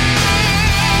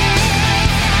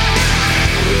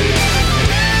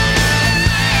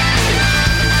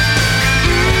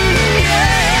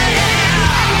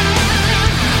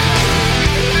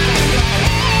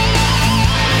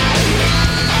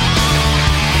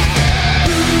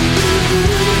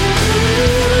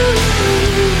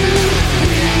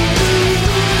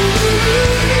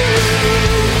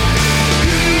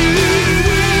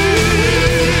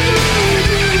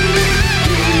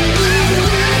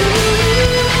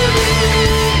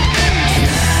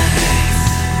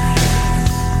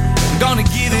 Gonna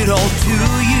give it all to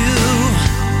you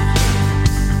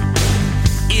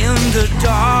in the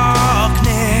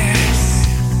darkness.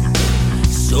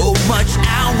 So much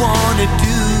I wanna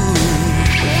do.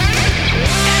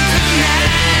 And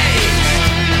tonight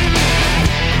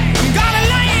I'm gonna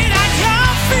lay it at your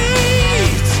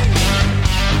feet.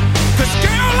 'Cause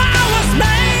girl, I was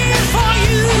made for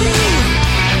you.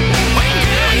 When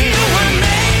girl, you were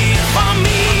made for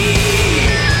me.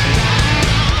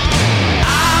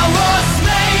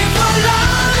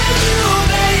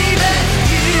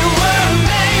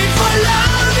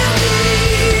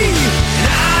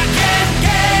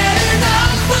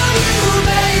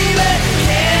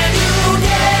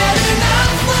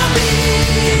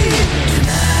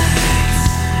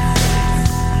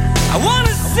 I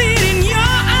wanna see it in your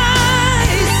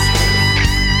eyes.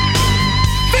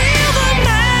 Feel the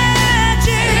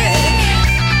magic.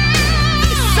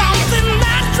 It's something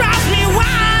that drives me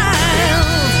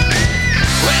wild.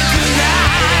 When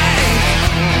tonight,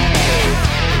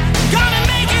 gonna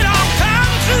make it all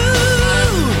come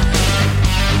true.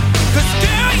 'Cause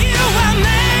girl, you were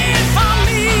made for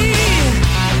me.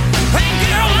 And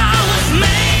girl, I was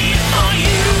made for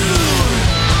you.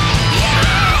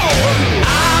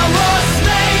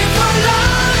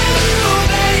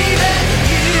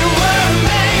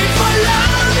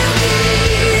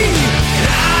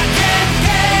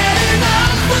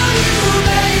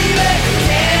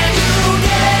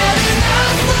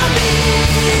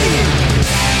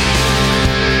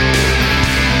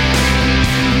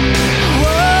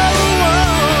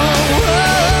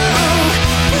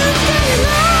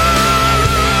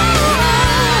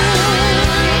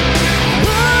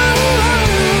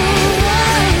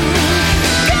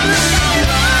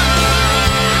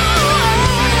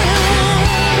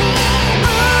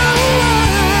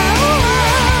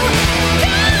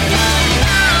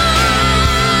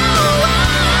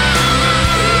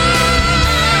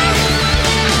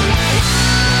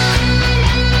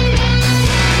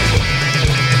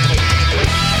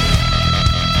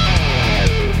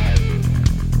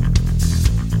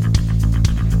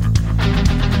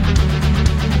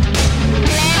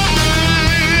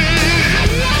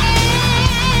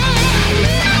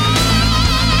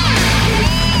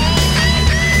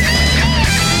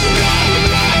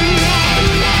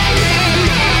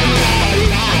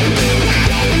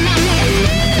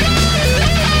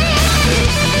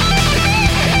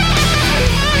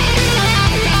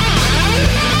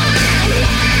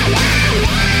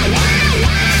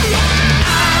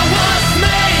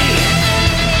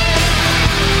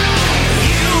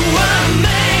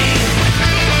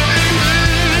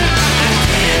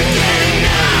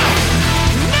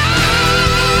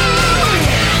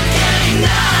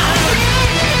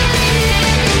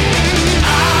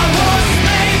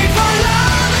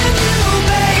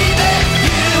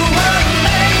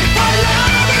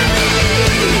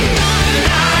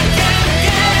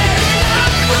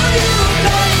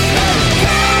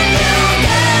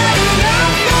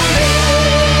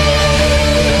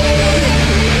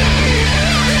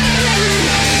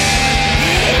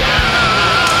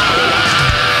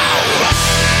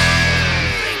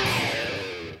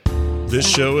 This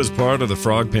show is part of the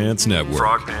Frog Pants Network.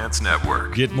 Frog Pants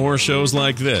Network. Get more shows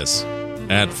like this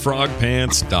at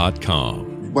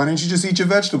frogpants.com. Why didn't you just eat your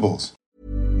vegetables?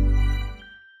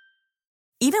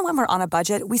 Even when we're on a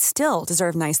budget, we still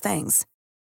deserve nice things.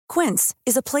 Quince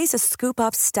is a place to scoop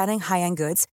up stunning high-end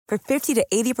goods for 50 to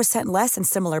 80% less than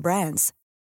similar brands.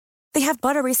 They have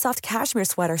buttery soft cashmere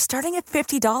sweaters starting at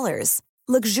 $50,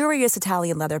 luxurious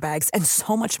Italian leather bags, and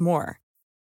so much more.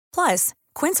 Plus,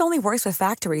 Quince only works with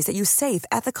factories that use safe,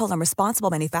 ethical, and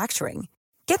responsible manufacturing.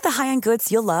 Get the high-end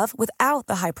goods you'll love without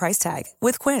the high price tag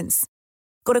with Quince.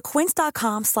 Go to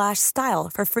quince.com/style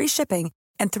for free shipping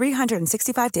and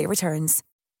 365-day returns.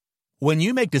 When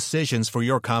you make decisions for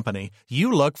your company,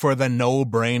 you look for the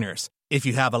no-brainers. If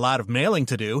you have a lot of mailing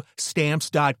to do,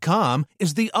 Stamps.com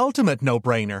is the ultimate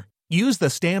no-brainer. Use the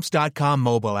Stamps.com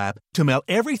mobile app to mail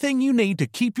everything you need to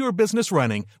keep your business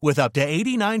running with up to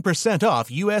 89% off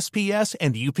USPS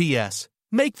and UPS.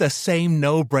 Make the same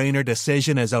no-brainer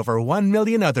decision as over 1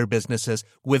 million other businesses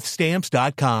with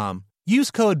Stamps.com. Use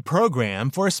code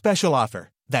PROGRAM for a special offer.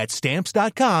 That's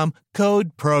Stamps.com,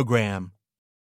 code PROGRAM.